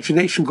have your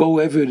imagination go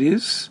wherever it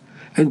is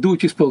and do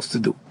what you're supposed to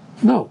do.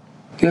 No.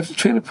 You have to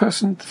train a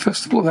person,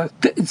 first of all,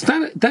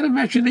 that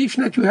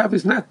imagination that you have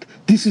is not,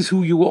 this is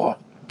who you are.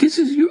 This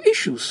is your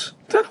issues.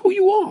 It's not who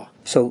you are.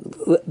 So,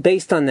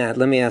 based on that,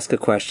 let me ask a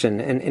question,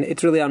 and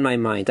it's really on my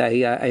mind.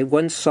 I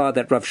once saw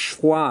that Rav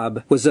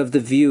Schwab was of the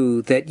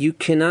view that you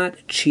cannot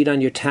cheat on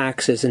your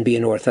taxes and be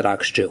an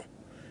Orthodox Jew.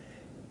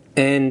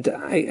 And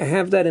I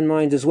have that in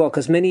mind as well,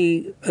 because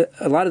a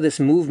lot of this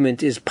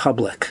movement is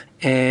public,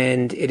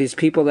 and it is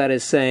people that are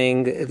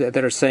saying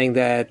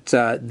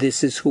that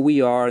this is who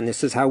we are, and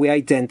this is how we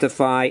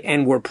identify,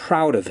 and we're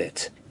proud of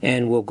it.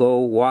 And we'll go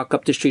walk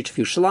up the streets of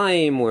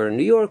Yerushalayim or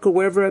New York or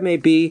wherever it may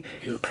be,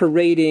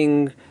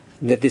 parading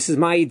that this is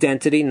my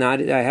identity.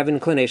 Not I have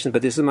inclinations,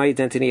 but this is my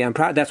identity. I'm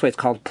proud. That's why it's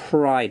called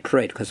Pride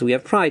Parade, because we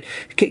have pride.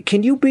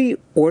 Can you be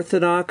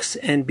Orthodox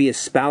and be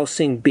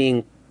espousing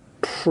being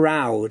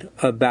proud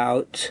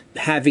about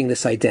having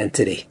this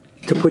identity?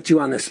 To put you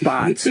on the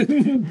spot.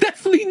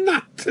 Definitely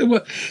not.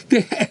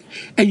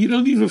 And you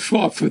don't need a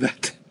fraud for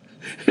that.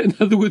 In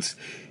other words,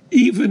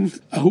 even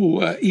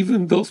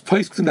those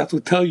poskim that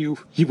will tell you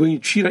when you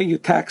cheat on your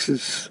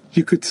taxes,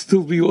 you could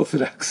still be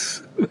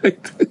Orthodox,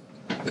 right?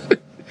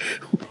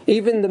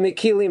 Even the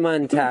Mekilim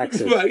on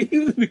taxes, right?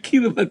 Even the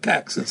Mekilim on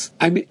taxes.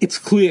 I mean, it's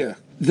clear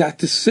that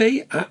to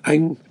say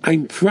I'm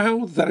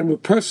proud that I'm a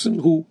person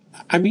who.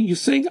 I mean, you're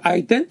saying I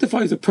identify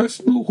as a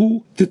person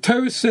who the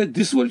Torah said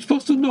this is what you're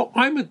supposed to do. No,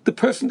 I'm the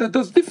person that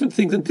does different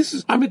things, and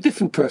I'm a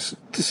different person.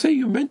 To say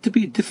you're meant to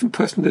be a different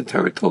person than the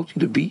Torah told you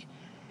to be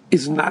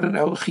is not an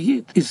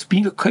Elohiyid. It's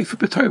being a kaifer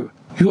b'Torah.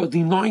 You are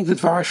denying the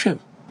Dvar Hashem.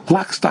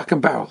 Lock, stock,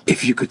 and barrel.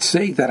 If you could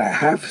say that I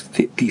have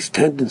these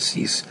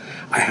tendencies,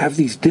 I have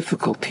these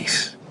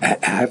difficulties, I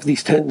have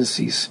these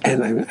tendencies,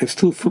 and I'm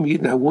still from you,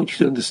 and I want you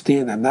to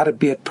understand I'm not a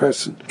bad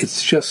person.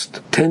 It's just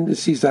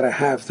tendencies that I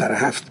have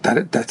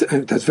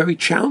that's very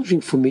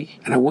challenging for me,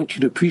 and I want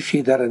you to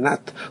appreciate that and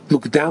not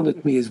look down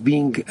at me as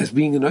being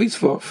an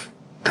oisvov.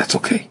 That's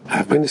okay. I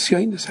have my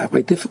nisyonos, I have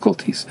my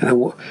difficulties,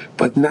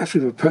 but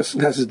naturally, if a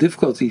person has his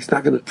difficulties, he's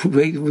not going to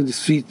parade in the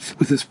streets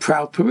with his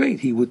proud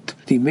parade. He would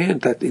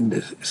demand that in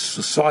the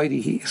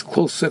society, his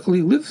close circle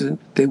he lives in,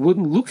 they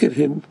wouldn't look at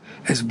him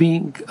as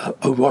being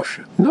a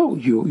Russia. No,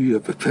 you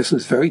have a person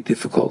who's very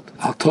difficult.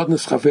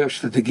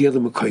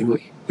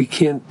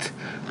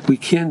 We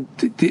can't,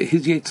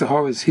 his Yetzer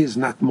Hara is his,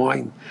 not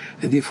mine,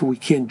 and therefore we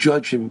can't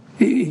judge him.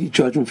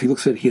 Judge him if he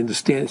looks at it, he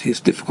understands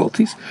his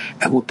difficulties,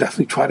 and we'll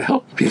definitely try to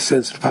help. Be a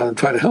sensitive part and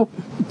try to help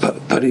him.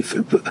 But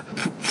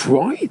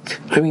right?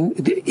 I mean,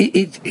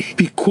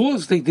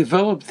 because they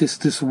developed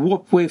this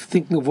warped way of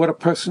thinking of what a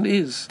person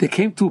is, they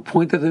came to a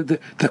point that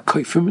they're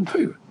kaifer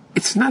b'Torah.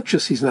 It's not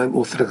just he's not an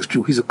Orthodox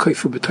Jew, he's a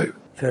kaifer b'Torah.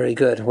 Very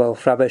good. Well,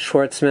 Rabbi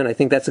Schwartzman, I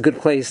think that's a good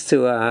place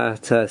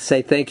to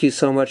say thank you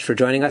so much for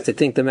joining us. I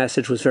think the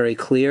message was very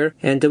clear,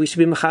 and we should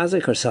be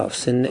machazik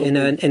ourselves in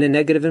a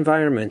negative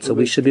environment. So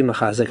we should be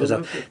machazik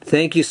ourselves.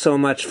 Thank you so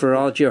much for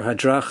all your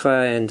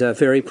hadracha, and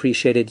very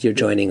appreciated your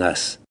joining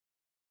us.